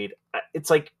games are made.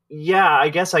 It's like, yeah, I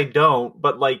guess I don't,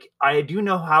 but like I do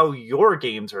know how your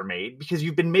games are made because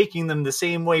you've been making them the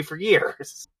same way for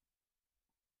years.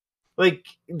 Like,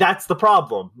 that's the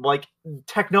problem. Like,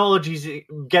 technology's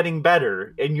getting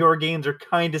better, and your games are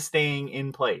kind of staying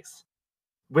in place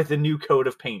with a new coat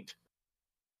of paint.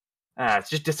 It's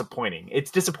just disappointing. It's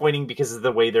disappointing because of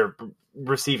the way they're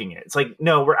receiving it. It's like,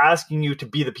 no, we're asking you to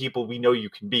be the people we know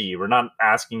you can be. We're not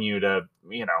asking you to,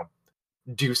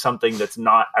 do something that's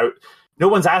not out. No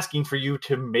one's asking for you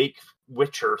to make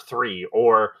Witcher 3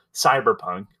 or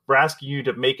Cyberpunk. We're asking you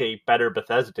to make a better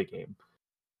Bethesda game.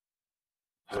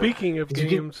 Speaking of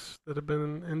games that have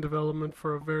been in development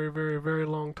for a very, very, very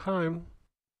long time,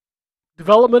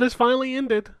 development has finally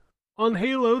ended on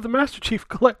Halo, the Master Chief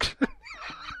Collection.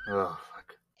 Oh,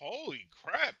 fuck. Holy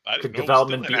crap. I didn't Could know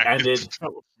development be ended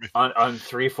on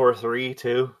 343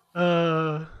 too?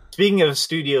 Speaking of a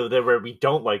studio where we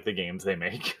don't like the games they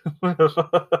make.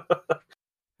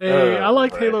 Hey, I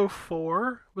liked Halo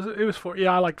 4. It was 4?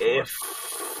 Yeah, I liked 4.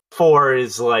 4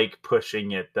 is like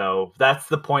pushing it though. That's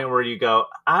the point where you go,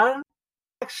 I don't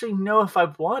actually know if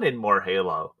I've wanted more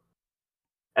Halo.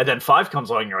 And then 5 comes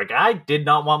along, you're like, I did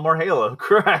not want more Halo,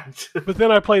 correct? But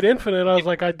then I played Infinite, I was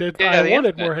like, I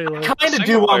wanted more Halo. I kind of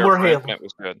do want more Halo. Infinite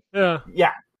was good.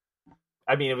 Yeah.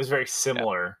 I mean, it was very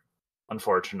similar,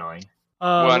 unfortunately.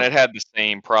 Well, and it had the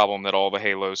same problem that all the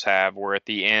Halos have, where at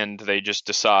the end they just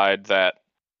decide that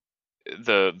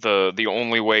the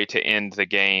only way to end the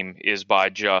game is by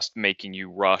just making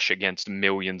you rush against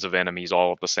millions of enemies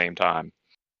all at the same time.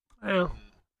 Yeah.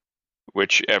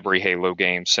 Which every Halo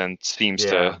game seems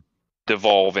to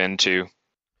devolve into.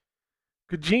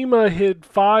 Kojima hid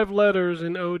 5 letters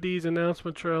in OD's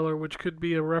announcement trailer, which could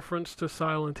be a reference to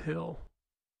Silent Hill.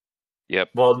 Yep.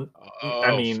 Well,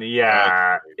 I mean,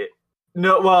 yeah.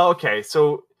 Okay,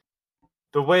 so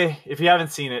the way, if you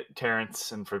haven't seen it,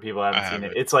 Terrence, and for people who haven't seen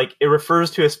it, it's like, it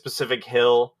refers to a specific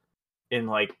hill in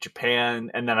like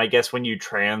Japan, and then I guess when you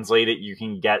translate it, you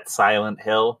can get Silent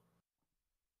Hill.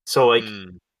 So like,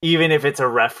 even if it's a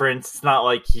reference, it's not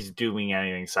like he's doing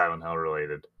anything Silent Hill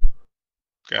related.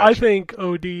 Gotcha. I think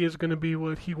OD is going to be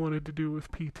what he wanted to do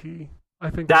with PT. I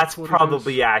think that's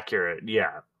probably accurate,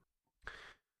 yeah.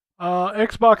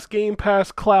 Xbox Game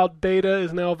Pass Cloud Beta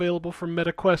is now available for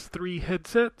MetaQuest 3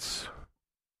 headsets.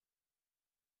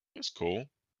 That's cool.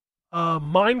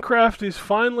 Minecraft is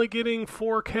finally getting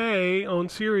 4K on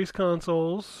series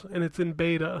consoles, and it's in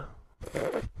beta.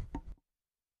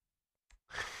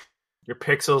 Your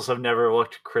pixels have never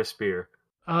looked crispier.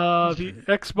 The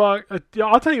Xbox...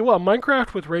 I'll tell you what,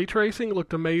 Minecraft with ray tracing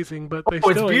looked amazing, but they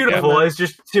still... it's beautiful. It's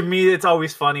just, to me, it's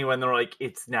always funny when they're like,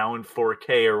 it's now in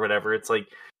 4K or whatever. It's like,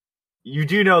 you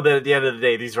do know that at the end of the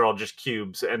day, these are all just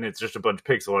cubes, and it's just a bunch of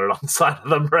pixel art on the side of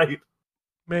them, right?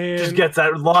 Man. Just gets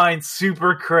that line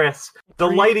super crisp. The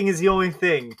lighting is the only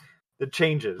thing that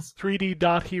changes. 3D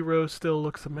Dot Hero still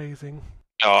looks amazing.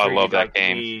 Oh, I love that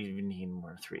game. We need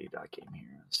more 3D Dot Game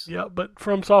Heroes. Yeah, but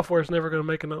From Software is never going to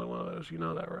make another one of those. You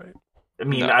know that, right? I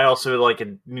mean, I also like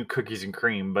a new Cookies and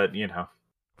Cream, but you know.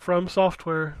 From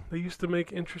Software, they used to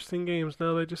make interesting games.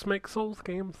 Now they just make Souls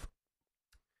games.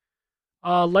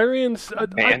 Larian's...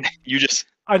 Man,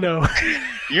 I know.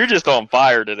 You're just on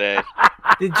fire today.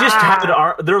 They just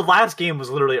had their last game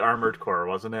was literally Armored Core,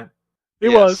 wasn't it? It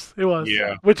was.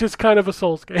 Yeah. Which is kind of a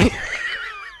Souls game.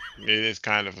 It is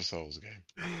kind of a Souls game.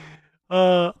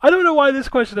 I don't know why this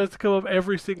question has to come up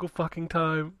every single fucking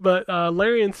time, but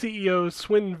Larian CEO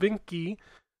Swin Vinky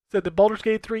said that Baldur's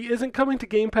Gate 3 isn't coming to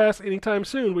Game Pass anytime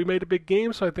soon. We made a big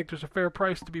game, so I think there's a fair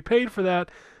price to be paid for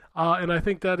that, and I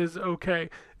think that is okay.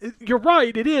 You're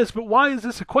right, it is, but why is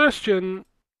this a question?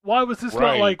 Why was this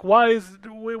not like,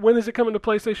 when is it coming to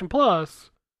PlayStation Plus?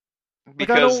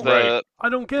 Because I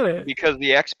don't get it. Because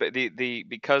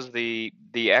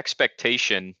the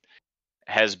expectation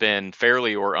has been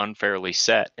fairly or unfairly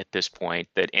set at this point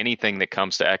that anything that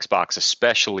comes to Xbox,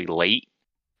 especially late,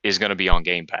 is going to be on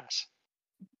Game Pass.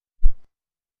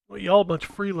 Well, y'all a bunch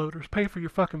of freeloaders. Pay for your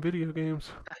fucking video games.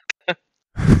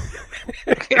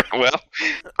 Well,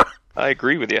 I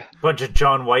agree with you. Bunch of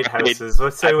John Whitehouses.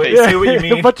 Let's say what you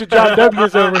mean. A bunch of John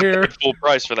W's over here. Full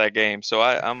price for that game, so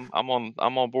I'm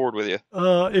on board with you.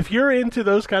 If you're into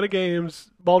those kind of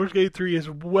games, Baldur's Gate 3 is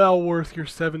well worth your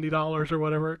 $70 or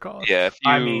whatever it costs. Yeah,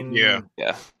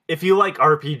 if you like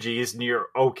RPGs and you're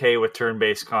okay with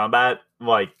turn-based combat,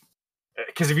 like,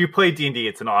 because if you play D&D,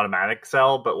 it's an automatic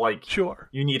sell, but like, sure,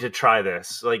 you need to try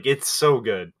this. Like, it's so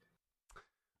good.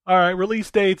 All right,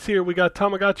 release dates here. We got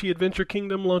Tamagotchi Adventure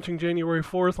Kingdom launching January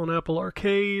 4th on Apple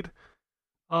Arcade.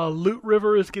 Loot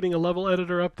River is getting a level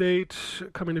editor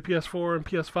update coming to PS4 and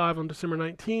PS5 on December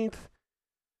 19th.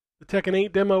 The Tekken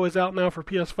 8 demo is out now for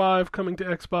PS5, coming to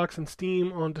Xbox and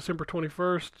Steam on December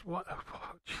 21st. What?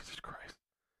 Oh, Jesus Christ.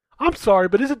 I'm sorry,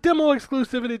 but is it demo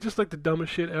exclusivity just like the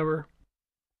dumbest shit ever?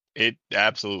 It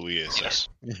absolutely is. Yes.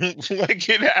 Like,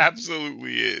 it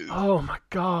absolutely is. Oh my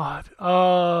god.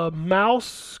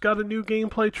 Mouse got a new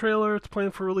gameplay trailer. It's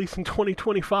planned for release in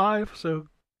 2025, so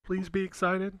please be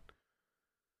excited.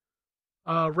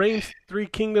 Reigns 3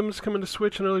 Kingdoms coming to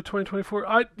Switch in early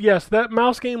 2024. Yes, that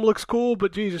mouse game looks cool,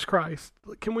 but Jesus Christ.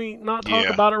 Can we not talk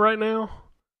about it right now?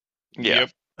 Yeah.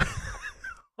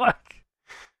 Yep.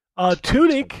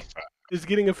 Tunic is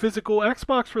getting a physical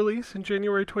Xbox release in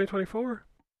January 2024.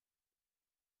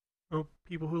 Oh,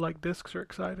 people who like discs are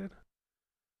excited.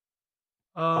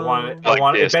 I want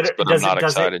it better. But I'm not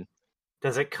excited.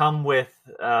 Does it come with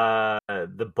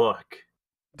the book?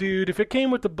 Dude, if it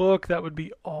came with the book, that would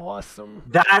be awesome.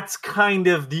 That's kind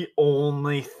of the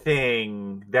only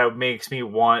thing that makes me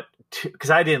want to,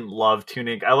 because I didn't love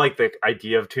Tunic. I like the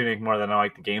idea of Tunic more than I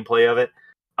like the gameplay of it.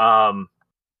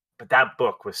 But that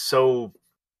book was so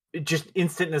just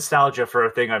instant nostalgia for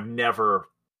a thing I've never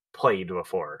played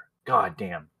before. God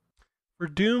damn. For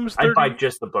Doom's I'd buy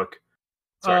just the book.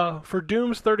 For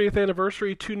Doom's 30th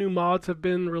anniversary, 2 new mods have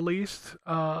been released.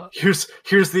 Here's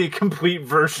the complete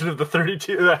version of the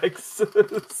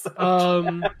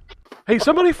 32X. Hey,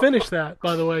 somebody finished that,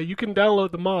 by the way. You can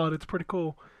download the mod. It's pretty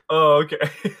cool. Oh, okay.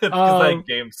 Because that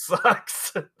game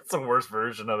sucks. It's the worst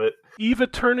version of it. Eve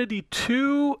Eternity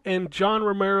 2 and John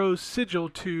Romero's Sigil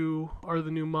 2 are the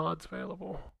new mods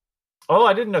available. Oh,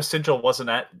 I didn't know Sigil wasn't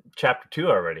at Chapter 2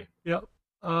 already. Yep.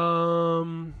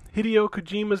 Hideo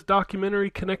Kojima's documentary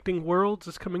Connecting Worlds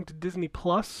is coming to Disney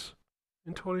Plus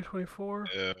in 2024.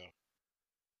 Yeah.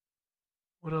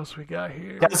 What else we got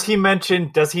here? Does he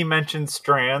mention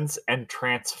strands and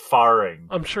transfarring?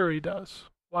 I'm sure he does.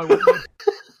 Why wouldn't he?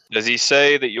 Does he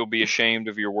say that you'll be ashamed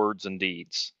of your words and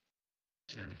deeds?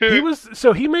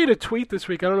 He made a tweet this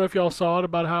week. I don't know if y'all saw it,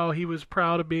 about how he was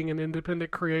proud of being an independent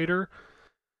creator.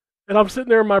 And I'm sitting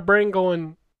there in my brain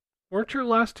going, weren't your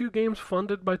last 2 games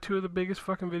funded by 2 of the biggest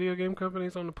fucking video game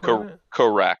companies on the planet?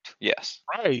 Correct. Yes.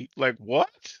 Right. Like, what?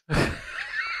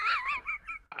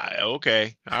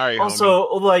 Okay. All right. Also,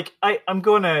 homie. like, I'm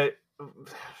going to...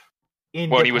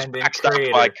 Well, he was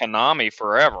backstopped by Konami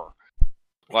forever.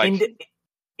 Like,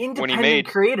 independent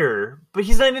creator, but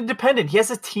he's not independent. He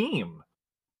has a team.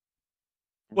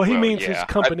 Well, he means his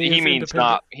company is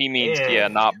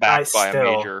independent. Not backed by a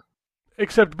major...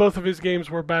 Except both of his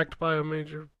games were backed by a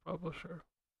major publisher.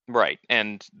 Right,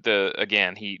 and the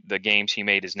games he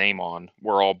made his name on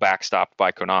were all backstopped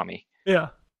by Konami. Yeah,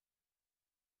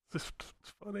 it's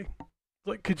funny.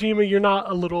 Like, Kojima, you're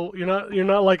not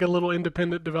like a little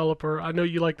independent developer. I know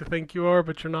you like to think you are,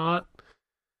 but you're not.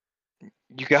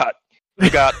 You got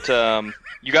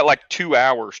like 2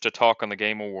 hours to talk on the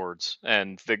Game Awards,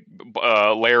 and the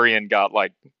Larian got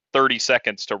like 30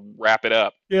 seconds to wrap it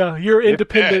up. Yeah, you're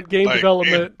independent game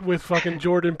development with fucking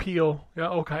Jordan Peele. Yeah,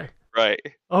 okay. Right.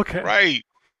 Okay. Right.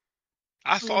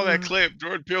 I saw that clip.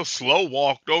 Jordan Peele slow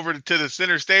walked over to the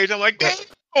center stage. I'm like, damn,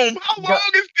 how long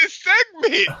is this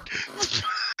segment?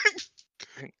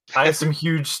 I have some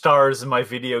huge stars in my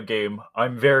video game.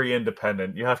 I'm very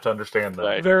independent. You have to understand that.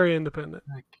 Right. Very independent.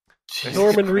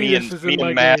 Norman Reedus is in my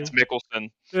game. Mads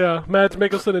Mikkelsen. Yeah, Mads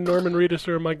Mikkelsen and Norman Reedus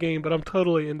are in my game, but I'm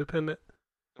totally independent.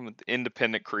 I'm an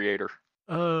independent creator.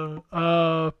 P-Cross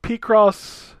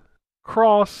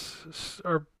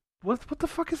or what the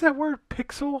fuck is that word?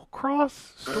 Pixel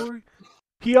Cross story?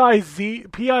 Pickzle.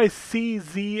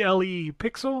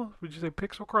 Pixel? Would you say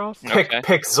Pixel Cross? Okay.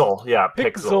 Pixel, yeah.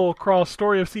 Pixel Cross,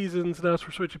 Story of Seasons, that's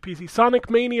for Switch and PC. Sonic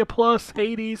Mania Plus,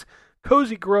 Hades,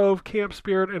 Cozy Grove, Camp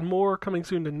Spirit, and more coming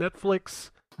soon to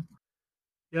Netflix.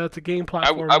 Yeah, it's a game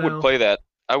platform I would play that.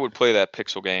 I would play that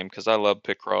Pixel game because I love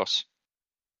Picross.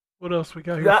 What else we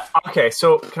got here? Okay,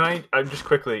 so can I just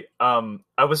quickly? I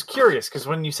was curious because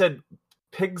when you said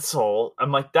Pixel,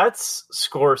 I'm like, that's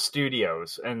Score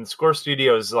Studios, and Score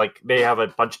Studios, like, they have a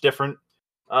bunch of different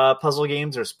puzzle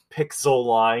games. There's Pixel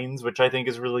Lines, which I think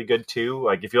is really good too.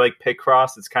 Like if you like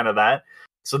Picross, it's kind of that.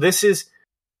 So this is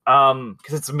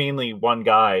because it's mainly one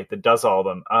guy that does all of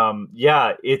them.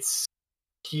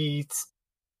 He's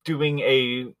doing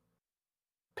a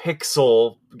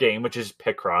Pixel game, which is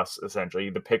Picross essentially.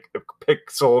 The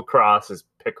Pixel Cross is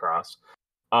Picross.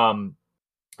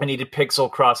 I needed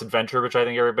Pixel Cross Adventure, which I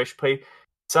think everybody should play.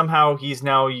 Somehow he's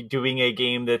now doing a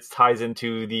game that ties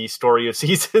into the Story of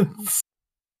Seasons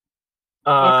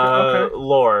Okay.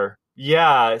 lore.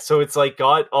 Yeah, so it's like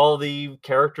got all the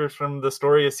characters from the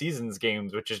Story of Seasons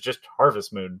games, which is just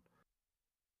Harvest Moon.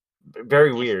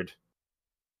 Very weird.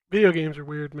 Video games are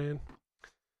weird, man.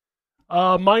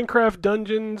 Minecraft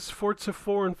Dungeons, Forza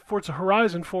 4 and Forza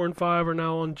Horizon 4 and 5 are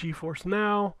now on GeForce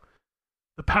Now.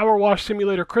 The Power Wash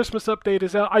Simulator Christmas update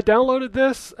is out. I downloaded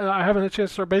this. I haven't had a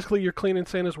chance to start. Basically, you're cleaning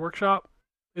Santa's workshop.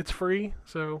 It's free,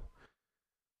 so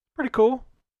pretty cool.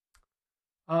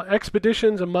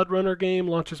 Expeditions, a Mud Runner game,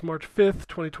 launches March 5th,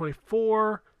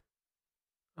 2024.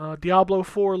 Diablo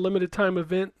 4 limited time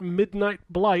event Midnight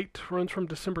Blight runs from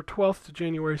December 12th to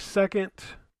January 2nd.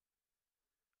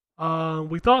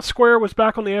 We thought Square was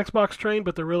back on the Xbox train,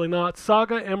 but they're really not.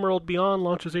 Saga Emerald Beyond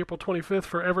launches April 25th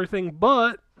for everything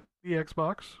but the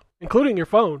Xbox, including your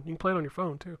phone. You can play it on your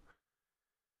phone, too.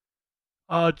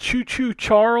 Choo Choo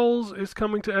Charles is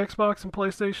coming to Xbox and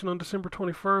PlayStation on December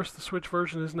 21st. The Switch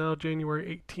version is now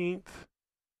January 18th.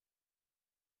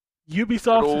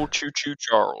 Ubisoft... Good old Choo Choo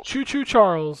Charles. Choo Choo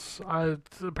Charles.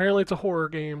 Apparently it's a horror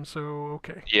game, so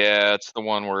okay. Yeah, it's the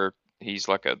one where he's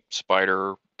like a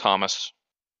spider Thomas.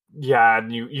 Yeah,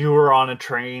 and you were on a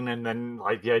train, and then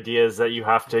like the idea is that you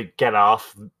have to get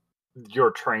off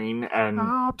your train and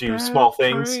do small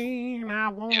things. Train, I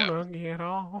wanna get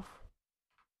off.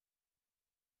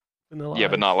 Vanilla Yeah,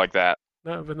 Ice. but not like that.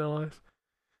 Not Vanilla Ice.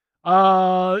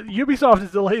 Ubisoft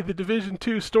has delayed the Division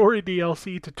 2 story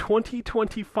DLC to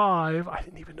 2025. I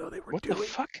didn't even know they were doing. What the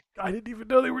fuck? I didn't even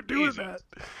know they were doing that.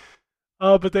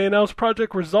 But they announced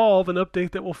Project Resolve, an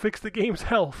update that will fix the game's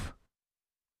health.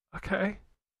 Okay.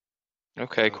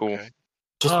 Okay, cool.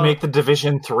 Just make the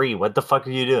Division 3. What the fuck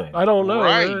are you doing? I don't know.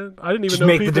 Right. I didn't even Just know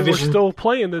make the people were Division- still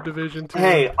playing the Division 2.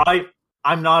 Hey,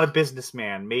 I'm not a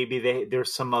businessman. Maybe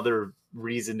there's some other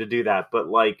reason to do that, but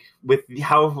like with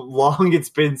how long it's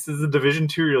been since the Division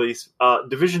 2 release,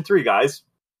 Division 3 guys.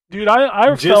 Dude,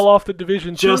 I fell off the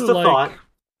Division 2 just a like thought.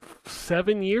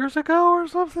 7 years ago or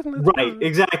something. Right,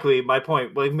 exactly. My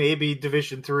point. Like maybe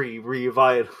Division 3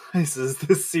 revitalizes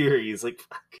this series. Like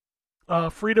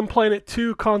Freedom Planet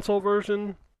 2 console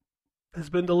version has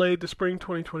been delayed to spring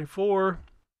 2024.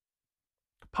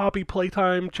 Poppy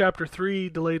Playtime Chapter 3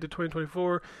 delayed to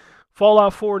 2024.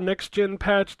 Fallout 4 Next Gen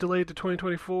patch delayed to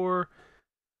 2024.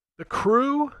 The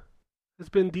Crew has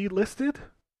been delisted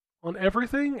on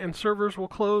everything, and servers will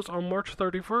close on March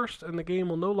 31st, and the game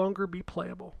will no longer be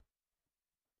playable.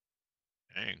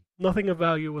 Dang. Nothing of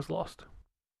value was lost.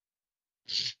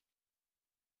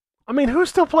 I mean, who's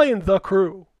still playing The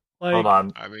Crew? Like, hold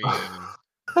on. I mean,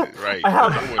 right.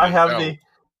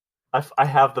 I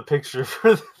have the picture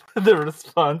for the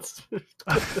response.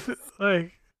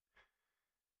 like,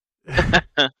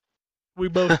 we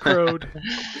both crowed.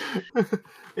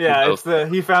 Yeah, it's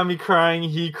he found me crying.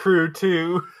 He crewed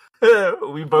too.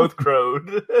 We both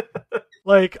crowed.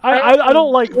 Like, I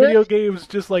don't like video games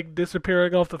just like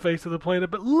disappearing off the face of the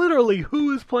planet, but literally,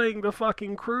 who is playing The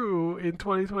fucking Crew in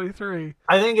 2023?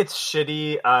 I think it's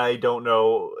shitty. I don't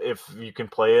know if you can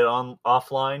play it on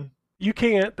offline. You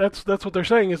can't. That's what they're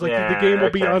saying. Is like the game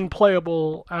will be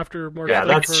unplayable after March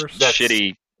 31st. That's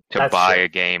shitty to buy a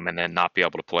game and then not be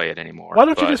able to play it anymore. Why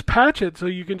don't you just patch it so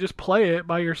you can just play it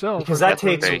by yourself? Because that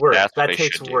takes work. That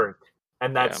takes work.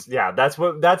 And that's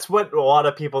what a lot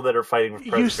of people that are fighting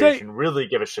for preservation really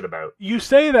give a shit about. You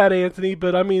say that, Anthony,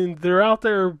 but I mean they're out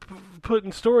there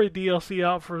putting story DLC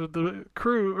out for The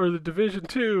Crew or the Division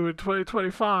 2 in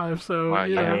 2025. So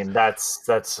I mean that's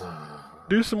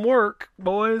do some work,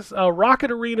 boys.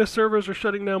 Rocket Arena servers are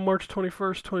shutting down March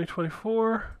 21st,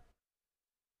 2024.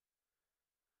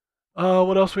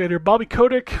 What else we had here? Bobby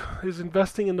Kotick is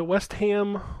investing in the West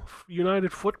Ham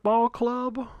United Football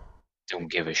Club.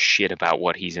 Don't give a shit about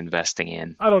what he's investing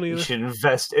in. I don't either. You should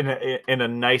invest in a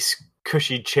nice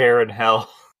cushy chair in hell.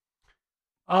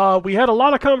 We had a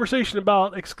lot of conversation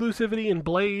about exclusivity and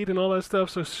Blade and all that stuff.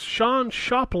 So Sean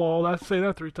Shoplaw, let's say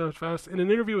that 3 times fast, in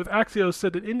an interview with Axios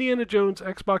said that Indiana Jones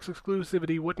Xbox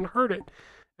exclusivity wouldn't hurt it.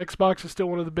 Xbox is still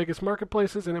one of the biggest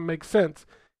marketplaces, and it makes sense.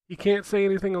 He can't say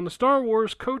anything on the Star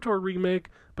Wars KOTOR remake,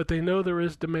 but they know there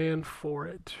is demand for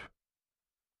it.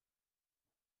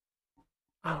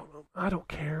 I don't know. I don't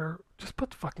care. Just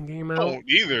put the fucking game I out. don't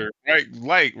either.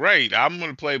 Right. I'm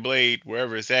gonna play Blade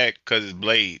wherever it's at because it's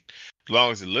Blade. As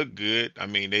long as it look good. I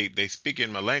mean, they speak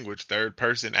in my language, third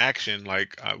person action.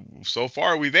 Like, so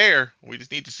far we there. We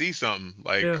just need to see something.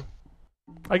 Like, Yeah.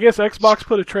 I guess Xbox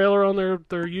put a trailer on their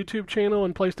YouTube channel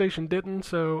and PlayStation didn't.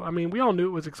 So I mean, we all knew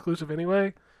it was exclusive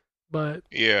anyway. But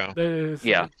yeah.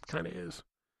 it kind of is.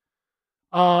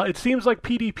 It seems like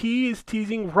PDP is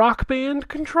teasing Rock Band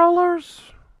controllers.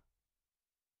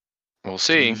 We'll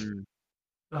see.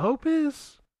 The hope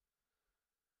is.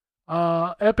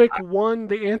 Epic won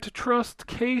the antitrust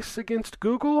case against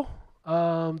Google.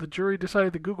 The jury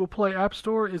decided the Google Play App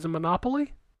Store is a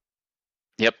monopoly.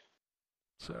 Yep.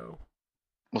 So.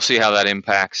 We'll see how that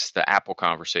impacts the Apple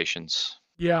conversations.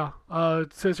 Yeah.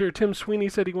 It says here, Tim Sweeney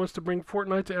said he wants to bring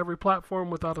Fortnite to every platform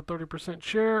without a 30%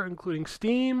 share, including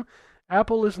Steam.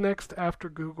 Apple is next after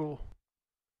Google.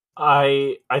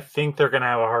 I think they're going to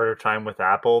have a harder time with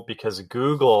Apple because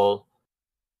Google...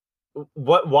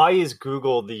 Why is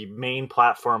Google the main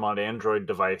platform on Android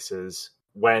devices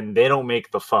when they don't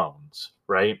make the phones,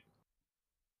 right?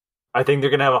 I think they're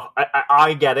going to have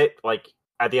I get it. Like,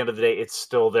 at the end of the day, it's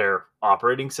still their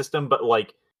operating system, but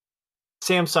like,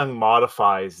 Samsung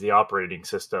modifies the operating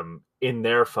system in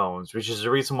their phones, which is the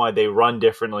reason why they run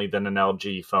differently than an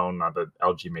LG phone. Not that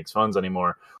LG makes phones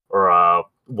anymore, or a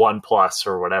OnePlus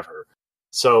or whatever.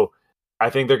 So I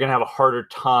think they're going to have a harder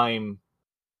time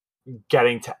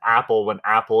getting to Apple when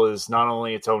Apple is not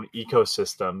only its own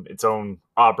ecosystem, its own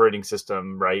operating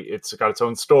system, right? It's got its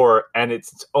own store and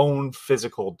it's its own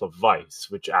physical device,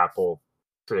 which Apple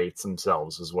creates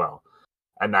themselves as well.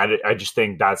 And I just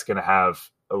think that's going to have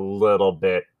a little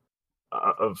bit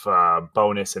of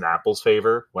bonus in Apple's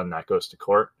favor when that goes to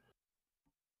court.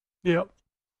 Yep.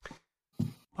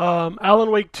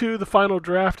 Alan Wake 2, the final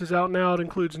draft, is out now. It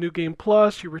includes New Game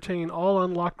Plus. You retain all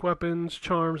unlocked weapons,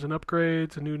 charms, and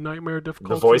upgrades. A new nightmare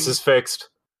difficulty. The voice is fixed.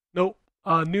 Nope.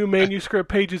 New manuscript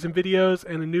pages and videos,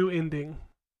 and a new ending.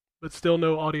 But still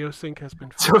no audio sync has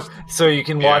been fixed. So you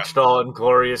can watch it all in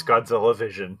glorious Godzilla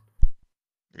vision.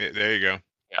 Yeah, there you go.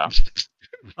 Yeah.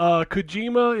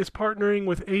 Kojima is partnering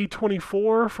with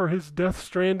A24 for his Death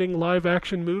Stranding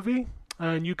live-action movie.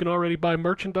 And you can already buy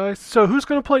merchandise. So who's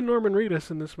going to play Norman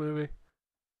Reedus in this movie?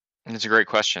 It's a great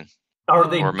question. Are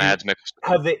they? Or Mads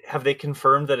Mikkelsen. Have they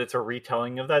confirmed that it's a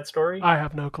retelling of that story? I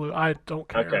have no clue. I don't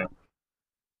care. Okay.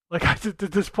 Like, at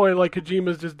this point, like,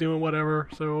 Kojima's just doing whatever.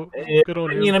 So good on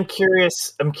him. I mean, I'm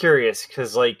curious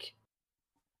because, like,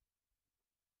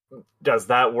 does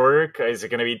that work? Is it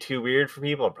going to be too weird for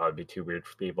people? It'll probably be too weird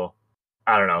for people.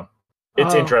 I don't know.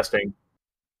 It's interesting.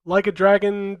 Like a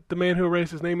Dragon, The Man Who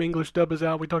Erased His Name English dub is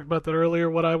out. We talked about that earlier.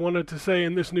 What I wanted to say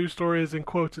in this news story is in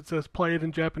quotes. It says, play it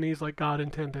in Japanese like God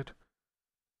intended.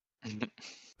 I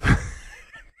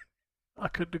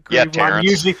couldn't agree more.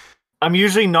 Terrence. I'm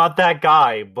usually not that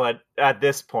guy, but at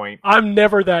this point... I'm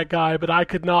never that guy, but I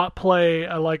could not play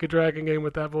a Like a Dragon game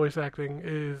with that voice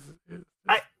acting.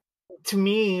 To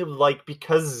me, like,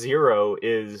 because Zero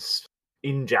is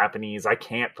in Japanese, I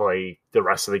can't play the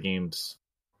rest of the games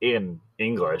in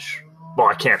English. Well,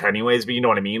 I can't anyways, but you know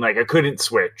what I mean? Like, I couldn't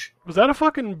switch. Was that a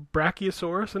fucking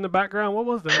Brachiosaurus in the background? What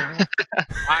was that?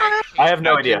 I have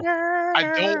no idea.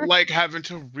 I don't like having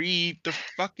to read the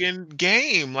fucking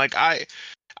game. Like, I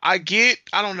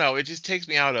don't know. It just takes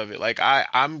me out of it. Like,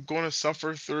 I'm going to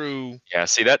suffer through. Yeah,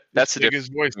 see, that's the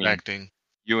biggest voice acting.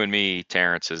 You and me,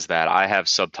 Terrence, is that I have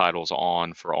subtitles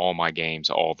on for all my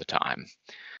games all the time.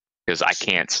 Because I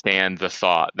can't stand the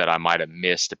thought that I might have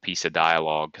missed a piece of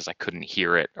dialogue because I couldn't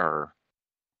hear it or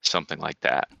something like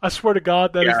that. I swear to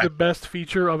God, that is the best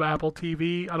feature of Apple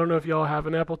TV. I don't know if y'all have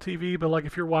an Apple TV, but like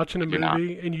if you're watching a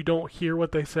movie and you don't hear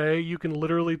what they say, you can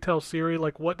literally tell Siri,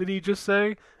 like, what did he just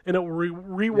say? And it will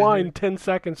rewind 10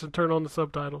 seconds and turn on the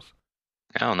subtitles.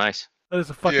 Oh, nice. That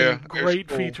is a fucking great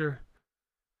feature.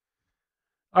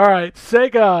 All right,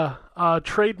 Sega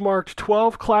trademarked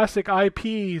 12 classic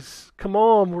IPs. Come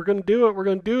on, we're going to do it. We're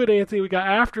going to do it, Anthony. We got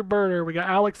Afterburner, we got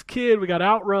Alex Kidd, we got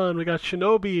Outrun, we got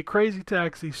Shinobi, Crazy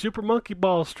Taxi, Super Monkey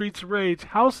Ball, Streets of Rage,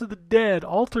 House of the Dead,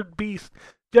 Altered Beast,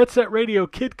 Jet Set Radio,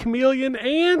 Kid Chameleon,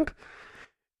 and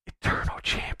Eternal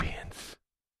Champions.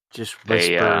 Just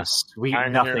whisper sweet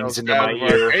nothings into my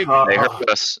ear.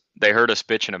 They heard us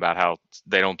bitching about how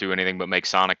they don't do anything but make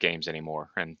Sonic games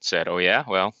anymore, and said, "Oh yeah,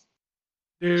 well,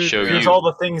 dude, here's all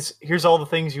the things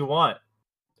you want."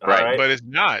 Right, but it's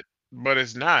not.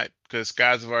 Because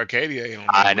Skies of Arcadia.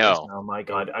 I know. Oh my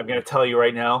God, I'm going to tell you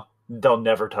right now, they'll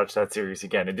never touch that series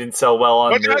again. It didn't sell well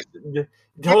on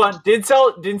didn't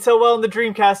sell well on the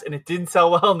Dreamcast, and it didn't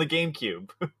sell well on the GameCube.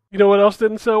 You know what else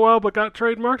didn't sell well but got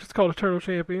trademarked? It's called Eternal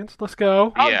Champions. Let's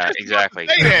go. Yeah, exactly.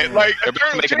 Say that. Like, They're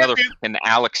about to make another fucking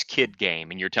Alex Kidd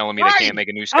game, and you're telling me they can't make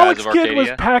a new Skies Alex of Kidd was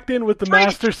Arcadia? packed in with the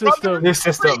Master System. New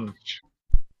system.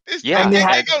 Yeah. And they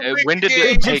had- When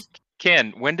did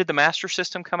Ken? When did the Master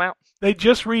System come out? They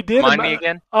just redid it. Remind me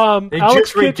again.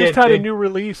 Alex Kidd just had a new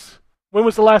release. When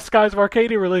was the last Skies of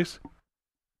Arcadia release?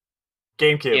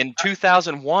 GameCube. In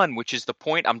 2001, which is the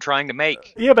point I'm trying to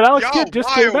make. Yeah, but Alex Kidd just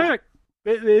came back.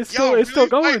 It's still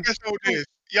going.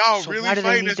 Y'all So really why do they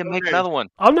fighting need us to on make this? another one?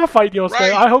 I'm not fighting you on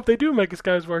Sky. Right. I hope they do make a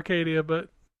Skies of Arcadia, but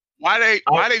Why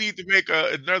they need to make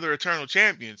another Eternal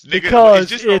Champions? Nigga,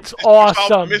 because it's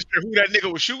awesome. Mr. Who that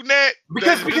nigga was shooting at?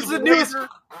 Because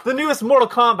the newest Mortal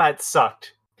Kombat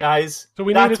sucked, guys. So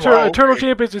we need Eternal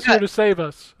Champions is here to save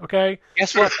us. Okay.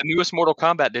 Guess what? The newest Mortal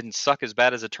Kombat didn't suck as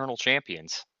bad as Eternal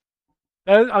Champions.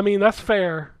 That's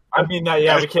fair. I can't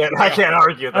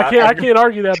argue that. I can't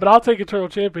argue that, but I'll take Eternal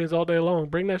Champions all day long.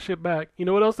 Bring that shit back. You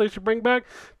know what else they should bring back?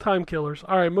 Time Killers.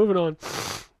 All right, moving on.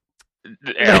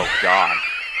 Oh God.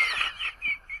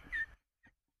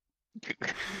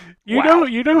 You know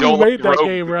who made that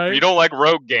game, right? You don't like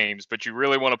rogue games, but you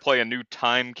really want to play a new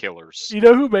Time Killers. You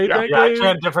know who made that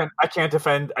game? I can't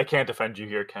defend you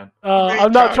here, Ken.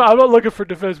 I'm not looking for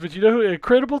defense, but you know who?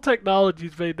 Incredible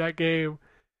Technologies made that game,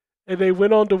 and they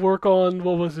went on to work on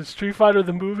what was it? Street Fighter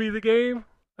the movie, the game,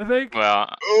 I think. Well,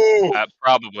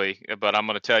 probably, but I'm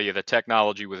going to tell you, the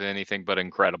technology was anything but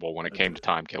incredible when it came to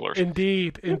Time Killers.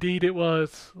 Indeed it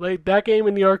was. Like that game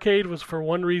in the arcade was for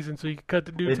one reason, so you could cut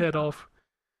the dude's head off.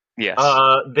 Yes.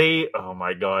 Oh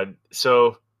my God.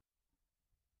 So,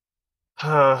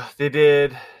 they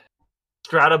did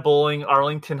Strata Bowling,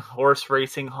 Arlington Horse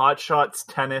Racing, Hot Shots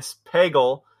Tennis,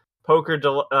 Peggle, Poker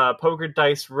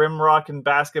Dice, Rimrock and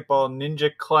Basketball, Ninja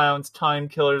Clowns, Time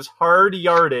Killers, Hard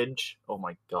Yardage. Oh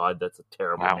my God, that's a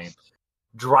terrible name.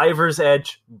 Driver's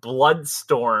Edge,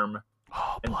 Bloodstorm,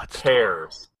 and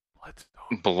Tears.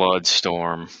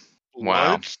 Bloodstorm.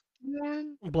 Wow.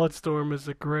 Bloodstorm is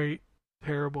a great,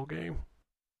 terrible game.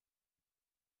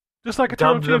 Just like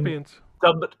Eternal Champions.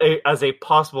 Dubbed as a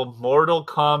possible Mortal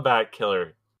Kombat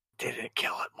killer. Did it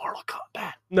kill it, Mortal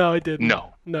Kombat? No, it didn't.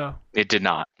 No, it did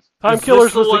not. Time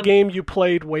Killers was the game you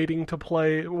played waiting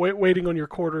on your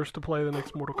quarters to play the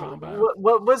next Mortal Kombat.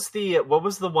 What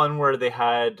was the one where they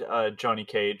had Johnny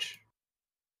Cage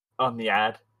on the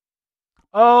ad?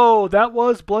 Oh, that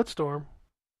was Bloodstorm.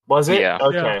 Was it? Yeah.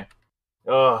 Okay.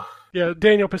 Yeah. Yeah,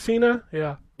 Daniel Pacina.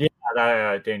 Yeah.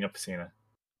 Yeah, Daniel Pacina.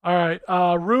 All right.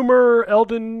 Rumor,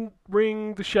 Elden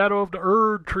Ring, The Shadow of the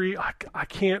Erd Tree. I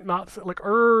can't not say, like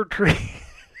Erd Tree.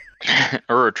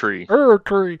 Erd Tree.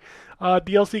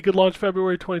 DLC could launch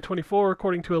February 2024,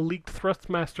 according to a leaked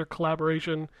Thrustmaster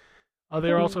collaboration.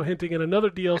 They are also hinting at another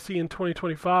DLC in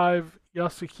 2025.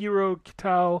 Yasuhiro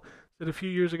Kitao said a few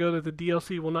years ago that the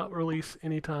DLC will not release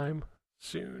anytime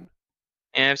soon.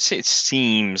 And it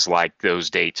seems like those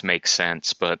dates make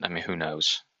sense, but I mean, who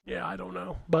knows? Yeah, I don't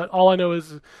know. But all I know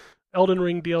is Elden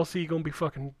Ring DLC going to be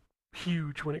fucking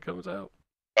huge when it comes out.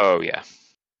 Oh, yeah.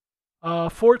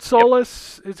 Fort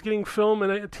Solis is getting film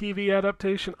and a TV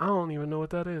adaptation. I don't even know what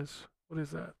that is. What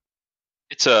is that?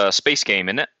 It's a space game,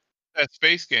 isn't it? A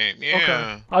space game, yeah.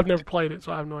 Okay. I've never played it,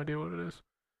 so I have no idea what it is.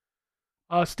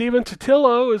 Steven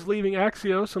Totillo is leaving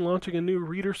Axios and launching a new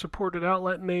reader-supported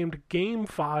outlet named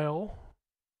GameFile.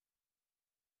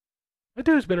 That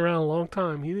dude's been around a long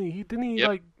time. Didn't he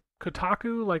like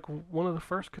Kotaku, like one of the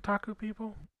first Kotaku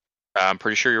people? I'm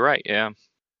pretty sure you're right, yeah.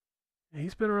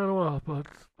 He's been around a while, but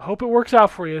I hope it works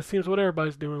out for you. It seems what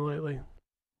everybody's doing lately.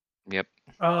 Yep.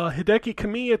 Hideki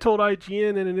Kamiya told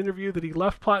IGN in an interview that he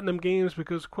left Platinum Games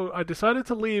because, quote, I decided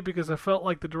to leave because I felt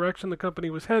like the direction the company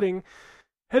was heading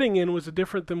in was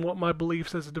different than what my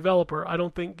beliefs as a developer. I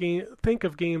don't think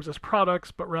of games as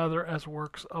products, but rather as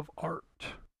works of art.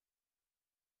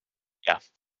 Yeah.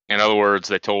 In other words,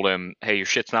 they told him, hey, your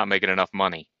shit's not making enough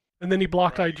money. And then he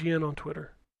blocked IGN on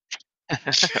Twitter.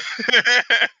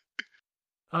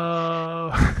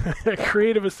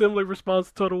 Creative Assembly response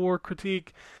to Total War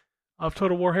critique of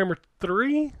Total Warhammer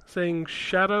 3, saying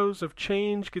Shadows of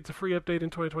Change gets a free update in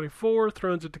 2024,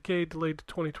 Thrones of Decay delayed to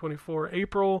 2024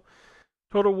 April,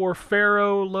 Total War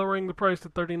Pharaoh lowering the price to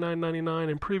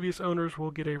 $39.99, and previous owners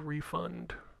will get a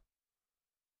refund.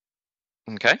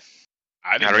 Okay.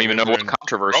 I don't even know what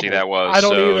controversy that was. I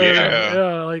don't either.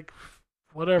 Yeah, like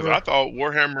whatever. I thought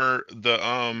Warhammer, the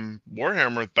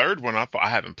Warhammer third one, I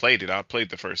haven't played it. I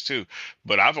played the first two,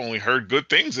 but I've only heard good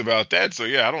things about that. So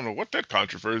yeah, I don't know what that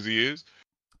controversy is.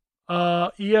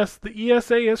 The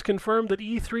ESA has confirmed that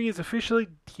E3 is officially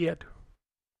dead.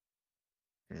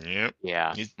 Yep.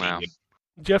 Yeah. It's well, dead.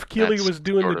 Jeff Keighley That's was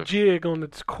doing sort the of jig on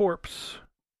its corpse.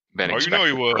 been Oh, you know expected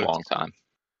he for a was. long time.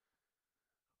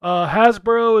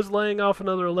 Hasbro is laying off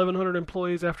another 1,100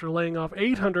 employees after laying off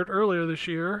 800 earlier this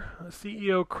year.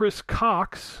 CEO Chris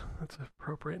Cox, that's an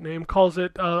appropriate name, calls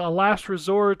it a last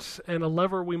resort and a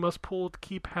lever we must pull to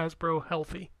keep Hasbro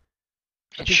healthy.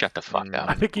 Shut the fuck I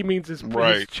up. think he means his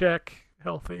Right. check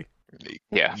healthy.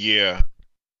 Yeah. Yeah.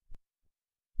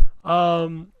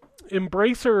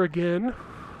 Embracer again.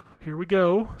 Here we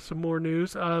go. Some more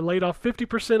news. Laid off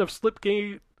 50% of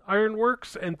Slipgate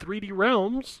Ironworks and 3D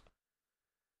Realms.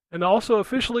 And also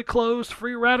officially closed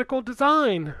Free Radical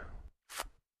Design.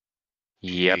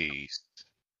 Yep. Jeez.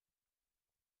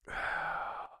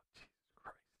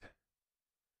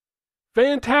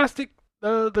 Fantastic.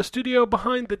 The studio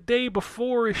behind The Day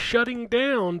Before is shutting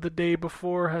down. The Day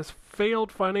Before has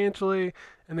failed financially,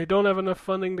 and they don't have enough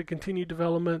funding to continue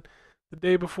development. The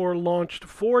Day Before launched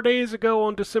 4 days ago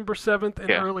on December 7th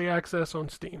in early access on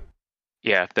Steam.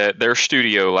 Yeah, their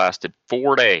studio lasted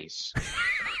 4 days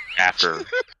after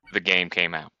the game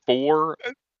came out. 4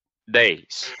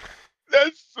 days.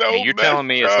 That's so And you're telling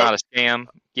me it's not a scam?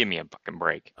 Give me a fucking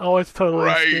break. Oh, it's totally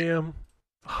Right. a scam.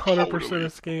 100% Totally. a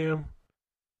scam.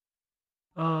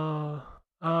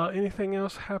 Anything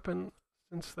else happened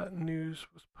since that news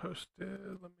was posted?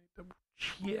 Let me double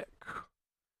check.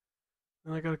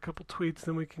 And I got a couple tweets,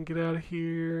 then we can get out of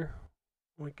here.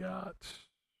 We got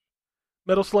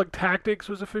Metal Slug Tactics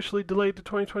was officially delayed to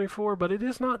 2024, but it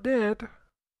is not dead.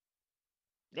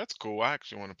 That's cool. I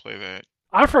actually want to play that.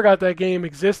 I forgot that game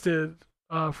existed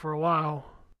for a while.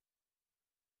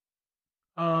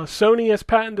 Sony has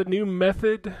patented a new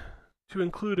method to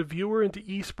include a viewer into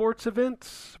esports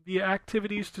events via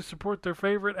activities to support their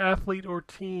favorite athlete or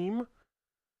team.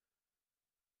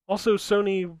 Also,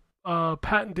 Sony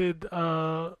patented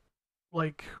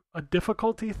like a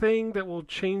difficulty thing that will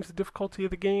change the difficulty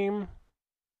of the game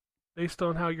based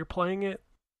on how you're playing it.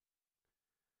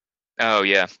 Oh,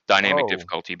 yeah. Dynamic Oh.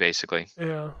 difficulty, basically.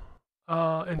 Yeah.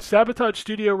 And Sabotage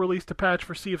Studio released a patch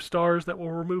for Sea of Stars that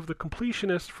will remove the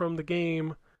completionist from the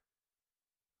game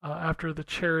after the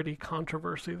charity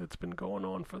controversy that's been going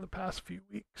on for the past few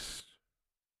weeks.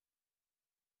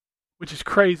 Which is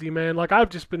crazy, man. Like, I've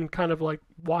just been kind of like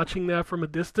watching that from a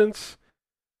distance.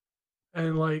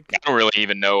 And like, I don't really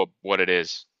even know what it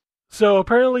is. so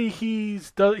apparently he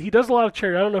does a lot of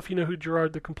charity. I don't know if you know who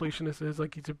Gerard the Completionist is.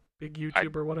 Like, he's a big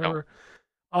YouTuber or whatever.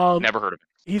 Never heard of it.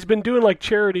 He's been doing like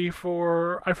charity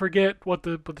for, I forget what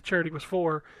the charity was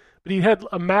for, but he had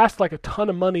amassed like a ton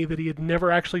of money that he had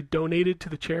never actually donated to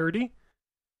the charity.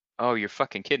 Oh, you're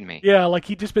fucking kidding me. Yeah, like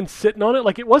he'd just been sitting on it.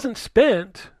 Like, it wasn't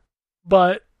spent,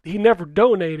 but he never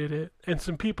donated it. And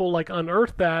some people like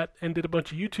unearthed that and did a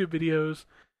bunch of YouTube videos.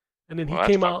 And then he Well,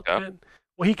 came that's out fucked up. and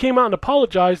he came out and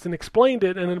apologized and explained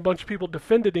it, and then a bunch of people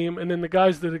defended him, and then the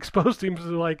guys that exposed him were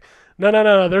like,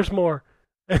 no, there's more.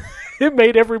 It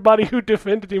made everybody who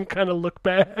defended him kind of look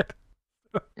bad.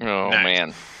 Oh, Nice.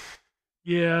 man.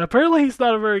 Yeah, apparently he's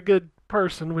not a very good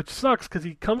person, which sucks because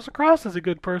he comes across as a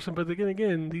good person, but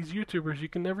again, these YouTubers, you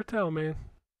can never tell, man.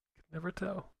 Never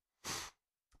tell.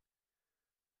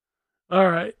 All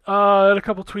right, I had a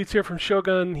couple tweets here from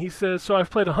Shogun. He says, so I've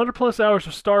played 100 plus hours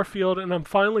of Starfield, and I'm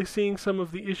finally seeing some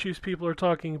of the issues people are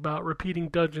talking about, repeating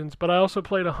dungeons, but I also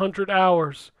played 100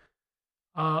 hours.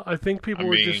 I think people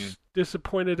were just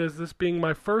disappointed as this being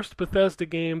my first Bethesda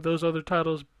game. Those other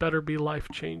titles better be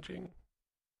life-changing.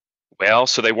 Well,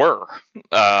 so they were.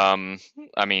 I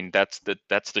mean, that's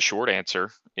the short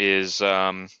answer. Is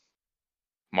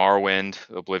Morrowind,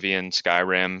 Oblivion,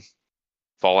 Skyrim,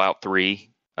 Fallout 3.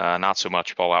 Not so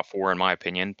much Fallout 4 in my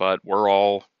opinion, but we're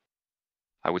all,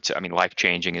 I would say, I mean,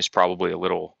 life-changing is probably a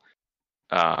little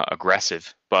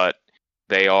aggressive, but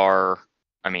they are,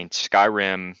 I mean,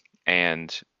 Skyrim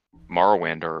and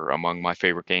Morrowind are among my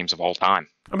favorite games of all time.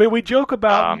 I mean, we joke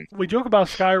about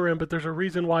Skyrim, but there's a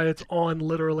reason why it's on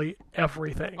literally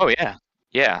everything. Oh yeah,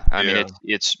 yeah. I mean,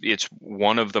 it's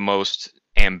one of the most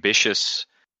ambitious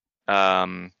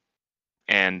and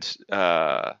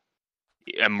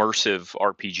immersive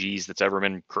RPGs that's ever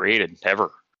been created,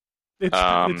 ever.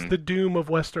 It's the doom of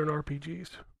Western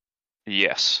RPGs.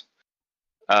 Yes.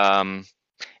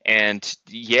 And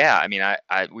yeah, I mean,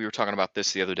 we were talking about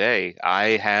this the other day.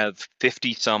 I have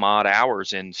 50 some odd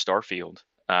hours in Starfield,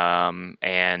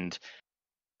 and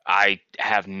I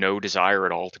have no desire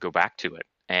at all to go back to it.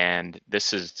 And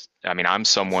this is, I mean, I'm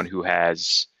someone who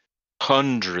has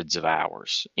hundreds of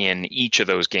hours in each of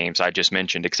those games I just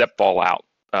mentioned, except Fallout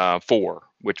 4,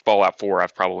 which Fallout 4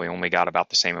 I've probably only got about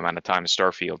the same amount of time as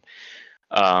Starfield.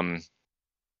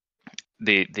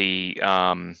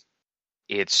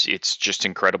 it's just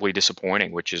incredibly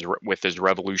disappointing, which is with as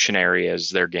revolutionary as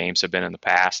their games have been in the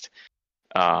past.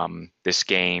 This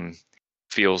game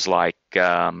feels like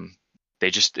they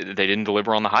didn't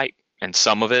deliver on the hype. And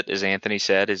some of it, as Anthony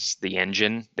said, is the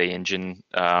engine. The engine,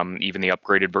 even the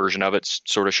upgraded version of it's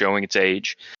sort of showing its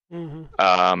age.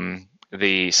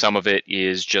 Mm-hmm. Some of it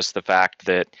is just the fact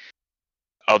that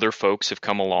other folks have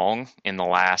come along in the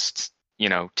last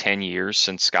 10 years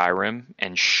since Skyrim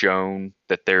and shown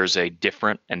that there's a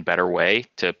different and better way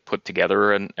to put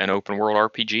together an open world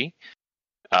RPG.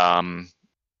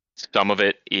 Some of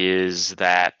it is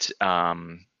that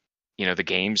the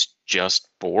game's just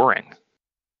boring.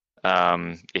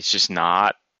 It's just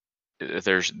not.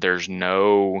 There's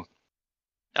no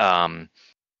the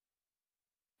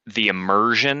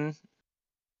immersion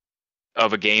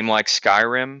of a game like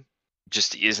Skyrim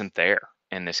just isn't there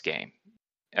in this game.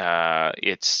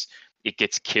 It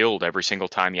gets killed every single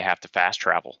time you have to fast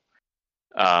travel.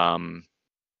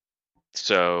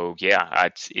 So yeah,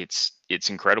 it's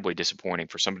incredibly disappointing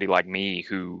for somebody like me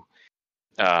who,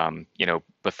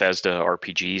 Bethesda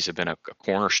RPGs have been a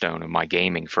cornerstone of my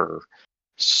gaming for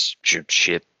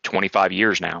 25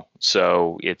 years now.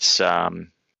 So it's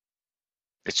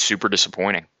super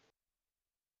disappointing.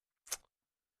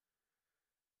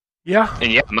 Yeah.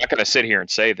 And yeah, I'm not going to sit here and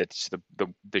say that it's the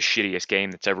shittiest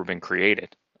game that's ever been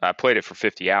created. I played it for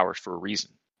 50 hours for a reason.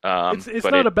 It's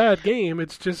not a bad game.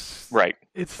 It's just right.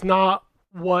 It's not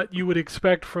what you would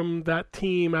expect from that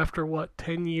team after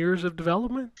 10 years of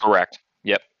development. Correct.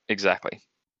 Yep. Exactly.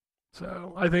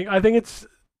 So I think it's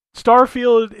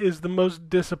Starfield is the most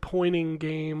disappointing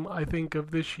game I think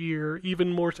of this year,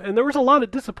 even more. And there was a lot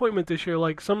of disappointment this year.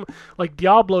 Like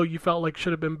Diablo, you felt like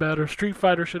should have been better. Street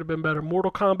Fighter should have been better.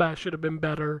 Mortal Kombat should have been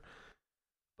better.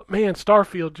 But man,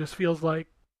 Starfield just feels like,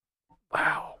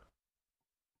 wow.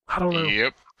 I don't know.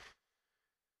 Yep.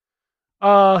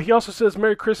 He also says,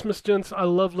 Merry Christmas, gents. I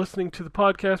love listening to the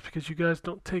podcast because you guys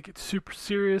don't take it super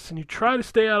serious and you try to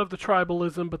stay out of the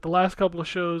tribalism, but the last couple of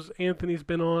shows Anthony's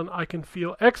been on, I can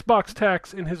feel Xbox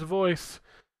tax in his voice.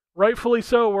 Rightfully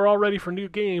so, we're all ready for new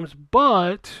games,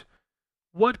 but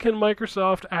what can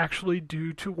Microsoft actually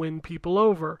do to win people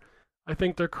over? I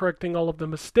think they're correcting all of the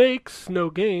mistakes, no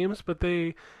games, but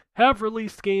they have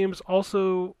released games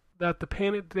also that the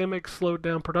pandemic slowed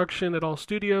down production at all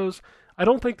studios. I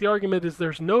don't think the argument is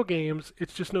there's no games.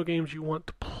 It's just no games you want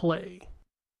to play.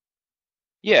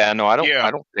 Yeah, no, I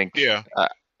don't think. Yeah,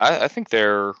 I think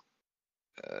they're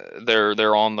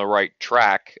on the right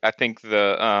track. I think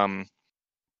the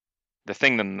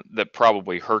thing that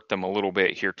probably hurt them a little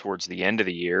bit here towards the end of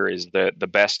the year is that the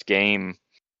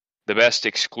best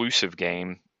exclusive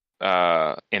game,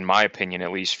 in my opinion,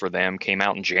 at least for them, came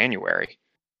out in January.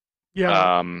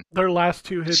 Yeah, their last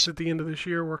two hits at the end of this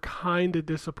year were kind of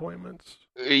disappointments.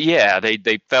 Yeah, they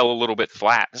fell a little bit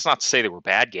flat. That's not to say they were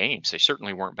bad games. They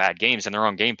certainly weren't bad games, and they're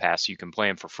on Game Pass, so you can play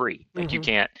them for free. Like you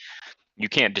can't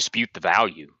dispute the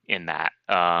value in that.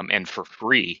 And for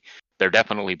free, they're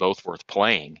definitely both worth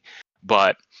playing.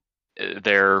 But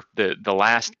they're the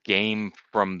last game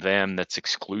from them that's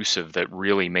exclusive that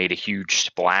really made a huge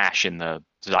splash in the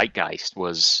zeitgeist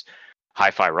was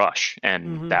Hi-Fi Rush,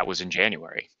 and that was in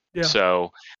January. Yeah.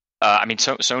 So,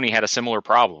 Sony had a similar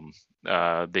problem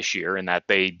this year in that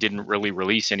they didn't really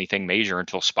release anything major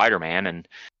until Spider-Man, and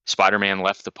Spider-Man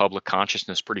left the public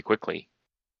consciousness pretty quickly.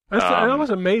 I was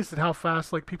amazed at how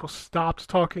fast people stopped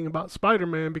talking about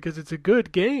Spider-Man because it's a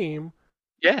good game.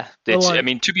 Yeah,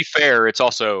 to be fair, it's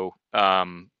also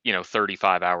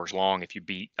 35 hours long if you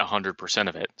beat 100%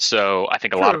 of it. So I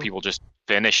think a lot of people just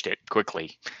finished it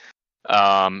quickly,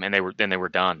 and they were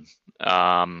done.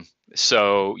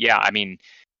 So yeah,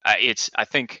 I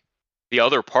think the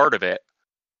other part of it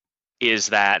is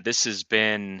that this has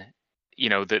been,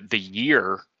 the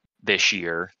year this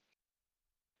year,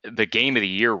 the game of the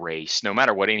year race, no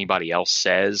matter what anybody else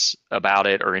says about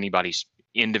it or anybody's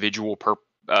individual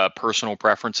personal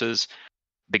preferences,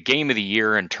 the game of the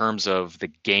year in terms of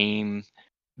the game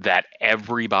that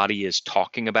everybody is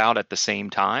talking about at the same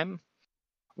time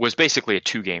was basically a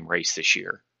 2-game race this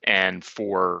year. And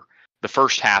for the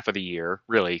first half of the year,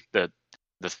 really the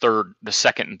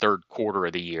second and third quarter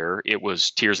of the year, it was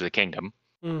Tears of the Kingdom.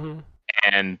 Mm-hmm.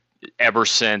 And ever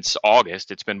since August,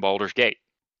 it's been Baldur's Gate.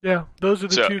 Yeah, those are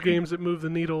the two games that move the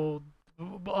needle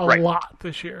a lot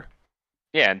this year.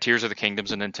 Yeah, and Tears of the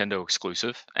Kingdom's a Nintendo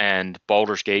exclusive, and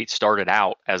Baldur's Gate started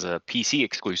out as a PC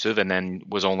exclusive and then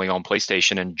was only on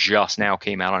PlayStation and just now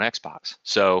came out on Xbox.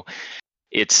 So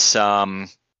it's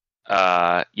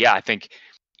I think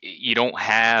you don't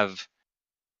have,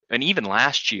 and even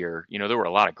last year, there were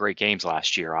a lot of great games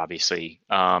last year, obviously,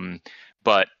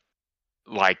 but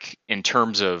like in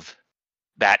terms of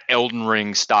that Elden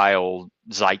Ring style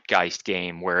zeitgeist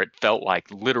game where it felt like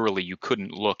literally you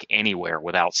couldn't look anywhere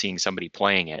without seeing somebody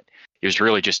playing it. It was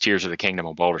really just Tears of the Kingdom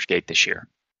and Baldur's Gate this year.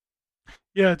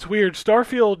 Yeah, it's weird.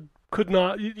 Starfield could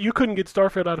not. You couldn't get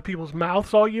Starfield out of people's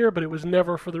mouths all year, but it was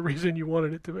never for the reason you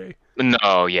wanted it to be.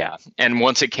 No, yeah. And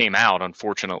once it came out,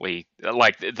 unfortunately,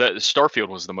 like the Starfield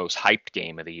was the most hyped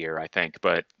game of the year, I think.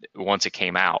 But once it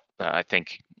came out, I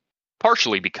think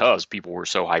partially because people were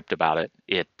so hyped about it,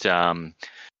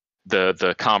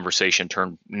 the conversation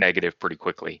turned negative pretty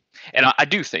quickly. And I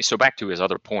do think, so back to his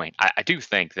other point, I do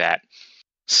think that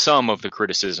some of the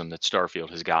criticism that Starfield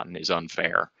has gotten is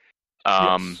unfair.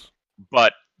 Yes.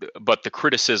 But the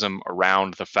criticism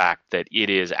around the fact that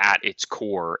it is at its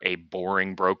core a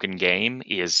boring, broken game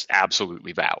is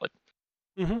absolutely valid.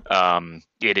 Mm-hmm.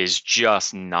 It is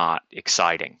just not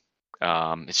exciting.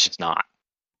 It's just not.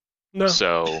 No.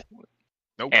 So,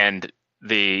 Nope. and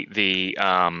the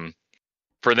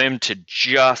for them to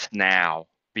just now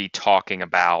be talking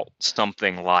about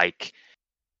something like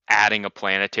adding a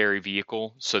planetary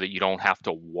vehicle so that you don't have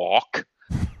to walk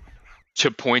to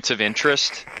points of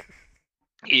interest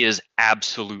is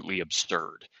absolutely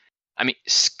absurd. I mean,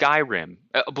 Skyrim,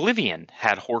 Oblivion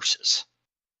had horses.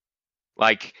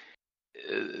 Like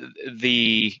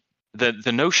the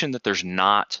notion that there's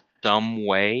not some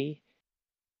way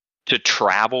to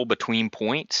travel between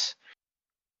points,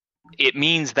 it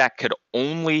means that could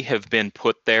only have been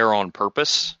put there on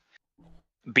purpose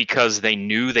because they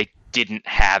knew they didn't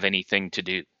have anything to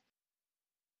do.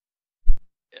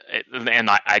 And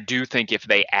I do think if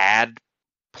they add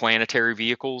planetary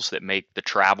vehicles that make the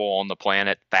travel on the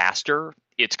planet faster,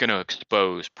 it's going to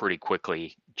expose pretty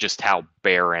quickly just how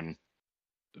barren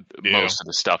most of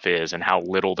the stuff is and how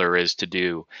little there is to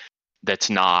do that's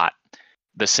not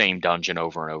the same dungeon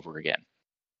over and over again.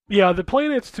 Yeah, the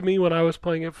planets to me when I was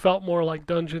playing it felt more like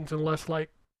dungeons and less like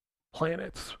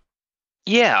planets.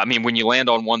 Yeah, I mean, when you land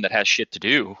on one that has shit to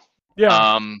do,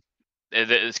 Yeah,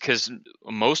 it's because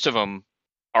most of them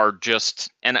are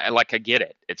just, and I get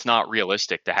it. It's not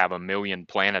realistic to have a million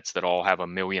planets that all have a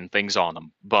million things on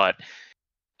them, but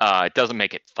it doesn't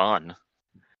make it fun.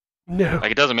 no.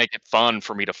 Like, it doesn't make it fun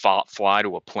for me to fly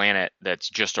to a planet that's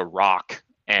just a rock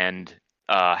and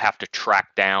have to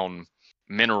track down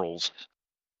minerals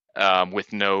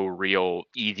with no real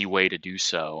easy way to do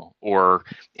so, or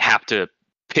have to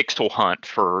pixel hunt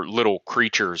for little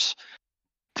creatures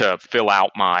to fill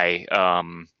out my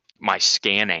my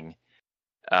scanning.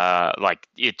 Like,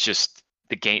 it just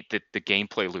the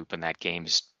gameplay loop in that game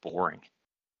is boring.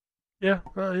 Yeah,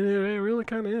 it really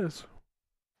kind of is.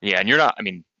 Yeah, and you're not. I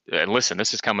mean, and listen,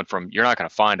 this is coming from, you're not going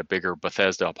to find a bigger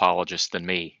Bethesda apologist than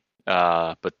me.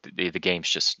 But the game's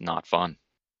just not fun.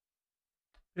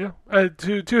 Yeah.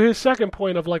 To his second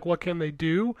point of like what can they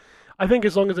do, I think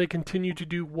as long as they continue to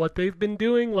do what they've been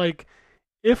doing, like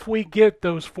if we get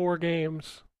those 4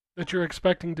 games that you're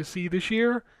expecting to see this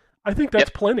year, I think that's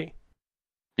plenty.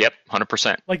 Yep,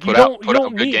 100%. Like put out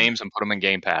good games and put them in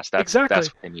Game Pass. That's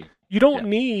what they need. You don't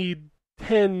need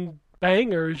 10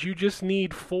 bangers. You just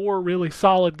need 4 really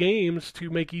solid games to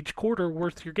make each quarter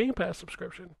worth your Game Pass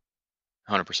subscription.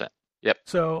 100%. Yep.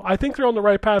 So I think they're on the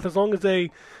right path as long as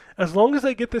they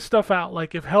get this stuff out.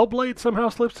 Like if Hellblade somehow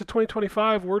slips to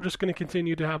 2025, we're just going to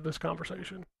continue to have this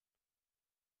conversation.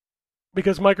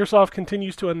 Because Microsoft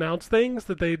continues to announce things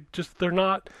that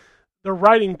they're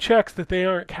writing checks that they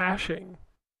aren't cashing.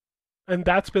 And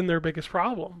that's been their biggest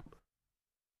problem.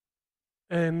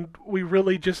 And we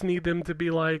really just need them to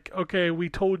be like, okay, we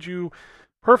told you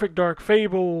Perfect Dark,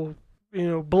 Fable,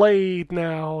 Blade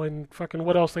now, and fucking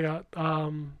what else they got?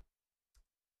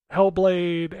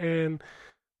 Hellblade, and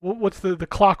what's the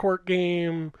Clockwork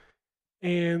game,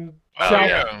 and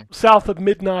South of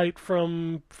Midnight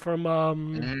from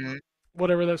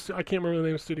whatever that's, I can't remember the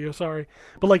name of the studio, sorry.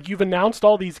 But like, you've announced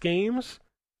all these games,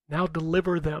 now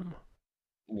deliver them.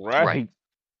 Right.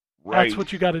 That's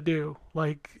what you got to do.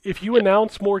 Like, if you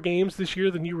announce more games this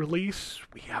year than you release,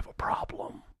 we have a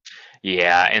problem.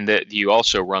 Yeah, and that you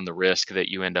also run the risk that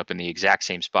you end up in the exact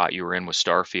same spot you were in with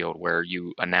Starfield, where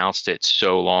you announced it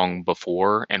so long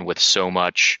before and with so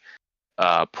much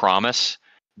promise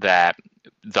that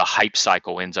the hype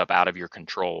cycle ends up out of your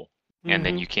control, and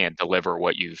then you can't deliver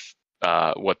what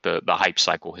the hype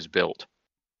cycle has built.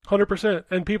 100%.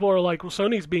 And people are like, well,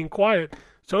 Sony's being quiet.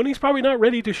 Sony's probably not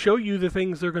ready to show you the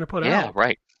things they're going to put out. Yeah,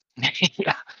 right.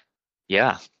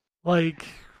 Yeah. Like,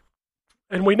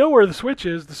 and we know where the Switch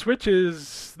is. The Switch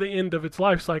is the end of its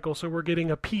life cycle, so we're getting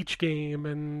a Peach game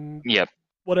and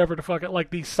whatever the fuck,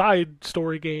 like these side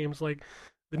story games, like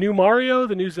the new Mario,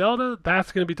 the new Zelda,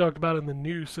 that's going to be talked about in the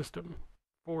new system,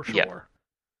 for sure.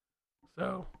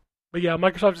 So, but yeah,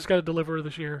 Microsoft just got to deliver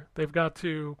this year. They've got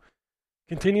to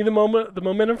continue the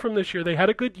momentum from this year. They had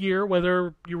a good year,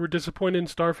 whether you were disappointed in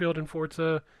Starfield and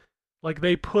Forza. Like,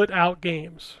 they put out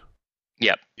games.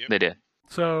 Yep. They did.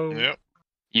 So Yep.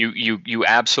 You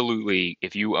absolutely,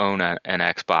 if you own an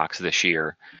Xbox this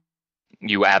year,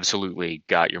 you absolutely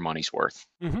got your money's worth.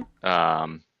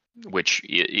 Mm-hmm. Which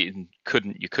you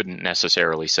couldn't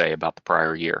necessarily say about the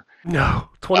prior year. No,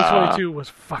 2022 was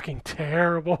fucking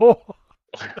terrible.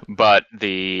 But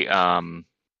yeah,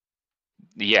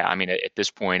 I mean, at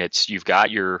this point, they've got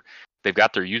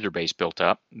their user base built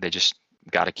up. They just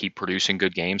got to keep producing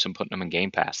good games and putting them in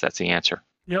Game Pass. That's the answer.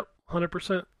 Yep,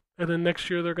 100%. And then next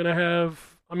year they're gonna have.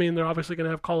 I mean, they're obviously gonna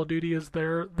have Call of Duty as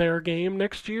their game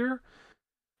next year.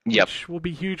 Yep. Which will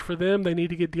be huge for them. They need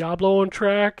to get Diablo on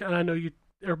track, and I know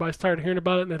everybody's tired of hearing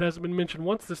about it, and it hasn't been mentioned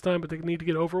once this time, but they need to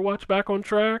get Overwatch back on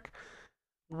track.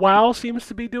 WoW seems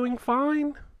to be doing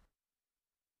fine.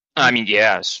 I mean,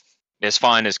 yes, as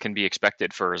fine as can be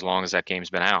expected for as long as that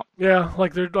game's been out. Yeah,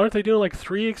 like aren't they doing like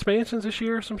 3 expansions this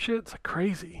year or some shit? It's like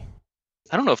crazy.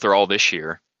 I don't know if they're all this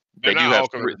year. They do have.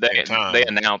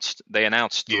 They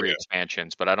announced 3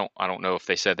 expansions, but I don't know if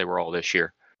they said they were all this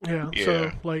year. Yeah. So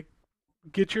like,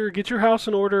 get your house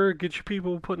in order. Get your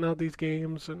people putting out these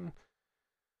games, and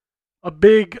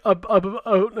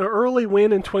an early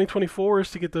win in 2024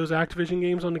 is to get those Activision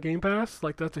games on the Game Pass.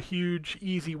 Like, that's a huge,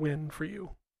 easy win for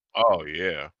you. Oh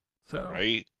yeah. So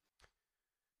right.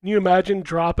 Can you imagine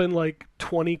dropping like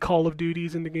 20 Call of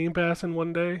Duties into Game Pass in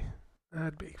one day?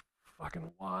 That'd be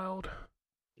fucking wild.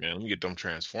 Man, let me get them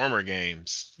Transformer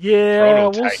games.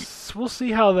 Yeah, we'll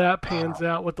see how that pans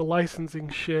out with the licensing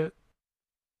shit.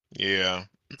 Yeah.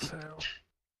 So.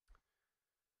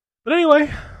 But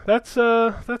anyway, that's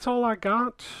all I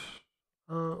got.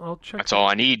 I'll check. That's all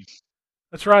I need.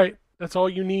 That's right. That's all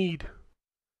you need.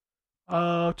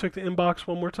 Check the inbox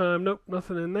one more time. Nope,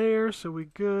 nothing in there, so we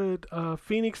good.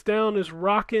 Phoenix Down is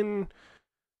rocking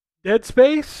Dead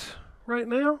Space right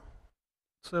now.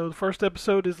 So the first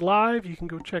episode is live. You can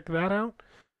go check that out.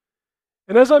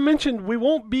 And as I mentioned, we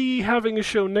won't be having a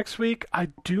show next week. I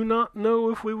do not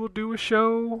know if we will do a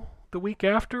show the week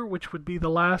after, which would be the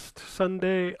last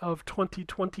Sunday of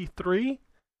 2023.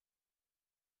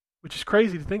 Which is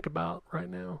crazy to think about right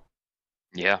now.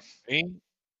 Yeah. Man.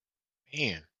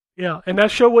 Yeah, and that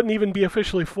show wouldn't even be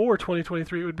officially for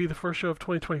 2023. It would be the first show of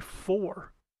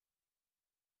 2024.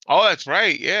 Oh, that's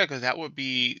right. Yeah, because that would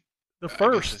be the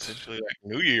first. Essentially like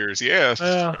New Year's. Yeah.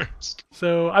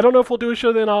 So I don't know if we'll do a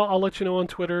show then. I'll let you know on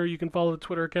Twitter. You can follow the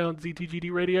Twitter account,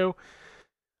 ZTGD Radio.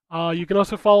 You can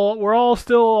also follow.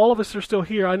 All of us are still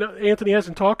here. I know Anthony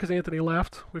hasn't talked because Anthony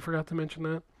left. We forgot to mention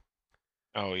that.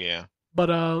 Oh, yeah. But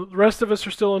the rest of us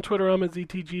are still on Twitter. I'm at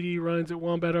ZTGD, Ryan's at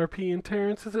WombatRP, and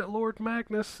Terrence is at Lord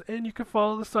Magnus. And you can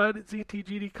follow the site at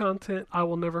ZTGD Content. I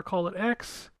will never call it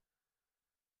X.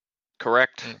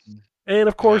 Correct. And,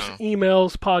 of course,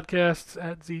 emails, podcasts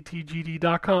at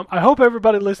ztgd.com. I hope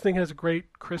everybody listening has a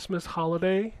great Christmas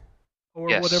holiday or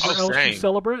whatever else you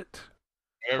celebrate.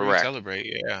 Whatever you celebrate,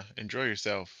 yeah. Enjoy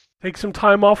yourself. Take some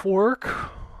time off work.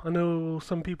 I know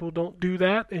some people don't do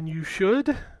that, and you should,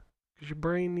 because your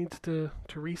brain needs to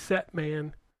reset,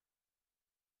 man.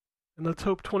 And let's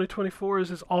hope 2024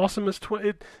 is as awesome as...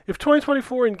 If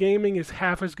 2024 in gaming is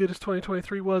half as good as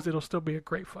 2023 was, it'll still be a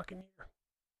great fucking year.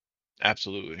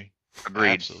 Absolutely. Agreed.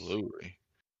 Absolutely.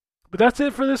 But that's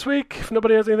it for this week. If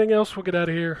nobody has anything else, we'll get out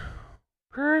of here.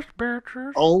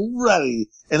 Alrighty.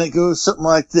 And it goes something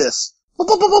like this.